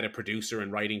who had a producer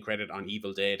and writing credit on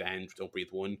Evil Dead and Don't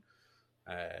Breathe 1.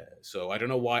 So I don't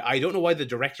know why the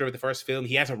director of the first film,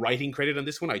 he has a writing credit on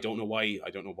this one. I don't know why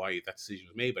that decision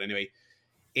was made, but anyway,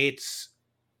 it's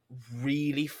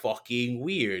really fucking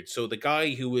weird. So the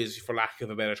guy who is, for lack of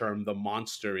a better term, the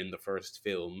monster in the first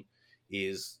film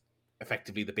is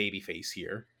effectively the babyface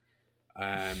here.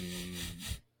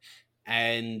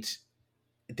 And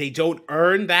they don't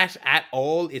earn that at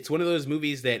all. It's one of those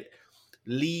movies that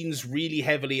leans really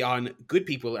heavily on good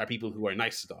people are people who are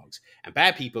nice to dogs, and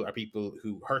bad people are people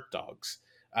who hurt dogs.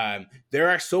 There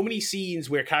are so many scenes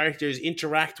where characters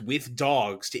interact with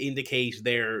dogs to indicate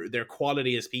their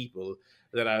quality as people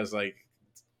that I was like,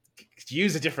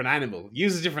 use a different animal.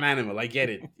 I get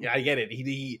it. Yeah, I get it.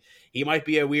 He might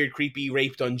be a weird, creepy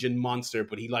rape dungeon monster,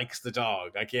 but he likes the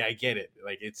dog. I get it.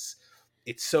 Like, it's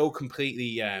so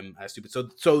completely stupid.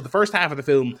 So the first half of the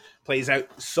film plays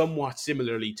out somewhat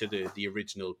similarly to the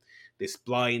original. This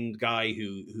blind guy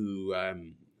who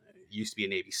used to be a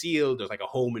Navy SEAL. There's like a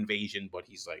home invasion, but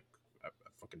he's like a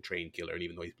fucking trained killer, and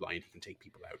even though he's blind, he can take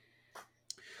people out.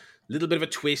 A little bit of a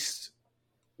twist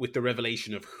with the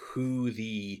revelation of who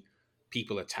the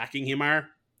people attacking him are,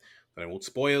 that I won't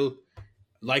spoil.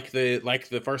 Like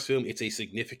the first film, it's a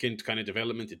significant kind of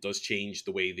development. It does change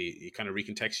the way it kind of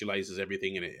recontextualizes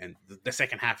everything, and the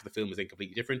second half of the film is then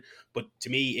completely different. But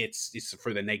to me, it's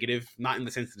for the negative, not in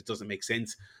the sense that it doesn't make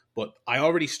sense, but I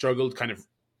already struggled kind of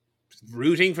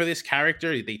rooting for this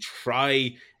character. They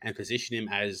try and position him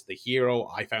as the hero.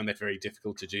 I found that very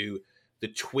difficult to do. The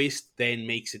twist then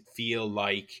makes it feel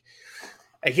like,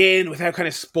 again, without kind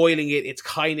of spoiling it, it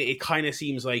kind of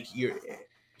seems like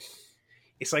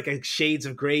it's like a Shades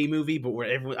of Grey movie, but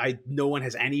where no one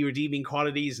has any redeeming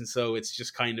qualities, and so it's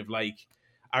just kind of like,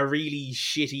 a really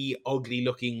shitty,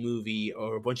 ugly-looking movie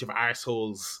or a bunch of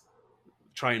arseholes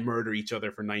try and murder each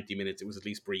other for 90 minutes. It was at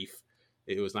least brief.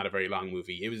 It was not a very long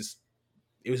movie. It was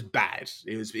bad.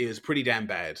 It was pretty damn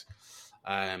bad.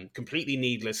 Completely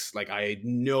needless. Like, I had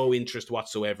no interest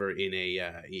whatsoever in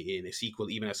a sequel,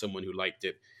 even as someone who liked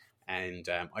it. And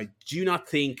I do not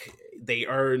think they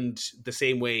earned the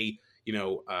same way, you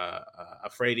know, a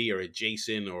Freddy or a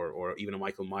Jason or even a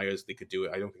Michael Myers. They could do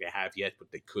it. I don't think they have yet,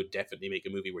 but they could definitely make a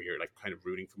movie where you're like kind of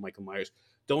rooting for Michael Myers.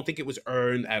 Don't think it was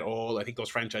earned at all. I think those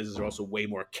franchises are also way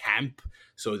more camp,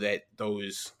 so that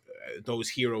those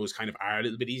heroes kind of are a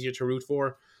little bit easier to root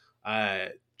for.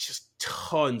 Just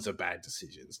tons of bad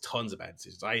decisions.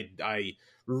 I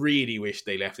really wish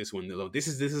they left this one alone. This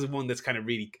is one that's kind of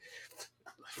really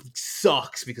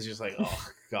sucks, because you're just like, oh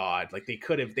god, like they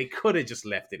could have just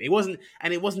left it. It wasn't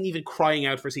even crying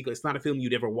out for a sequel. It's not a film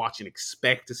you'd ever watch and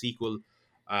expect a sequel.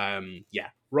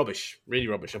 Rubbish, really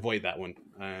rubbish. Avoid that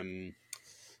one.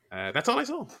 That's all I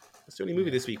saw. That's the only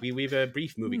movie this week. We've a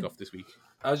brief movie guff this week.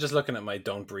 I was just looking at my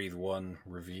Don't Breathe 1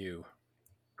 review,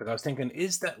 because I was thinking,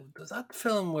 was that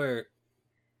film where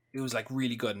it was like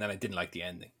really good and then I didn't like the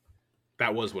ending?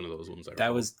 That was one of those ones.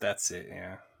 That's it.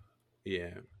 Yeah.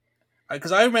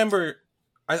 Because I remember,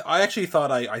 I actually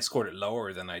thought I scored it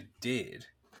lower than I did.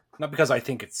 Not because I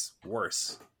think it's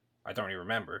worse. I don't really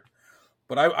remember.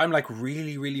 But I'm like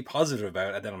really, really positive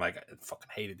about it. And then I'm like, I fucking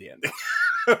hated the ending.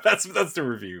 That's the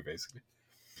review, basically.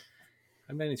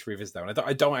 I may need to revisit that one.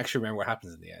 I don't actually remember what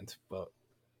happens in the end. But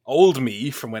old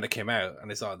me, from when it came out and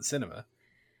I saw it in the cinema,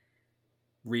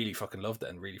 really fucking loved it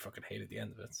and really fucking hated the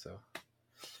end of it. So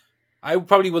I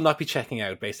probably will not be checking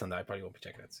out based on that. I probably won't be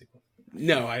checking out the sequel.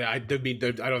 No, I don't think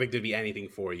there'd be anything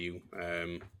for you.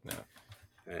 No,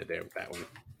 there with that one.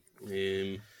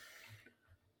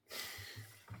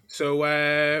 So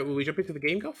will we jump into the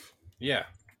game, Guff? Yeah.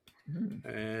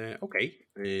 Okay.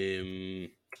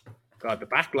 God, the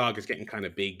backlog is getting kind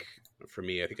of big for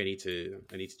me. I think I need to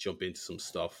jump into some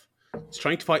stuff. It's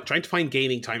trying to find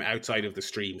gaming time outside of the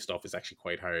stream stuff is actually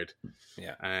quite hard.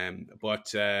 Yeah.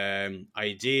 But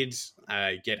I did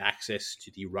get access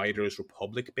to the Riders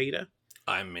Republic beta.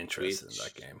 I'm interested in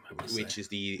that game. Which is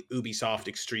the Ubisoft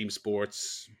Extreme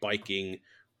Sports biking,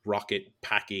 rocket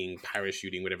packing,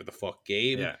 parachuting, whatever the fuck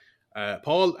game. Yeah.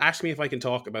 Paul asked me if I can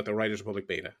talk about the Riders Republic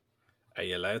beta. Are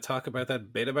you allowed to talk about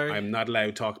that beta, Barry? I'm not allowed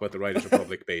to talk about the Riders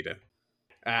Republic beta.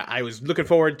 I was looking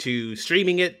forward to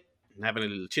streaming it and having a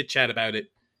little chit chat about it.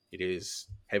 It is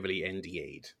heavily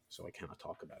NDA'd, so I cannot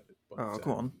talk about it. But,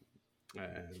 go on.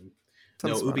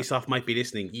 No, Ubisoft might be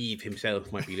listening. Yves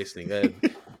himself might be listening.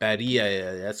 Barry,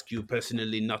 I ask you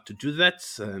personally not to do that.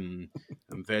 I'm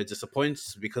very disappointed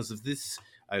because of this.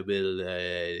 I will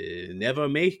never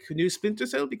make new Splinter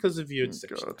Cell because of your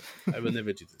deception. I will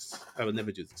never do this.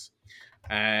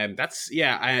 That's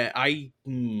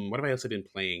what else have I been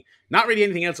playing? Not really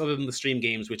anything else other than the stream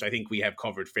games, which I think we have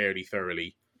covered fairly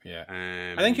thoroughly. Yeah.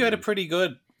 I think you had a pretty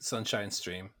good Sunshine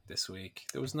stream this week.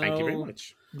 There was no... Thank you very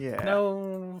much. Yeah.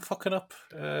 No fucking up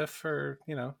for,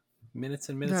 minutes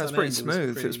and minutes. No, it's pretty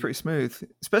smooth. It was pretty smooth.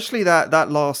 Especially that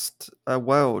last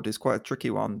world is quite a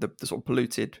tricky one. The sort of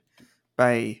polluted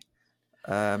bay.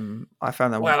 I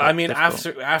found that one. Well, I mean,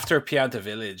 difficult. after Pianta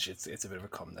Village, it's a bit of a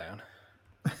come down.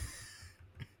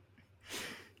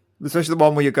 Especially the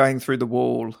one where you're going through the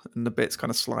wall and the bits kind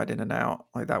of slide in and out.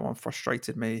 Like that one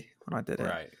frustrated me when I did it.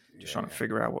 Right. Just trying to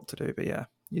figure out what to do. But yeah,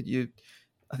 I think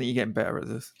you're getting better at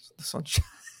the Sunshine.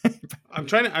 I'm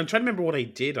trying to remember what I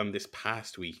did on this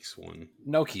past week's one.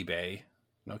 Noki Bay.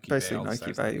 Basically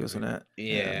Noki Bay, wasn't it?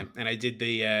 Yeah, and I did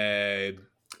the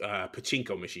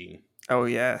pachinko machine. Oh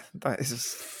yeah, that is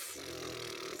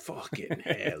fucking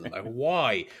hell. Like,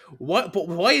 why? What? But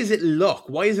why is it luck?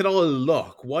 Why is it all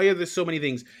luck? Why are there so many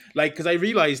things? Like, because I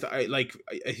realized,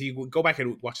 if you go back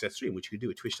and watch that stream, which you can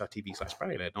do at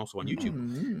twitch.tv/Barrylet and also on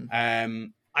YouTube.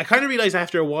 I kind of realized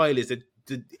after a while is that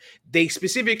they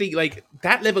specifically, like,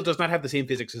 that level does not have the same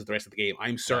physics as the rest of the game.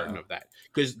 I'm certain of that,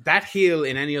 because that hill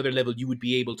in any other level you would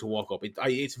be able to walk up.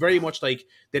 It's very much like,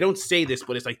 they don't say this,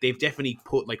 but it's like they've definitely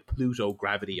put like Pluto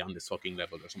gravity on this fucking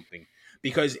level or something,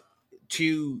 because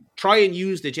to try and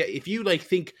use the jet, if you like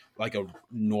think like a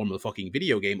normal fucking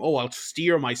video game, oh, I'll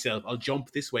steer myself, I'll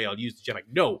jump this way, I'll use the jet. Like,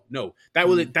 no, that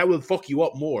will fuck you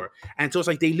up more. And so it's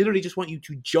like they literally just want you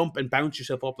to jump and bounce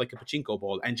yourself up like a pachinko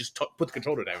ball and just put the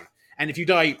controller down. And if you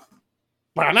die,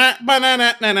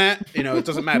 it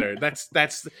doesn't matter.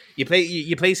 That's you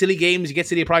play silly games, you get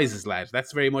silly prizes, lad.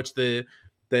 That's very much the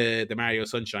Mario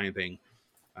Sunshine thing.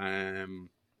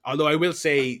 Although I will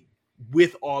say,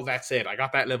 with all that said, I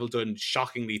got that level done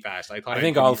shockingly fast. I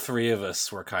think all three of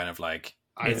us were kind of like,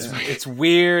 It's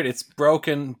weird, it's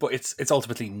broken, but it's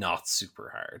ultimately not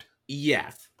super hard.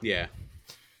 Yeah.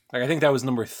 Like I think that was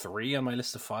number 3 on my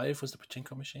list of 5 was the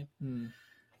pachinko machine. Hmm.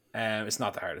 It's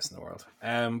not the hardest in the world.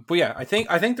 But yeah, I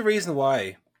think the reason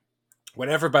why,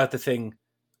 whatever about the thing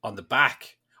on the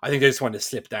back, I think they just want to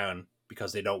slip down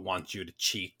because they don't want you to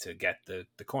cheat to get the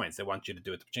coins. They want you to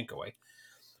do it the pachinko way.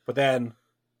 But then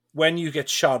when you get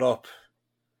shot up,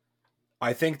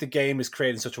 I think the game is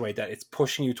created in such a way that it's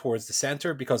pushing you towards the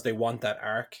center because they want that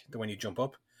arc when you jump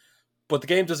up. But the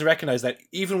game doesn't recognize that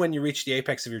even when you reach the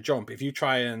apex of your jump, if you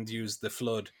try and use the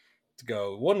flood to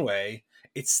go one way,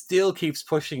 it still keeps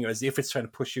pushing you as if it's trying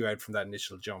to push you out from that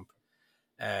initial jump.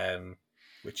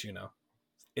 Which,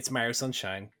 it's Mario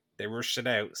Sunshine. They rushed it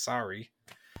out. Sorry.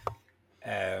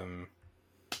 But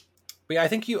yeah, I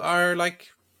think you are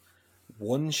like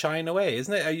one shine away,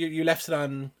 isn't it? You left it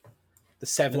on the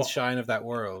 7th shine of that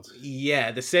world.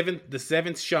 Yeah, the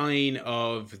seventh shine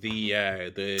of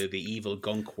the evil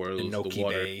gunk world, the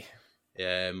water, Bay.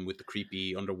 With the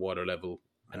creepy underwater level,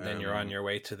 and then you're on your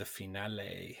way to the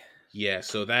finale. Yeah,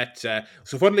 so that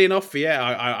so funnily enough,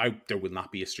 I there will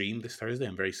not be a stream this Thursday.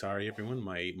 I'm very sorry, everyone.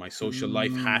 My social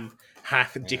life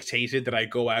hath dictated that I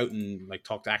go out and like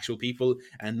talk to actual people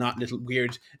and not little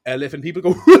weird elephant people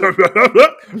go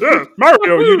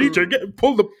Mario, you need to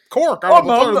pull the cork out. I'm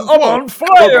on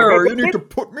fire. You need to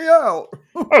put me out.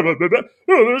 Oh,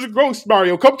 there's a ghost,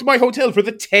 Mario. Come to my hotel for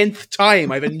the 10th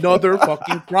time. I have another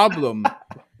fucking problem.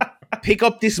 Pick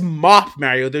up this mop,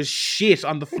 Mario. There's shit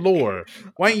on the floor.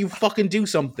 Why don't you fucking do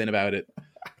something about it?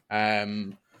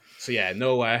 So yeah,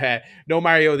 no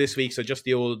Mario this week. So just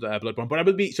the old Bloodborne. But I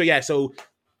will be. So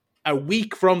a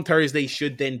week from Thursday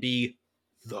should then be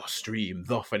the stream,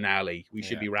 the finale. We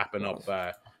should be wrapping up.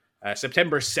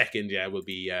 September 2nd. Yeah, will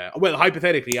be. Well,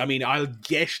 hypothetically, I mean, I'll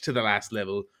get to the last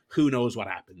level. Who knows what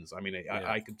happens? I mean,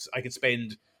 I could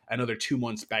spend another 2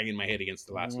 months banging my head against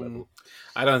the last level.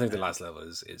 I don't think the last level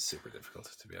is super difficult,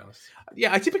 to be honest.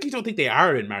 Yeah, I typically don't think they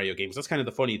are in Mario games. That's kind of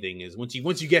the funny thing is once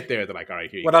you get there, they're like, all right,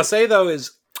 here you What go. I'll say though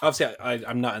is, obviously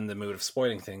I'm not in the mood of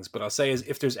spoiling things, but I'll say is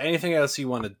if there's anything else you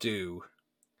want to do,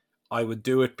 I would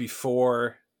do it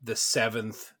before the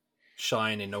 7th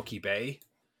shine in Noki Bay.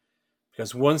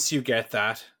 Because once you get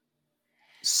that,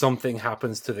 something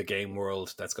happens to the game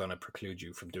world that's going to preclude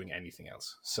you from doing anything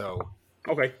else. So,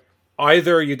 okay.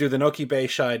 Either you do the Noki Bay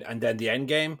shine and then the end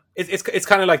game. It's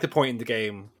kind of like the point in the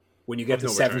game when you get to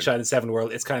the 7th shine in 7th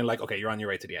world. It's kind of like, okay, you're on your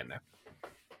way to the end now.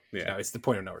 Yeah, it's the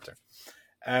point of no return.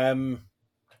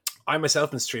 I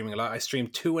myself been streaming a lot. I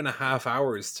streamed 2.5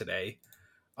 hours today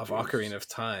of Ocarina of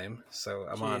Time, so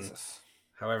I'm on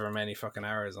however many fucking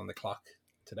hours on the clock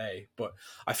today. But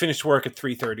I finished work at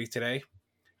 3:30 today,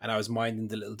 and I was minding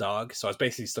the little dog, so I was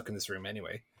basically stuck in this room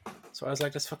anyway. So I was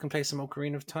like, let's fucking play some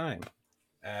Ocarina of Time.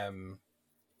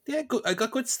 Yeah, good. I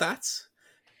got good stats.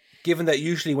 Given that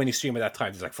usually when you stream at that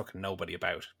time, there's like fucking nobody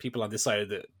about. People on this side of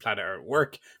the planet are at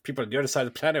work. People on the other side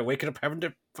of the planet are waking up having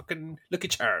their fucking Lucky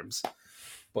Charms.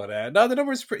 But no, the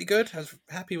numbers are pretty good. I was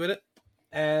happy with it.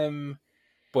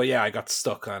 But yeah, I got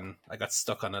stuck on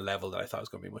a level that I thought was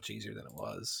going to be much easier than it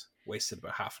was. Wasted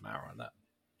about half an hour on that.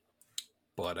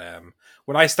 But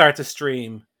when I start to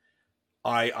stream,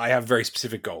 I have a very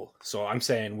specific goal. So I'm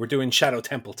saying we're doing Shadow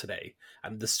Temple today.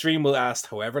 And the stream will last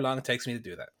however long it takes me to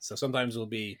do that. So sometimes it'll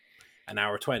be an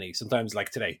hour 20. Sometimes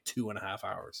like today, 2.5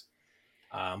 hours.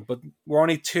 But we're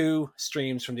only 2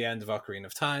 streams from the end of Ocarina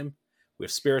of Time. We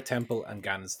have Spirit Temple and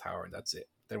Ganon's Tower, and that's it.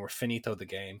 Then we're finito the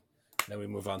game. And then we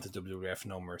move on to WWF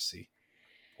No Mercy.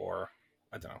 Or,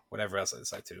 I don't know, whatever else I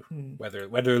decide to. Whether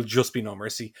it'll just be No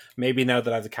Mercy. Maybe now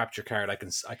that I have the capture card, I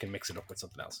can mix it up with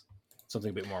something else.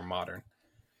 Something a bit more modern.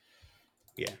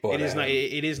 Yeah, but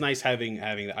it is nice having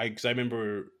that. Because I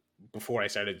remember before I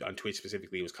started on Twitch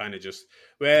specifically, it was kind of just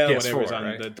PS4, whatever's on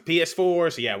the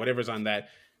PS4. So yeah, whatever's on that,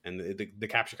 and the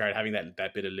capture card, having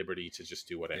that bit of liberty to just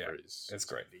do whatever is it's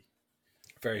great.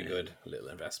 Very good little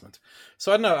investment.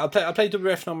 So I don't know. I'll play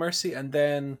WWF No Mercy, and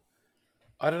then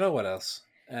I don't know what else.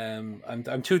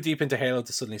 I'm too deep into Halo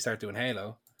to suddenly start doing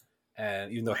Halo,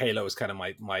 and even though Halo is kind of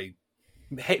my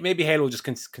maybe Halo just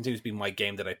continues to be my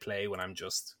game that I play when I'm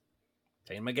just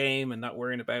playing my game and not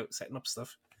worrying about setting up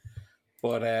stuff.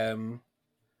 But I don't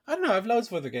know. I have loads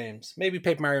of other games. Maybe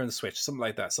Paper Mario on the Switch, something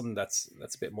like that. Something that's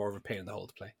a bit more of a pain in the hole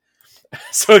to play.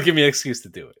 So it'll give me an excuse to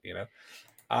do it, you know.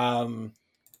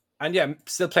 And yeah, I'm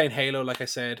still playing Halo, like I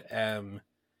said.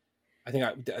 I think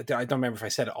I don't remember if I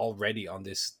said it already on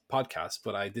this podcast,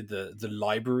 but I did the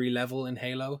library level in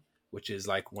Halo, which is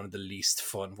like one of the least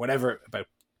fun. Whatever about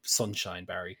Sunshine,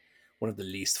 Barry, one of the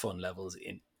least fun levels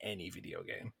in any video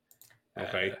game.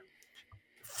 Okay.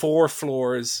 4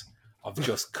 floors of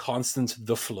just constant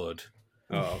The Flood.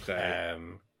 Oh, okay.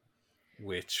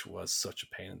 Which was such a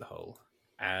pain in the hole.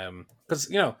 Because,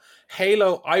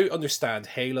 Halo, I understand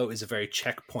Halo is a very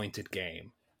checkpointed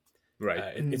game.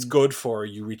 Right. It's good for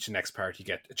you reach the next part, you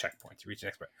get a checkpoint. You reach the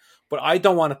next part. But I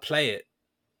don't want to play it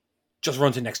just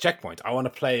run to the next checkpoint. I want to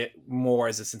play it more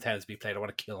as it's intended to be played. I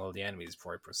want to kill all the enemies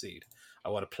before I proceed. I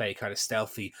want to play kind of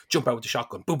stealthy, jump out with the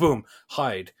shotgun, boom, boom,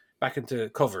 hide, back into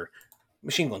cover,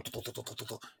 machine gun,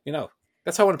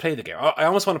 That's how I want to play the game. I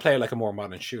almost want to play it like a more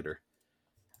modern shooter.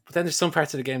 But then there's some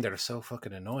parts of the game that are so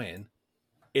fucking annoying.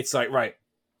 It's like, right,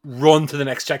 run to the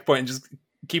next checkpoint and just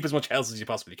keep as much health as you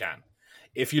possibly can.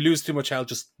 If you lose too much health,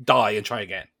 just die and try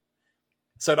again.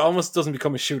 So it almost doesn't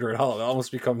become a shooter at all. It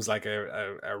almost becomes like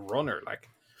a runner.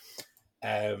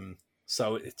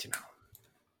 So it's,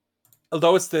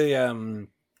 although it's the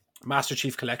Master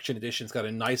Chief Collection Edition, it's got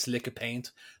a nice lick of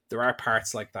paint. There are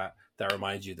parts like that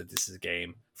remind you that this is a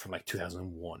game from like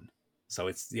 2001. So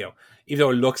it's, even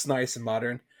though it looks nice and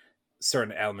modern,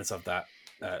 certain elements of that,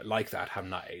 like that, have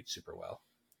not aged super well.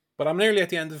 But I'm nearly at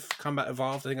the end of Combat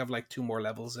Evolved. I think I have like 2 more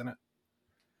levels in it.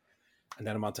 And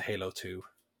then I'm on to Halo 2.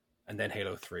 And then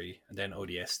Halo 3. And then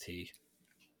ODST.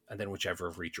 And then whichever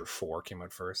of Reacher 4 came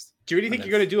out first. Do you really think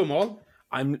you're going to do them all?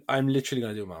 I'm literally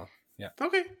going to do them all. Yeah.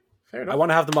 Okay. Fair enough. I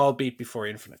want to have them all beat before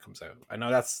Infinite comes out. I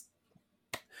know that's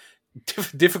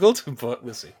difficult, but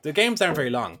we'll see. The games aren't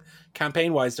very long.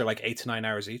 Campaign-wise, they're like 8 to 9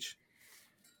 hours each.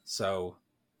 So,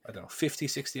 I don't know, 50,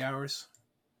 60 hours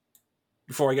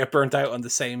before I get burnt out on the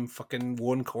same fucking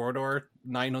one corridor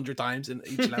 900 times in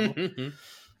each level.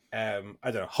 I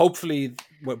don't know. Hopefully,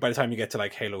 by the time you get to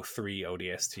like Halo 3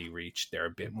 ODST Reach, they're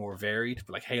a bit more varied.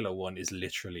 But like Halo 1 is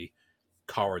literally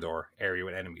corridor, area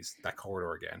with enemies. That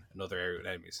corridor again. Another area with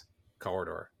enemies.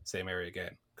 Corridor. Same area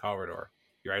again. Corridor.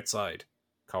 You're outside.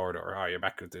 Corridor. Oh, you're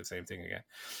back to the same thing again.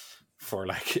 For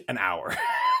like an hour.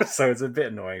 So it's a bit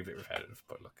annoying, a bit repetitive.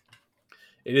 But look,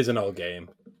 it is an old game.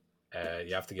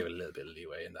 You have to give it a little bit of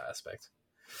leeway in that aspect.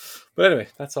 But anyway,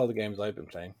 that's all the games I've been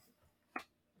playing.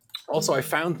 Also, I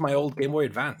found my old Game Boy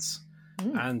Advance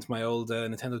and my old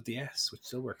Nintendo DS, which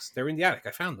still works. They're in the attic.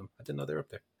 I found them. I didn't know they were up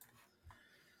there.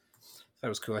 That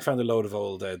was cool. I found a load of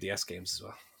old DS games as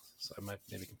well. So I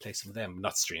maybe can play some of them.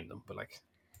 Not stream them, but like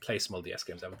play some old DS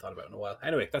games I haven't thought about in a while.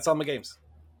 Anyway, that's all my games.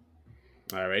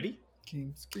 Alrighty.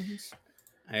 Games.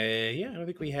 Yeah, I don't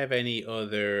think we have any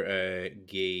other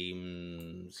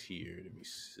games here. Let me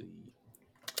see.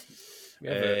 We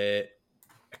have a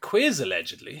quiz,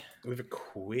 allegedly. We have a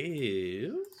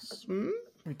quiz.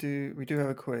 We do have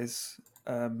a quiz.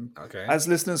 Okay. As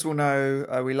listeners will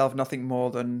know, we love nothing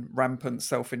more than rampant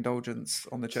self-indulgence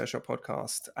on the Chairshot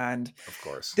podcast. And of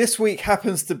course, this week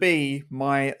happens to be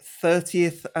my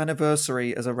 30th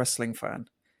anniversary as a wrestling fan.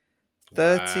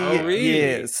 30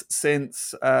 years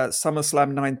since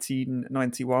SummerSlam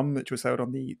 1991, which was held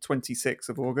on the 26th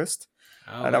of August.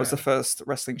 That was the first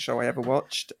wrestling show I ever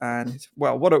watched. And,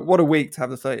 well, what a week to have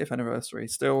the 30th anniversary.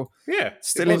 Still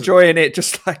enjoying it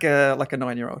just like a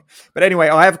 9-year-old. But anyway,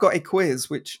 I have got a quiz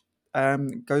which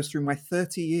goes through my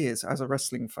 30 years as a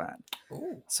wrestling fan.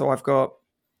 Ooh. So I've got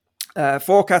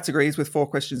 4 categories with 4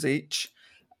 questions each.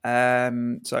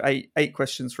 So eight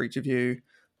questions for each of you.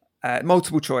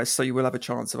 Multiple choice, so you will have a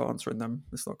chance of answering them.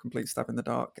 It's not complete stab in the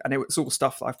dark. And it's all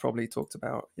stuff that I've probably talked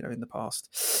about, in the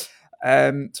past.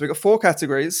 So we've got 4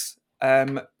 categories.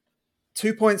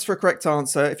 2 points for a correct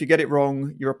answer. If you get it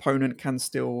wrong, your opponent can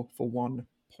steal for 1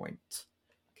 point.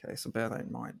 Okay, so bear that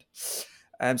in mind.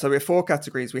 So we have 4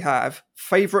 categories. We have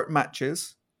favourite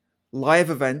matches,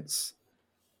 live events,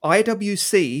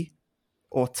 IWC,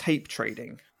 or tape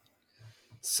trading.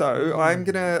 So I'm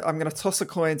gonna toss a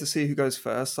coin to see who goes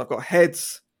first. So I've got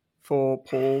heads for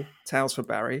Paul, tails for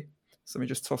Barry. So let me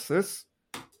just toss this,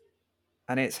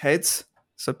 and it's heads.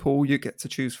 So Paul, you get to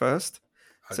choose first.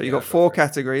 So you've got 4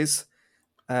 categories: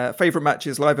 favorite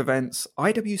matches, live events,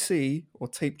 IWC, or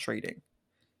tape trading.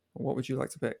 What would you like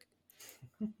to pick?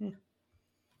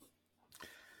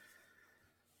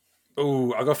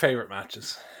 Oh, I'll go favorite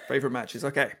matches. Favorite matches.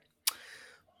 Okay.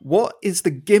 What is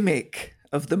the gimmick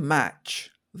of the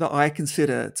match that I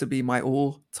consider to be my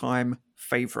all-time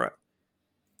favorite?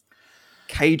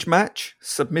 Cage match,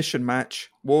 submission match,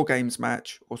 war games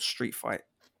match, or street fight?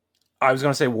 I was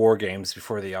going to say war games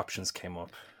before the options came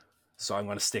up. So I'm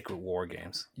going to stick with war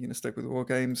games. You're going to stick with war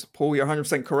games. Paul, you're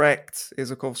 100% correct.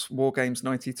 Is, of course, War Games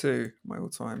 92, my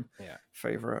all-time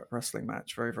favorite wrestling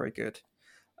match. Very, very good.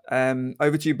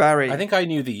 Over to you, Barry. I think I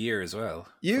knew the year as well.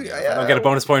 I don't get a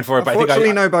bonus point for it, but I think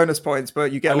unfortunately, no bonus points,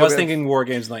 but you get. I was thinking War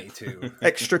Games 92.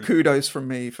 Extra kudos from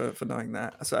me for knowing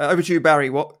that. So over to you,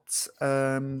 Barry. What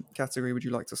category would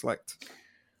you like to select?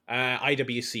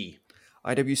 IWC.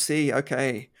 IWC,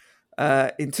 okay.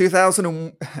 In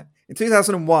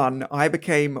 2001, I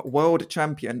became world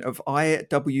champion of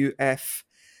IWF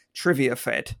Trivia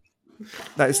Fed.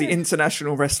 That is the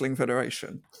International Wrestling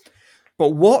Federation. But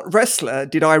what wrestler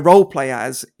did I roleplay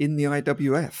as in the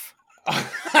IWF?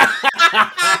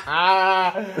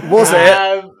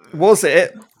 Was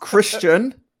it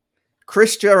Christian,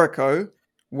 Chris Jericho,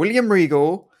 William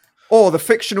Regal, or the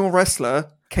fictional wrestler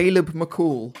Caleb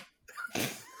McCool?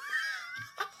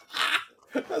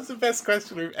 That's the best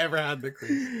question we've ever had, the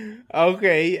quiz.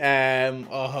 Okay.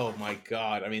 Oh my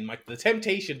god. I mean, the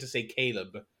temptation to say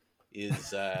Caleb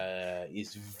is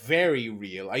very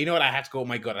real. You know what? I had to go. Oh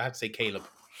my god, I had to say Caleb.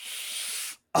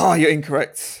 Oh, you're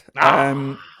incorrect.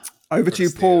 Over to you,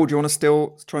 Paul. Do you want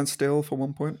to try and steal for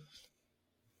 1 point?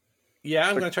 Yeah,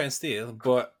 I'm going to try and steal,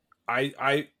 but I'm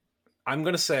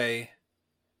going to say.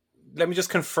 Let me just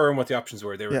confirm what the options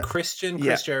were. They were Christian,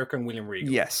 Chris Jericho, and William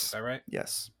Regal. Yes. Is that right?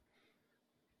 Yes.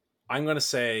 I'm going to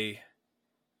say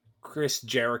Chris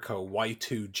Jericho,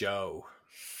 Y2 Joe.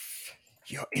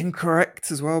 You're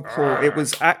incorrect as well, Paul. It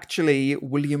was actually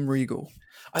William Regal.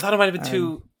 I thought it might have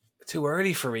been too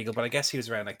early for Regal, but I guess he was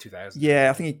around like 2000. Yeah,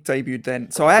 I think he debuted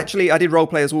then. So I did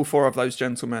roleplay as all four of those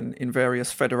gentlemen in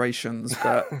various federations,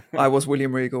 but I was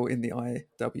William Regal in the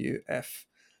IWF.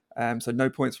 So no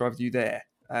points for either of you there.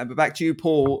 But back to you,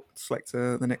 Paul. Select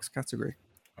the next category.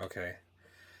 Okay.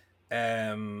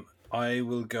 I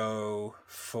will go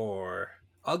for...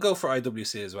 I'll go for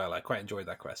IWC as well. I quite enjoyed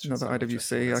that question. Another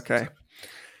IWC, okay.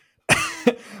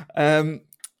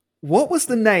 What was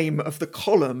the name of the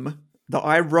column that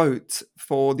I wrote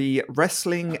for the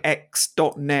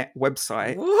WrestlingX.net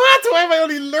website? What? Why am I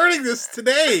only learning this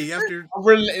today?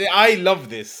 I love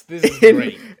this. This is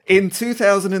great. In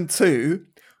 2002,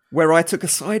 where I took a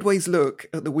sideways look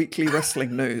at the weekly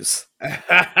wrestling news.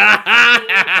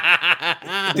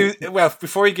 Well,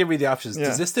 before you give me the options,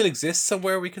 does this still exist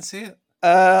somewhere we can see it?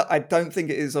 I don't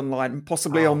think it is online.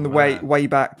 Possibly on the way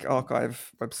back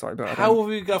archive website. But how have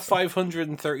we got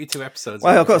 532 episodes?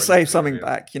 Well, I've got to save something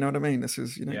back. You know what I mean? This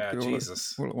is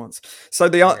Jesus. All at once. So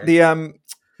the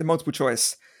multiple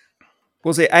choice,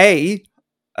 was it A?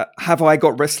 Have I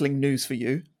got wrestling news for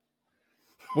you?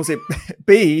 Was it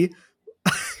B?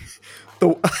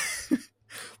 the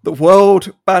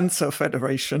World Banter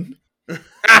Federation? Was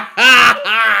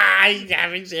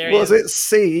it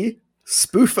C?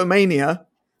 Spoofomania,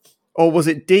 or was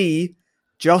it D?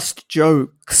 Just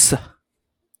Jokes.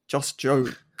 Just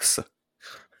Jokes.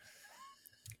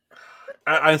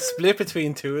 I'm split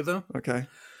between two of them. Okay.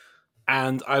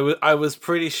 And I was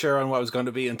pretty sure on what it was going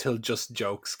to be until Just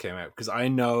Jokes came out, because I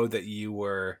know that you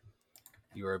were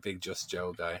a big Just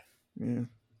Joe guy. Yeah.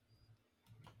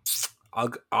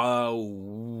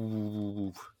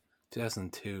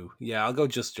 2002. Yeah, I'll go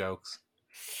Just Jokes.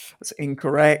 That's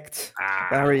incorrect.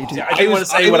 Barry, I didn't want to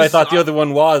say what I thought the other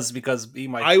one was, because he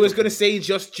might. I was going to say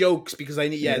Just Jokes because I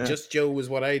knew. Yeah, Just Joe was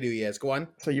what I do. Yes, go on.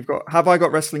 So you've got Have I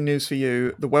Got Wrestling News for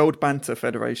You, the World Banter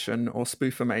Federation, or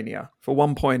Spoofomania? For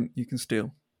 1 point, you can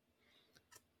steal.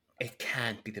 It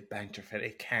can't be the Banter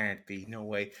Federation. It can't be. No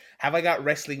way. Have I Got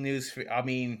Wrestling News for? I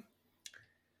mean,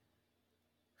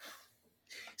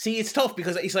 see, it's tough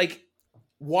because it's like.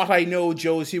 What I know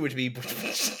Joe's humor to be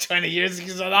 20 years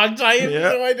is a long time,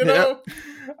 so I don't know.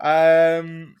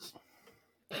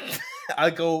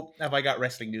 I'll go, Have I Got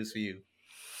Wrestling News for You?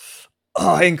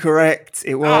 Oh, incorrect.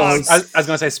 It was... I was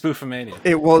going to say Spoofomania.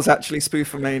 It was actually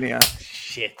Spoofomania.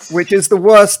 Shit. Which is the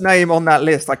worst name on that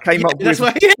list. I came up with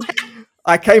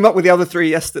the other three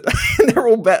yesterday, and they're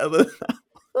all better than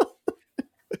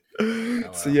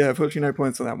that. So yeah, unfortunately no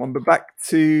points on that one. But back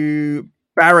to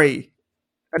Barry.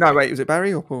 No, wait, was it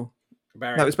Barry or Paul?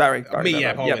 Barry. No, it was Barry. Paul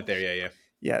went there, yeah.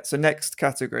 Yeah, so next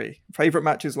category. Favorite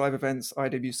matches, live events,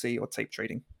 IWC, or tape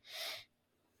trading?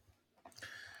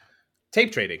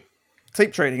 Tape trading.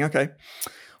 Tape trading, okay.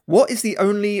 What is the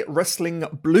only wrestling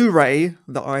Blu-ray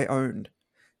that I own?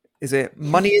 Is it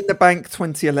Money in the Bank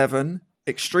 2011,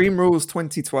 Extreme Rules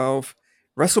 2012,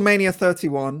 WrestleMania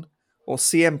 31, or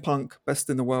CM Punk Best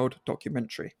in the World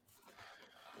documentary?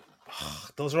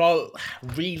 Those are all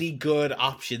really good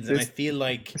options, and I feel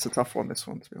like it's a tough one. This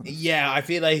one, to be honest. Yeah, I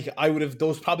feel like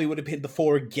those probably would have been the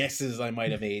four guesses I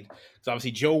might have made. So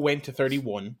obviously Joe went to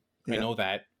 31. Yeah. I know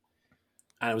that,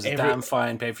 and it was a damn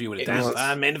fine pay-per-view with a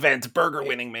damn main event, a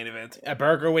burger-winning main event. A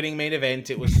burger-winning main event.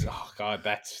 It was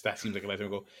that seems like a lifetime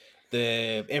ago.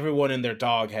 Everyone and their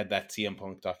dog had that CM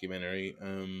Punk documentary,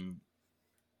 and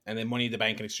then Money in the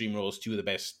Bank and Extreme Rules, two of the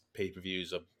best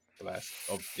pay-per-views of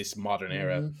this modern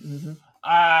era. Mm-hmm.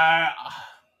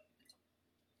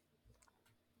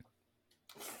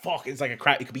 Fuck, it's like a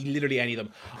crap. It could be literally any of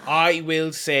them. I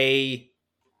will say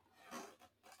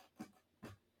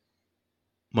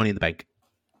Money in the Bank.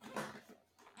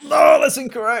 No, that's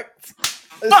incorrect.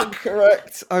 That's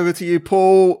incorrect. Over to you,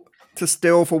 Paul, to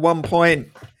steal for 1 point.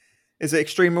 Is it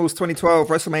Extreme Rules 2012,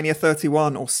 WrestleMania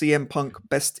 31, or CM Punk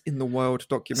Best in the World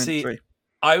documentary? See,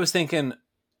 I was thinking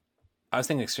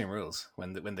Extreme Rules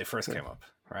when they first came up,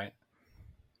 right?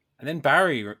 And then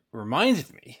Barry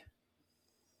reminded me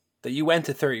that you went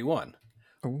to 31.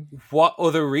 Oh. What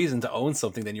other reason to own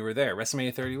something than you were there?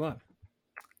 WrestleMania 31.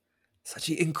 It's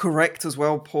actually incorrect as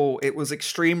well, Paul. It was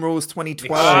Extreme Rules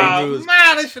 2012. Oh,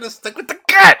 man, I should have stuck with the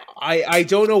gut. I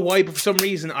don't know why, but for some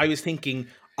reason I was thinking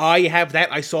I have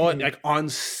that. I saw it like on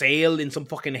sale in some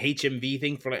fucking HMV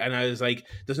thing for like, and I was like,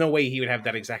 "There's no way he would have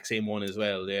that exact same one as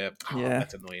well." Yeah,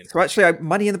 that's annoying. So actually,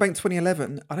 Money in the Bank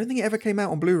 2011. I don't think it ever came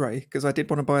out on Blu-ray because I did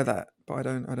want to buy that, but I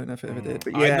don't know if it ever did.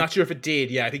 But yeah, I'm not sure if it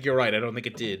did. Yeah, I think you're right. I don't think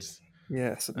it did.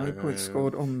 Yeah, so no points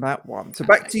scored on that one. So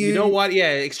back to you. You know what?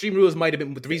 Yeah, Extreme Rules might have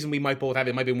been the reason we might both have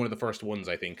it. Might be one of the first ones.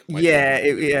 I think.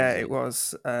 It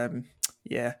was. So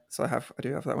I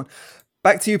do have that one.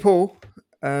 Back to you, Paul.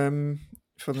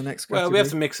 For the next category. Well, we have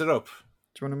to mix it up.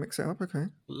 Do you want to mix it up? Okay.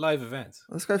 Live events.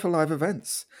 Let's go for live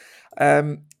events.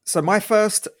 So my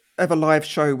first ever live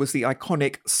show was the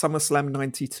iconic SummerSlam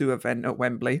 92 event at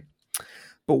Wembley.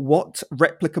 But what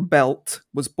replica belt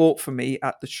was bought for me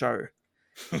at the show?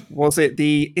 Was it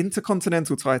the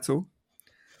Intercontinental title,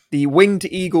 the Winged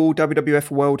Eagle WWF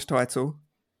World title,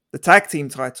 the Tag Team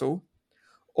title,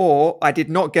 or I did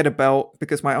not get a belt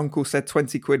because my uncle said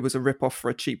 20 quid was a rip-off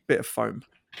for a cheap bit of foam?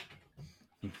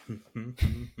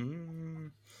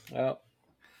 Well,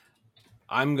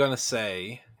 I'm going to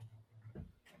say...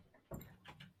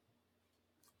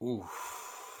 Ooh.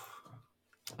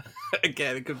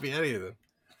 Again, it could be any of them.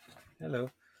 Hello.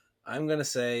 I'm going to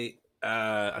say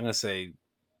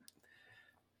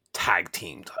tag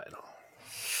team title.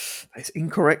 That's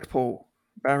incorrect, Paul.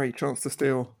 Barry, chance to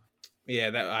steal. Yeah,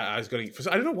 that I was going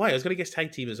to. I don't know why I was going to guess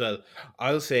tag team as well.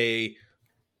 I'll say,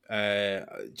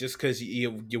 just because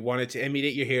you wanted to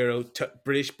emulate your hero,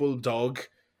 British Bulldog,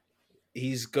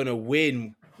 he's gonna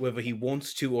win whether he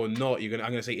wants to or not. I'm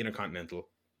gonna say Intercontinental.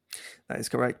 That is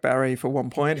correct, Barry, for 1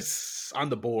 point. It's on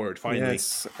the board finally.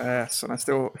 Yes, and I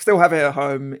still have it at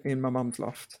home in my mum's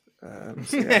loft.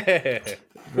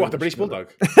 What, the British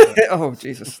Bulldog? Oh,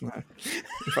 Jesus, no.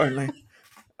 If only.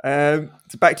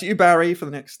 So back to you, Barry, for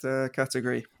the next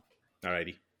category.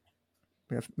 Alrighty.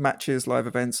 We have matches, live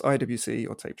events, IWC,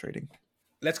 or tape trading.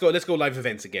 Let's go live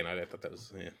events again. I thought that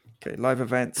was... Yeah. Okay, live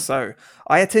events. So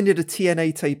I attended a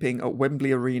TNA taping at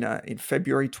Wembley Arena in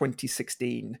February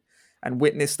 2016 and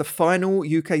witnessed the final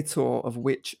UK tour of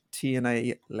which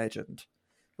TNA legend?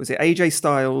 Was it AJ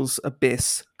Styles,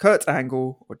 Abyss, Kurt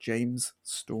Angle, or James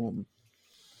Storm?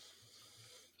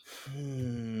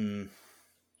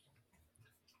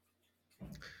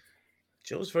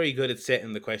 Joe's very good at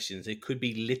setting the questions. It could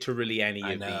be literally any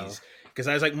of these. Because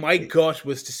I was like, my gut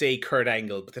was to say Kurt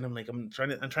Angle, but then I'm like, I'm trying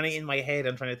to in my head,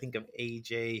 I'm trying to think of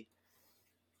AJ.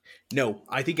 No,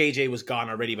 I think AJ was gone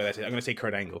already by that time. I'm going to say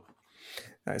Kurt Angle.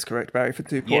 That is correct, Barry, for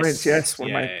 2 points. Yes,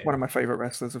 one of my favorite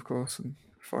wrestlers, of course, and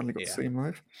finally got to see him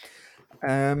live.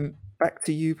 Back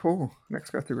to you, Paul.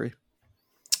 Next category.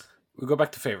 We'll go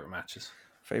back to favorite matches.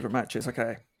 Favorite matches,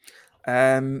 okay.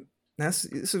 This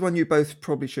is one you both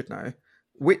probably should know.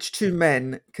 Which two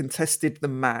men contested the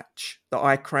match that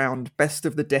I crowned Best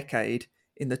of the Decade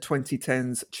in the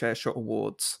 2010s Chairshot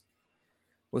Awards?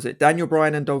 Was it Daniel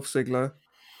Bryan and Dolph Ziggler,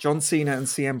 John Cena and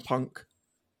CM Punk,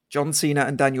 John Cena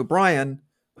and Daniel Bryan,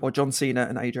 or John Cena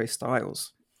and AJ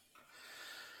Styles?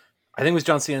 I think it was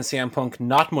John Cena and CM Punk,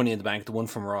 not Money in the Bank, the one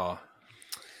from Raw.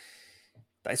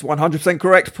 That is 100%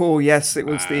 correct, Paul. Yes, it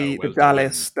was the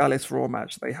Dallas Raw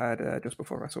match they had just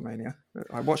before WrestleMania.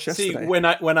 I watched yesterday. See, when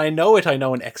I know it, I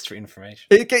know an extra information.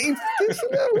 Getting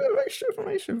extra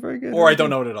information, very good. Or I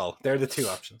don't know it at all. They're the two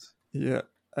options. Yeah.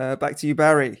 Back to you,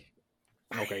 Barry.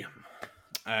 Okay.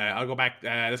 I'll go back.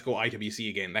 Let's go IWC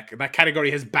again. That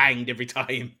category has banged every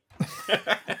time.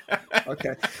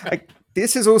 Okay.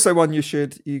 This is also one you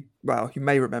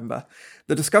may remember.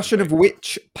 The discussion of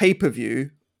which pay-per-view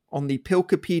on the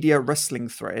Pilkopedia wrestling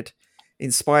thread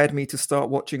inspired me to start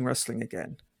watching wrestling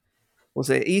again. Was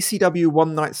it ECW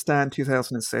One Night Stand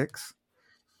 2006,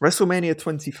 WrestleMania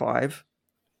 25,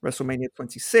 WrestleMania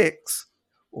 26,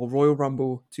 or Royal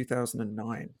Rumble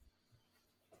 2009?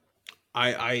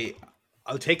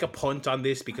 I'll take a punt on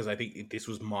this because I think this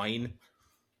was mine.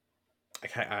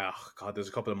 There's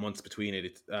a couple of months between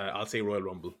it. I'll say Royal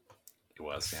Rumble. It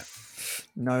was, yeah.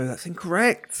 No, that's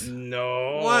incorrect.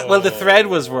 No. What? Well, the thread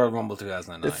was Royal Rumble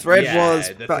 2009. The thread was,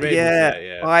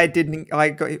 I didn't. I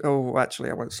got. Oh,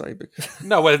 actually, I won't say because.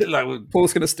 No, well,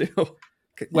 Paul's going to steal.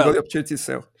 You got the opportunity to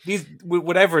sell. These,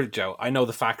 whatever, Joe. I know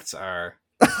the facts are.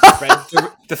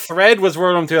 The thread was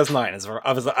Royal Rumble 2009,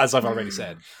 as I've already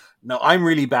said. Now, I'm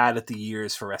really bad at the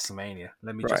years for WrestleMania.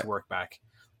 Let me just work back.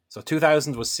 So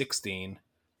 2000 was 16.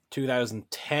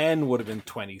 2010 would have been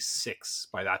 26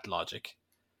 by that logic.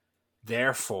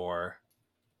 Therefore,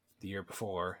 the year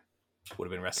before would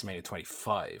have been WrestleMania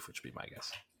 25, which would be my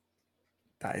guess.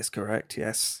 That is correct,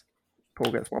 yes.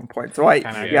 Paul gets 1 point. So I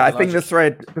think the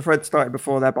thread started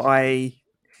before that, but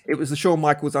it was the Shawn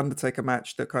Michaels Undertaker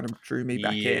match that kind of drew me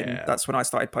back in. That's when I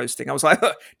started posting. I was like,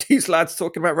 these lads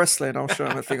talking about wrestling. I'll show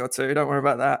them a thing or two. Don't worry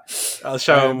about that. I'll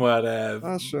show them what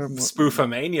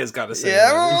Spoofomania's got to say.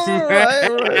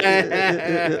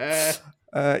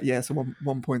 Yeah, so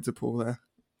 1 point to Paul there.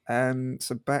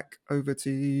 So back over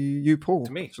to you, Paul.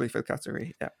 To me. Actually, for the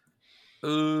category. Yeah.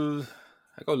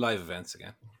 I go live events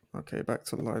again. Okay, back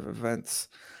to the live events.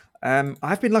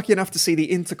 I've been lucky enough to see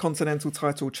the Intercontinental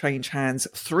title change hands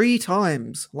 3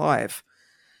 times live.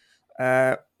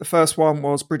 The first one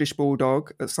was British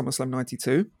Bulldog at SummerSlam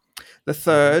 92. The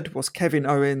third was Kevin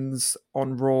Owens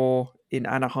on Raw in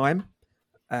Anaheim.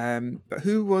 But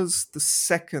who was the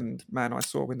second man I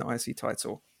saw win the IC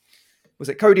title? Was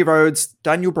it Cody Rhodes,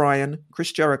 Daniel Bryan,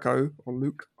 Chris Jericho, or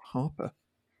Luke Harper?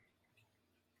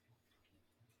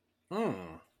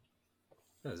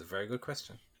 That is a very good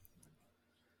question.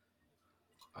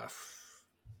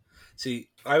 See,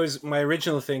 my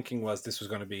original thinking was this was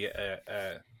going to be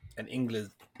an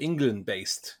England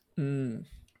based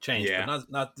change, but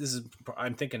not this is.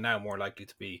 I'm thinking now more likely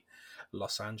to be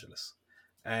Los Angeles.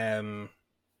 Cody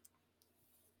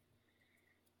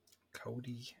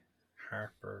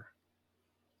Harper.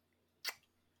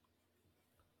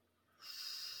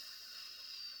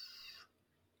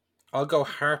 I'll go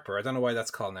Harper. I don't know why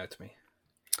that's calling out to me.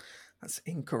 That's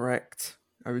incorrect.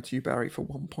 Over to you, Barry, for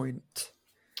 1 point.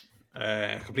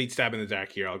 Complete stab in the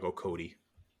dark here. I'll go Cody.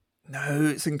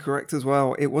 No, it's incorrect as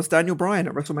well. It was Daniel Bryan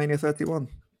at WrestleMania 31.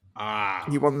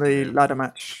 He won the ladder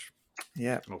match.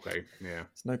 Yeah. Okay, yeah.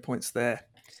 There's no points there.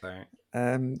 Sorry.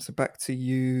 So back to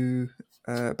you,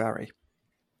 Barry.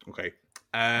 Okay.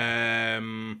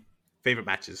 Favorite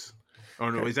matches? Oh,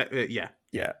 no, is that... yeah.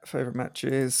 Yeah, favourite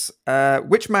matches.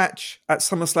 Which match at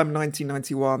SummerSlam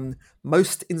 1991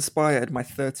 most inspired my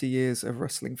 30 years of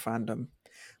wrestling fandom?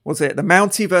 Was it the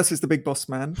Mountie versus the Big Boss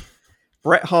Man,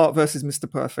 Bret Hart versus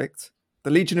Mr. Perfect, the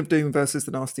Legion of Doom versus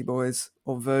the Nasty Boys,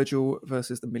 or Virgil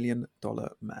versus the $1 Million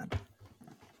Man?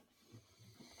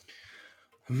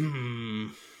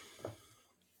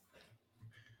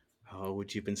 Oh,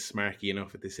 would you have been smarky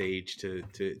enough at this age to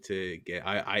get...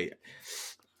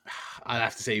 I'll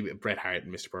have to say Bret Hart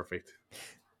and Mr. Perfect.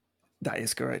 That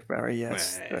is correct, Barry.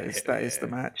 Yes, that is the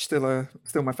match. Still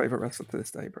my favourite wrestler to this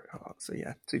day, Bret Hart. So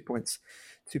yeah, 2 points.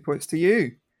 2 points to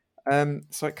you.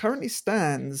 So it currently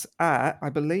stands at, I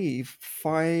believe,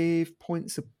 5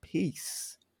 points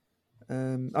apiece.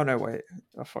 Oh no, wait,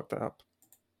 I fucked that up.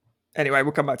 Anyway,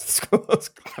 we'll come back to the scores.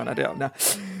 Can't add it up now.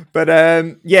 But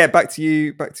yeah, back to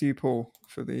you, Paul,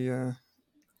 for the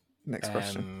next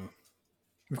question.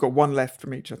 We've got one left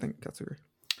from each, I think, category.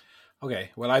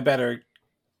 Okay, well, I better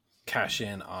cash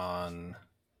in on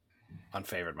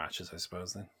favorite matches, I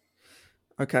suppose, then.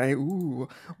 Okay, ooh.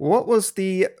 What was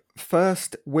the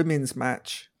first women's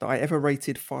match that I ever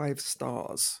rated 5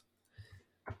 stars?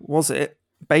 Was it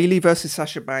Bayley versus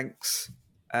Sasha Banks,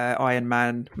 Iron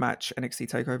Man match, NXT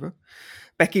TakeOver?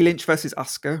 Becky Lynch versus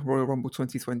Asuka, Royal Rumble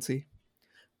 2020?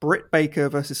 Britt Baker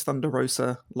versus Thunder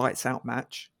Rosa, Lights Out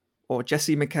match? Or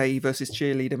Jessie McKay versus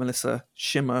cheerleader Melissa,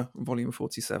 Shimmer, Volume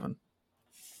 47?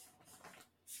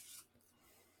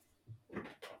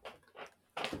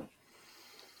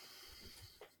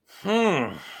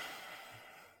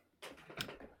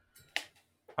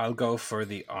 I'll go for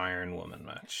the Iron Woman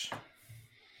match.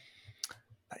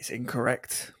 That is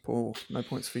incorrect, Paul. No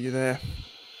points for you there.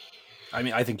 I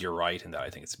mean, I think you're right in that. I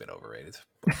think it's a bit overrated.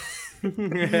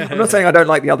 I'm not saying I don't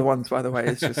like the other ones, by the way.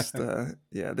 It's just,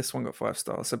 this one got 5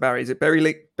 stars. So, Barry, is it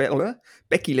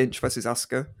Becky Lynch versus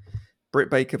Asuka, Britt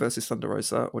Baker versus Thunder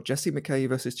Rosa, or Jessie McKay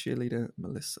versus cheerleader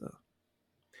Melissa?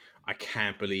 I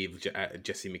can't believe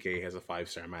Jessie McKay has a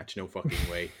 5-star match. No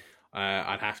fucking way.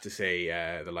 I'd have to say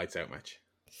the Lights Out match.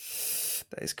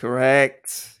 That is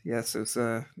correct. Yes, it was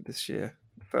this year.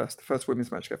 The first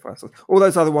women's match got 5 stars. All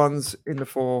those other ones in the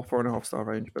 4.5 star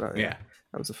range, but that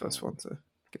was the first one to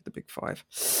give the big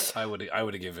 5. I would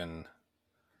have given.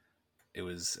 It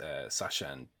was Sasha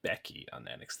and Becky on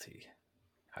NXT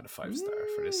had a 5-star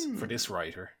for this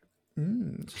writer.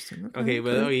 Interesting. Okay,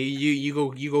 well, you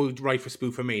go right for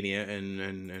Spoofomania,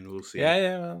 and we'll see.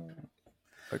 Yeah. Well,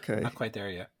 okay, not quite there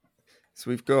yet. So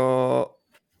we've got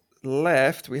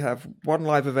left, we have one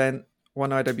live event,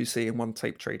 one IWC, and one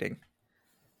tape trading.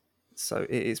 So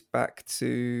it is back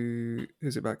to...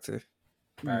 Who's it back to?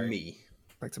 Barry. Me.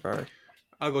 Back to Barry.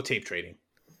 I'll go tape trading.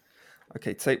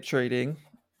 Okay, tape trading.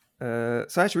 So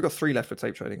actually, we've got 3 left for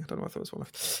tape trading. I don't know if there was one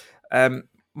left.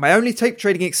 My only tape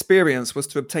trading experience was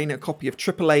to obtain a copy of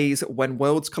AAA's When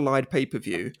Worlds Collide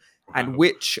pay-per-view. And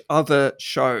which other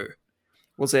show?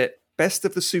 Was it Best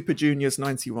of the Super Juniors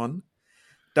 91,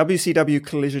 WCW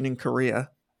Collision in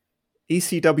Korea,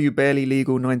 ECW Barely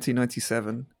Legal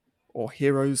 1997, or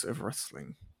Heroes of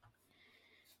Wrestling?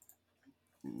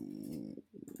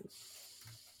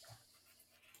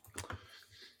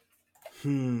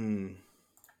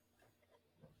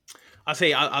 I'll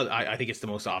say I think it's the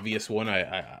most obvious one.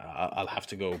 I'll have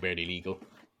to go Barely Legal.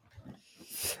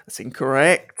 That's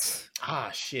incorrect.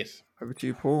 Shit. Over to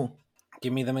you, Paul.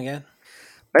 Give me them again.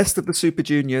 Best of the Super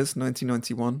Juniors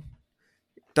 1991,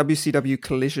 WCW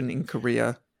Collision in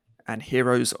Korea, and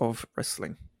Heroes of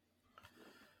Wrestling.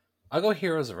 I'll go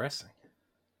Heroes of Wrestling.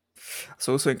 That's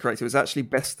also incorrect. It was actually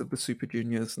Best of the Super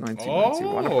Juniors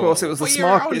 1991. Of course, it was the You're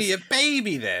smartest. only a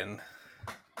baby then.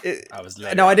 I was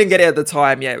late. No, I didn't get it at the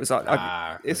time. Yeah, it was. This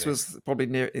okay. was probably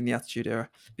near in the Attitude Era.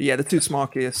 But yeah, the 2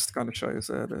 smarkiest kind of shows,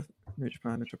 the New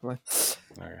Japan and AAA.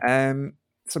 Okay.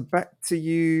 So back to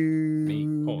you,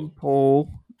 Me, Paul,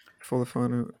 for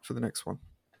the next one.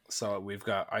 So we've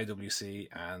got IWC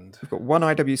and We've got 1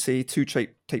 IWC, 2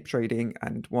 tape trading,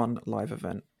 and 1 live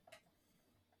event.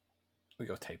 we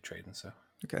go tape trading. So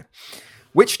Okay.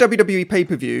 Which WWE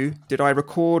pay-per-view did I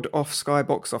record off Sky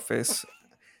Box Office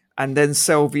and then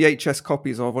sell VHS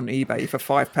copies of on eBay for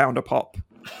 £5 a pop?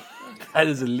 that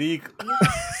is illegal.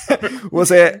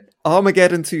 Was it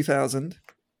Armageddon 2000,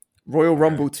 Royal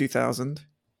Rumble 2000,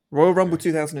 Royal Rumble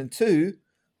 2002,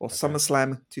 or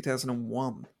SummerSlam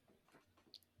 2001?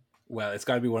 Well, it's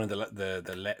got to be one of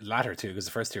the latter two because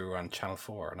the first 2 were on Channel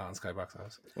 4, not on Sky Box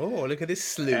Office. Oh, look at this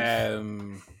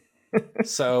sleuth.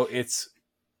 So it's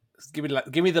give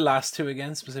me the last 2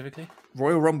 again specifically.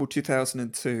 Royal Rumble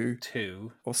 2002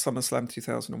 2 or SummerSlam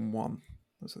 2001.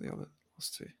 Those are the other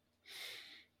last 2.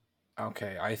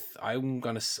 Okay, I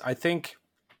think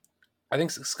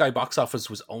Sky Box Office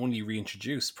was only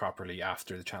reintroduced properly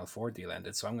after the Channel 4 deal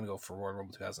ended, so I'm going to go for Royal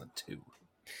Rumble 2002.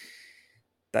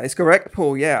 That is correct,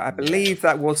 Paul. Yeah, I believe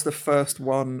that was the first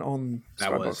one on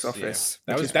Sky Box Office.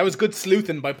 Yeah. That was good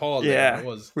sleuthing by Paul. Yeah, it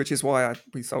was. Which is why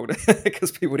we sold it,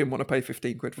 because people didn't want to pay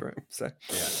 15 quid for it. So,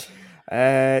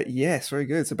 yes, very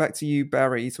good. So back to you,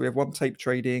 Barry. So we have 1 tape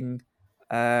trading,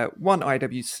 1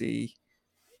 IWC,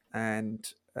 and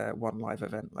 1 live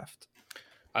event left.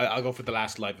 I'll go for the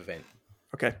last live event.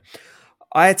 Okay.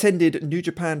 I attended New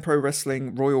Japan Pro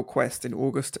Wrestling Royal Quest in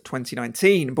August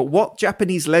 2019, but what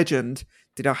Japanese legend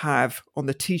did I have on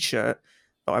the t-shirt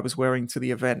that I was wearing to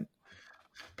the event?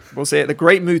 Was it the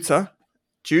Great Muta,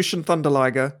 Jushin Thunder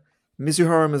Liger,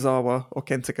 Mizuhara Misawa, or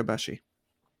Kenta Kobashi?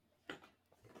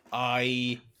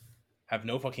 I have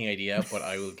no fucking idea, but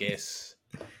I will guess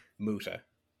Muta.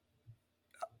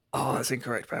 Oh, that's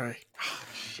incorrect, Barry. Oh,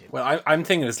 shit. Well, I'm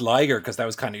thinking it's Liger because that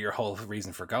was kind of your whole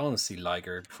reason for going to see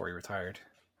Liger before he retired.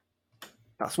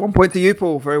 That's 1 point to you,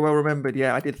 Paul. Very well remembered.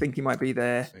 Yeah, I did think he might be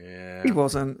there. Yeah. He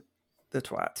wasn't. The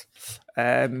twat.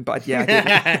 But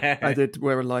yeah, I did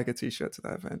wear a Liger t-shirt to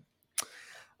that event.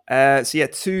 So yeah,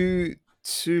 two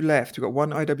left. We've got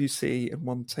 1 IWC and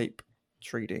 1 tape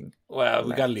trading. Well,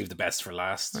 we got to leave the best for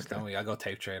last, don't we? I'll go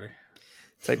tape trader.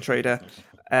 Tape trader.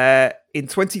 In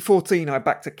 2014, I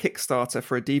backed a Kickstarter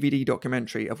for a DVD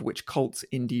documentary of which cult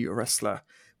indie wrestler.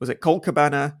 Was it Colt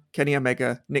Cabana, Kenny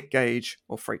Omega, Nick Gage,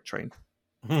 or Freight Train?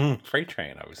 Freight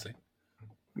Train, obviously.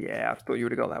 Yeah, I thought you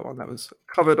would have got that one. That was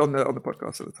covered on the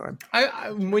podcast at the time.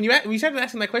 When you started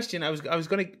asking that question, I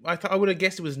thought I would have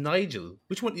guessed it was Nigel.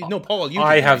 Which one? No, Paul.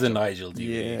 I have the Nigel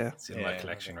DVD. Yeah. It's in my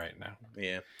collection right now.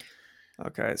 Yeah.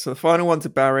 Okay, so the final one to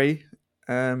Barry,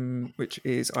 which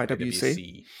is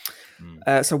IWC.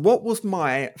 So what was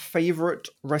my favorite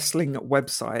wrestling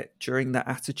website during the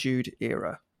Attitude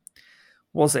Era?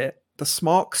 Was it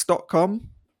thesmarks.com,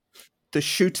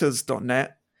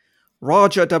 theshooters.net,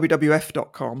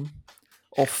 RajaWWF.com,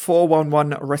 or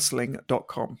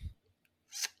 411wrestling.com?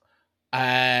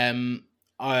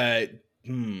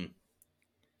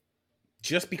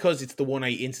 Just because it's the one I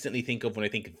instantly think of when I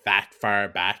think that far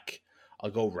back,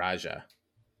 I'll go Raja.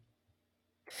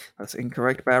 That's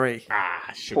incorrect, Barry.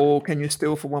 Sugar. Paul, can you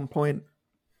steal for 1 point?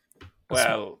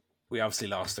 Well, we obviously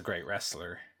lost a great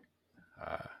wrestler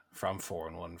from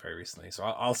 4-1 very recently, so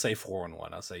I'll say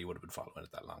 4-1. I'll say you would have been following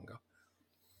it that long ago.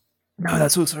 No,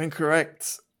 that's also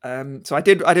incorrect. So I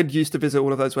did used to visit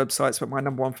all of those websites, but my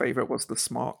number 1 favorite was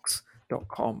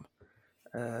thesmarks.com.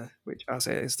 which, as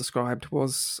it is described,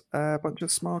 was a bunch of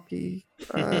smarky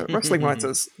wrestling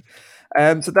writers.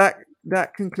 So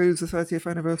that concludes the 30th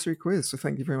anniversary quiz. So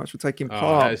thank you very much for taking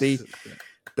part.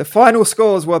 The final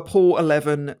scores were Paul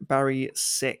 11, Barry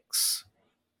 6.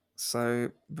 So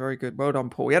very good. Well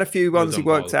done, Paul. We had a few ones he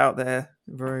worked out there.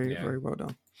 Very well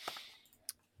done.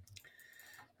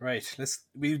 Right.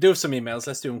 We do have some emails.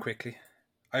 Let's do them quickly.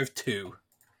 I have 2,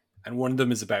 and one of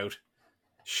them is about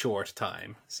short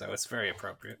time, so it's very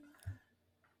appropriate.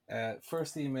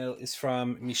 First email is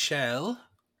from Michelle.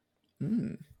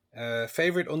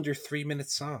 Favorite under 3-minute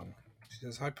song. She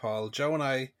says, "Hi Paul, Joe and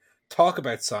I talk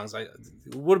about songs. It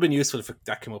would have been useful if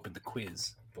that came up in the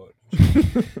quiz, but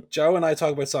Joe and I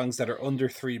talk about songs that are under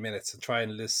 3 minutes and try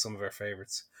and list some of our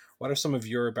favorites. What are some of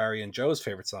your, Barry, and Joe's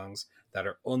favorite songs that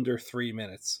are under 3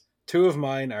 minutes? 2 of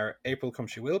mine are April Come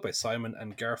She Will by Simon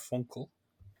and Garfunkel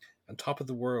and Top of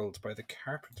the World by the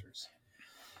Carpenters."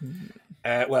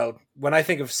 Well, when I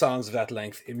think of songs of that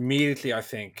length, immediately I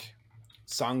think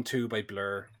Song 2 by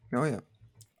Blur. Oh, yeah.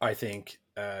 I think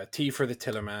T for the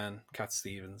Tillerman, Cat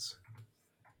Stevens.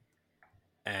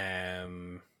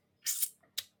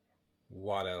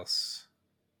 What else?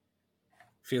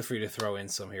 Feel free to throw in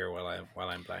some here while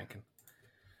I'm blanking.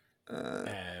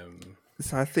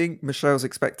 So I think Michelle's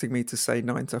expecting me to say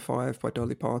 9 to 5 by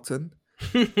Dolly Parton.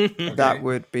 Okay. That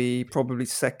would be probably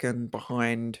second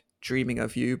behind Dreaming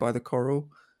of You by The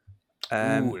Coral,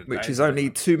 which is only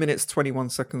 2 minutes, 21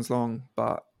 seconds long,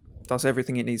 but does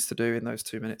everything it needs to do in those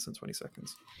 2 minutes and 20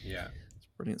 seconds. Yeah. It's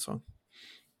a brilliant song.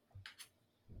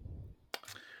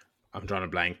 I'm drawing a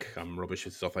blank. I'm rubbish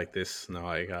with stuff like this. No,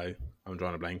 I'm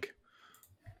drawing a blank.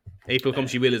 April Come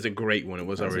She Will is a great one. It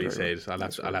was already said. I'll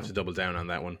have to double down on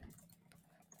that one.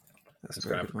 That's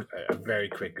a very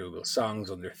quick Google.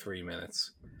 Songs under 3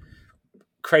 minutes.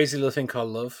 Crazy Little Thing Called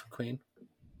Love, Queen.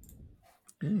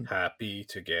 Happy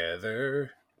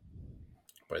Together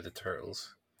by the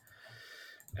Turtles.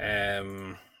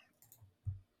 What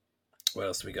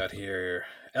else do we got here?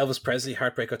 Elvis Presley,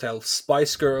 Heartbreak Hotel.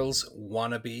 Spice Girls,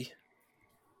 Wannabe.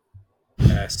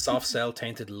 Soft Cell,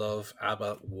 Tainted Love.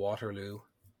 ABBA, Waterloo.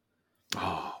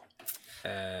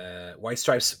 White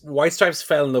Stripes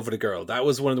Fell in Love with a Girl. That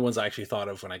was one of the ones I actually thought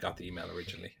of when I got the email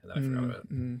originally, and then I forgot about.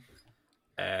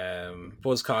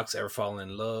 Buzzcocks, Ever Fallen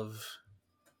in Love.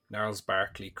 Gnarls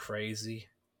Barkley, Crazy.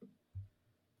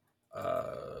 What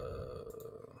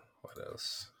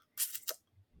else?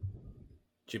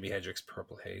 Jimi Hendrix,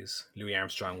 Purple Haze. Louis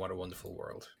Armstrong, What a Wonderful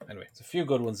World. Anyway, there's a few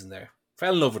good ones in there.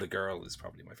 Fell in Love with a Girl is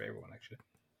probably my favorite one, actually.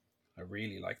 I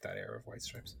really like that era of White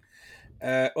Stripes.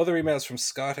 Other emails from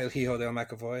Scott El Hijo del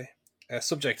McAvoy.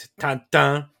 Subject, tan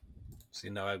tan. So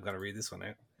you know I'm going to read this one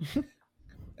out.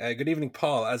 Good evening,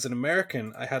 Paul. As an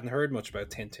American, I hadn't heard much about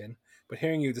Tintin, but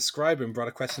hearing you describe him brought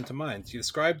a question to mind. You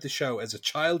described the show as a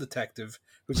child detective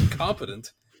who's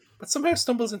incompetent, but somehow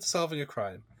stumbles into solving a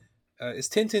crime. Is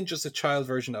Tintin just a child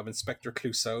version of Inspector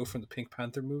Clouseau from the Pink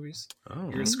Panther movies?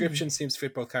 Your description seems to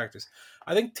fit both characters.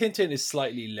 I think Tintin is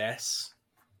slightly less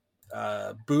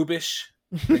boobish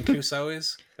than Clouseau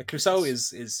is. Like Clouseau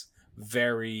is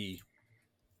very,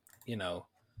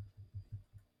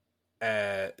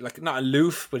 like not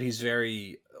aloof, but he's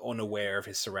very unaware of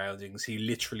his surroundings. He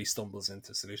literally stumbles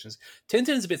into solutions.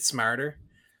 Tintin's a bit smarter,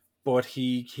 but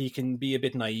he can be a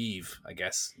bit naive, I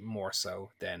guess, more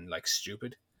so than like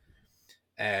stupid.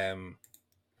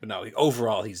 But no,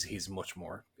 overall he's much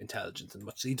more intelligent and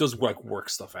he does work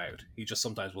stuff out. He just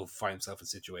sometimes will find himself in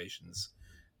situations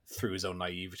through his own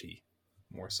naivety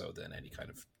more so than any kind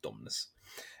of dumbness.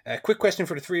 Quick question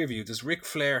for the three of you: does Ric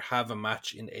Flair have a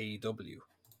match in AEW?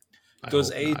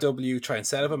 Does AEW try and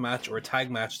set up a match or a tag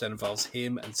match that involves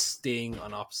him and Sting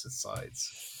on opposite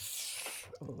sides?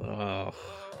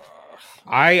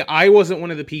 I wasn't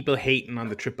one of the people hating on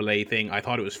the AAA thing. I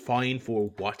thought it was fine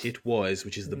for what it was,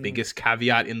 which is the biggest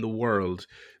caveat in the world,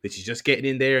 that you just get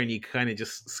in there and you kind of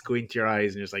just squint your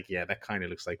eyes and you're just like, yeah, that kind of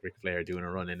looks like Ric Flair doing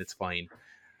a run and it's fine.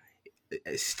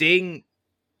 Sting,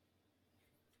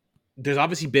 there's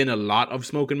obviously been a lot of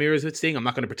smoke and mirrors with Sting. I'm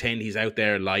not going to pretend he's out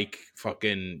there like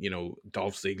fucking,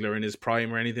 Dolph Ziggler in his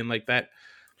prime or anything like that.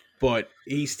 But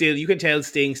you can tell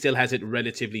Sting still has it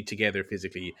relatively together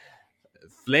physically.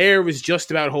 Flair was just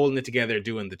about holding it together,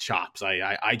 doing the chops.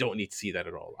 I don't need to see that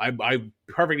at all. I'm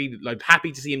perfectly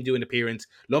happy to see him do an appearance.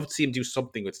 Love to see him do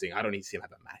something with Sting. I don't need to see him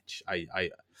have a match.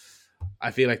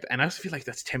 I feel like, and I also feel like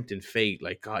that's tempting fate.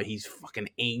 Like, God, he's fucking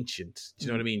ancient. Do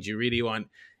you know what I mean? Do you really want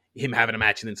him having a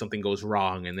match and then something goes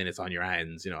wrong and then it's on your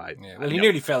hands? Well, he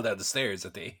nearly fell down the stairs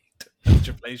at the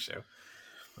Triple H show.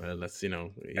 Well, that's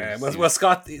Well,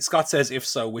 Scott says, if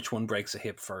so, which one breaks a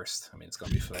hip first? I mean, it's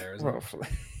gonna be Flair, isn't it?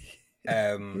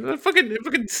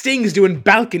 Fucking Sting's doing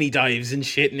balcony dives and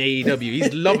shit in AEW.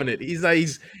 He's loving it. He's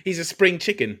a spring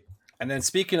chicken. And then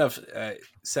speaking of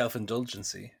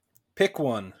self-indulgency, pick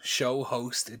one, show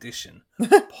host edition.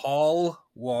 Paul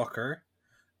Walker,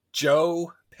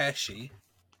 Joe Pesci,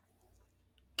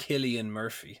 Cillian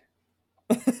Murphy.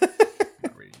 Not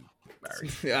really Barry.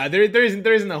 There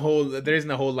isn't a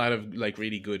whole lot of like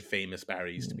really good famous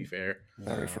Barrys, to be fair.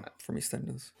 Barry from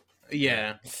EastEnders.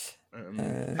 Yeah.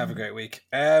 Have a great week.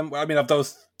 Well, I mean, of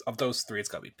those three, it's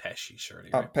got to be Pesci, surely.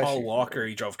 Right? Pesci. Paul Walker,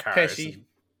 he drove cars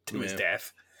to his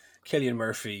death. Cillian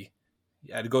Murphy,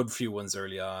 he had a good few ones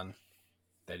early on.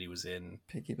 That he was in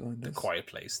Peaky Blinders. The Quiet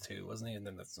Place too, wasn't he? And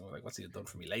then that's like, what's he done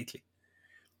for me lately?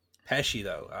 Pesci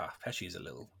though, Pesci's a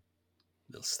little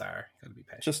star. Got to be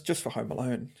Pesci. Just for Home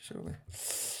Alone, surely.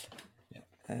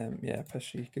 Yeah.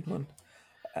 Pesci, good one.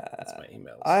 That's my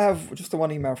emails. I have just the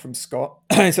one email from Scott.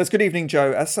 It says, "Good evening,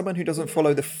 Joe. As someone who doesn't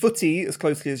follow the footy as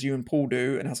closely as you and Paul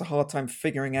do, and has a hard time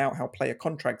figuring out how player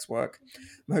contracts work,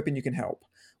 I'm hoping you can help.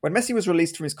 When Messi was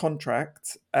released from his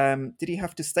contract, did he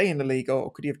have to stay in the league,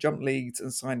 or could he have jumped leagues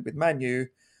and signed with Man U?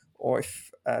 Or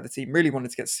if the team really wanted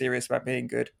to get serious about being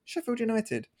good, Sheffield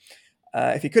United?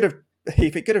 If he could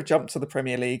have jumped to the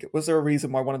Premier League, was there a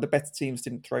reason why one of the better teams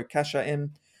didn't throw cash at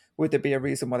him? Would there be a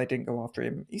reason why they didn't go after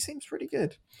him? He seems pretty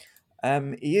good.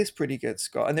 He is pretty good,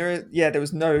 Scott. And there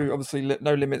was no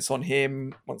limits on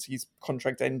him. Once his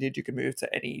contract ended, you could move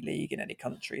to any league in any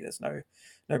country. There's no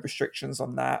restrictions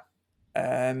on that.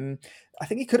 I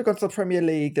think he could have gone to the Premier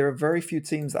League. There are very few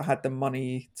teams that had the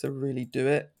money to really do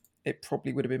it. It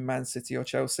probably would have been Man City or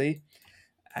Chelsea.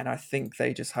 And I think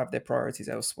they just have their priorities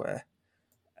elsewhere.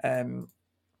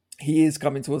 He is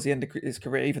coming towards the end of his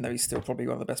career, even though he's still probably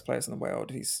one of the best players in the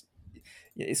world.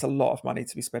 It's a lot of money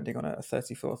to be spending on a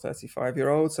 34,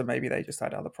 35-year-old. So maybe they just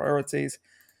had other priorities.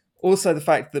 Also, the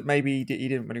fact that maybe he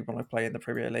didn't really want to play in the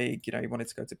Premier League. He wanted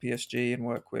to go to PSG and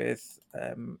work with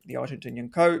the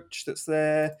Argentinian coach that's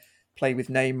there, play with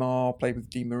Neymar, play with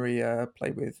Di Maria, play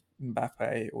with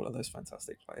Mbappe, all of those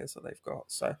fantastic players that they've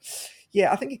got. So,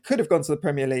 yeah, I think he could have gone to the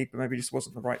Premier League, but maybe just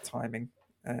wasn't the right timing.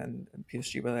 And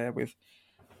PSG were there with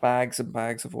bags and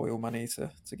bags of oil money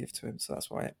to give to him. So that's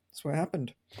why it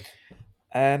happened.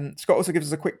 Scott also gives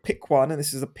us a quick pick one, and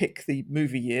this is a pick the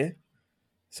movie year.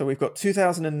 So we've got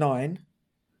 2009,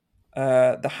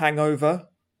 The Hangover,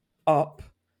 Up,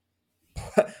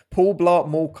 Paul Blart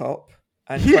Mall Cop,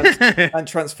 and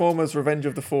Transformers: Revenge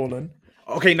of the Fallen.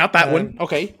 Okay, not that one.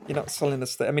 Okay. You're not selling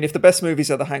us. I mean, if the best movies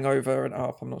are The Hangover and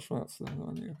Up, I'm not sure that's the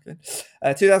one.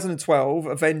 Okay. 2012,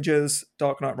 Avengers,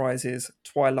 Dark Knight Rises,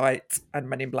 Twilight, and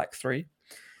Men in Black 3.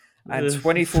 And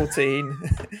 2014,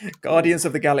 Guardians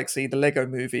of the Galaxy, the Lego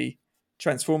Movie,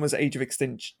 Transformers: Age of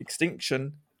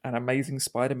Extinction, and Amazing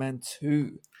Spider-Man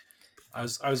 2. I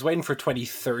was waiting for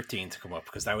 2013 to come up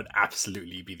because that would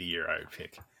absolutely be the year I would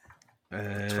pick.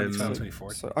 2012,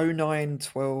 2014. So 09,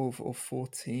 12, or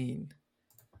 14.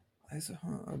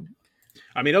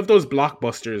 I mean, of those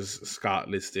blockbusters Scott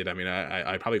listed, I mean,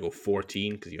 I'd probably go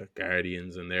 14 because you got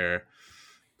Guardians in there.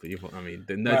 I mean,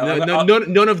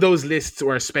 none of those lists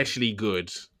were especially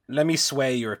good. Let me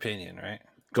sway your opinion, right?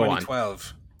 Go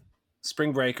 2012,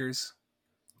 Spring Breakers,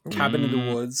 Cabin in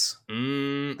the Woods,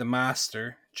 The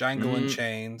Master, Django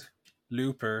Unchained,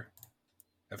 Looper,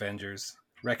 Avengers,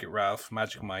 Wreck-It Ralph,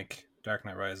 Magic Mike, Dark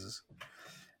Knight Rises.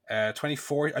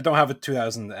 2014, I don't have a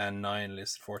 2009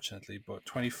 list, fortunately, but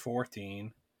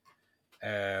 2014,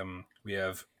 we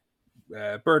have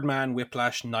Birdman,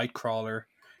 Whiplash, Nightcrawler,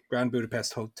 Grand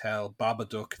Budapest Hotel,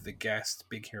 Babadook, The Guest,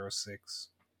 Big Hero 6.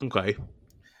 Okay.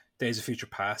 Days of Future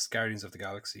Past, Guardians of the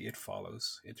Galaxy, It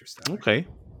Follows, Interstellar. Okay.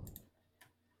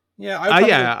 Yeah, I'll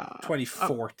go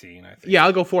 2014, I think. Yeah,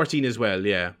 I'll go 14 as well,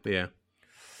 yeah.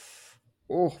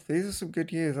 Oh, these are some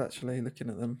good years, actually, looking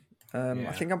at them.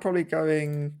 I think I'm probably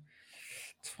going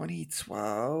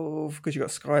 2012, because you got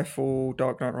Skyfall,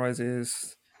 Dark Knight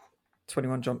Rises,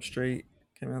 21 Jump Street,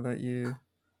 came out that year.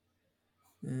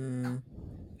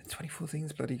 2014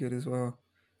 is bloody good as well.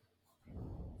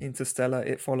 Interstellar,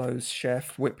 It Follows,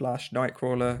 Chef, Whiplash,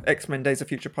 Nightcrawler, X-Men: Days of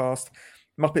Future Past,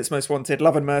 Muppets Most Wanted,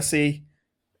 Love and Mercy,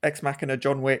 Ex Machina,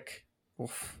 John Wick.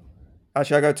 Oof.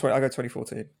 Actually, I go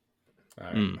 2014.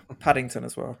 Paddington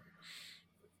as well.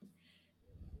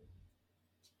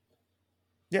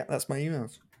 Yeah, that's my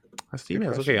emails. That's the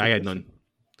emails. Okay, I had none.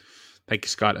 Thank you,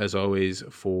 Scott, as always,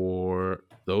 for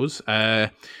those.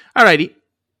 Alrighty.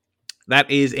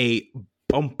 That is a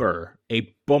bumper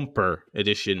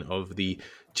edition of the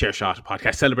Chairshot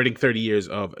podcast, celebrating 30 years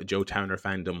of Joe Towner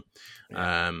fandom.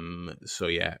 So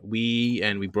yeah,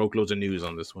 we broke loads of news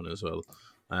on this one as well.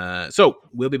 So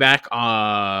we'll be back.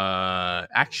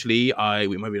 Actually,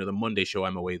 we might be another Monday show.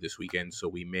 I'm away this weekend, so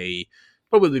we may,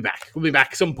 but we'll be back. We'll be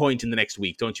back some point in the next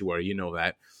week. Don't you worry. You know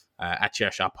that. At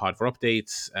Chair Shot Pod for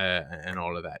updates and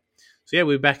all of that. So yeah,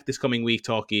 we'll be back this coming week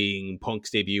talking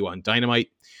Punk's debut on Dynamite.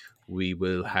 We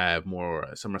will have more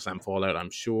SummerSlam Fallout,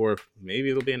 I'm sure. Maybe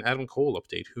it'll be an Adam Cole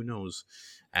update. Who knows?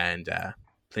 And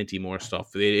plenty more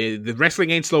stuff. The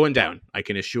wrestling ain't slowing down. I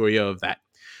can assure you of that.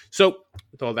 So,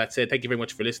 with all that said, thank you very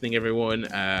much for listening, everyone.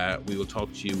 We will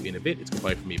talk to you in a bit. It's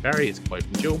goodbye from me, Barry. It's goodbye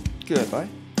from Joe. Goodbye.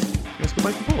 It's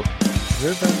goodbye from Paul.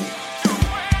 Goodbye.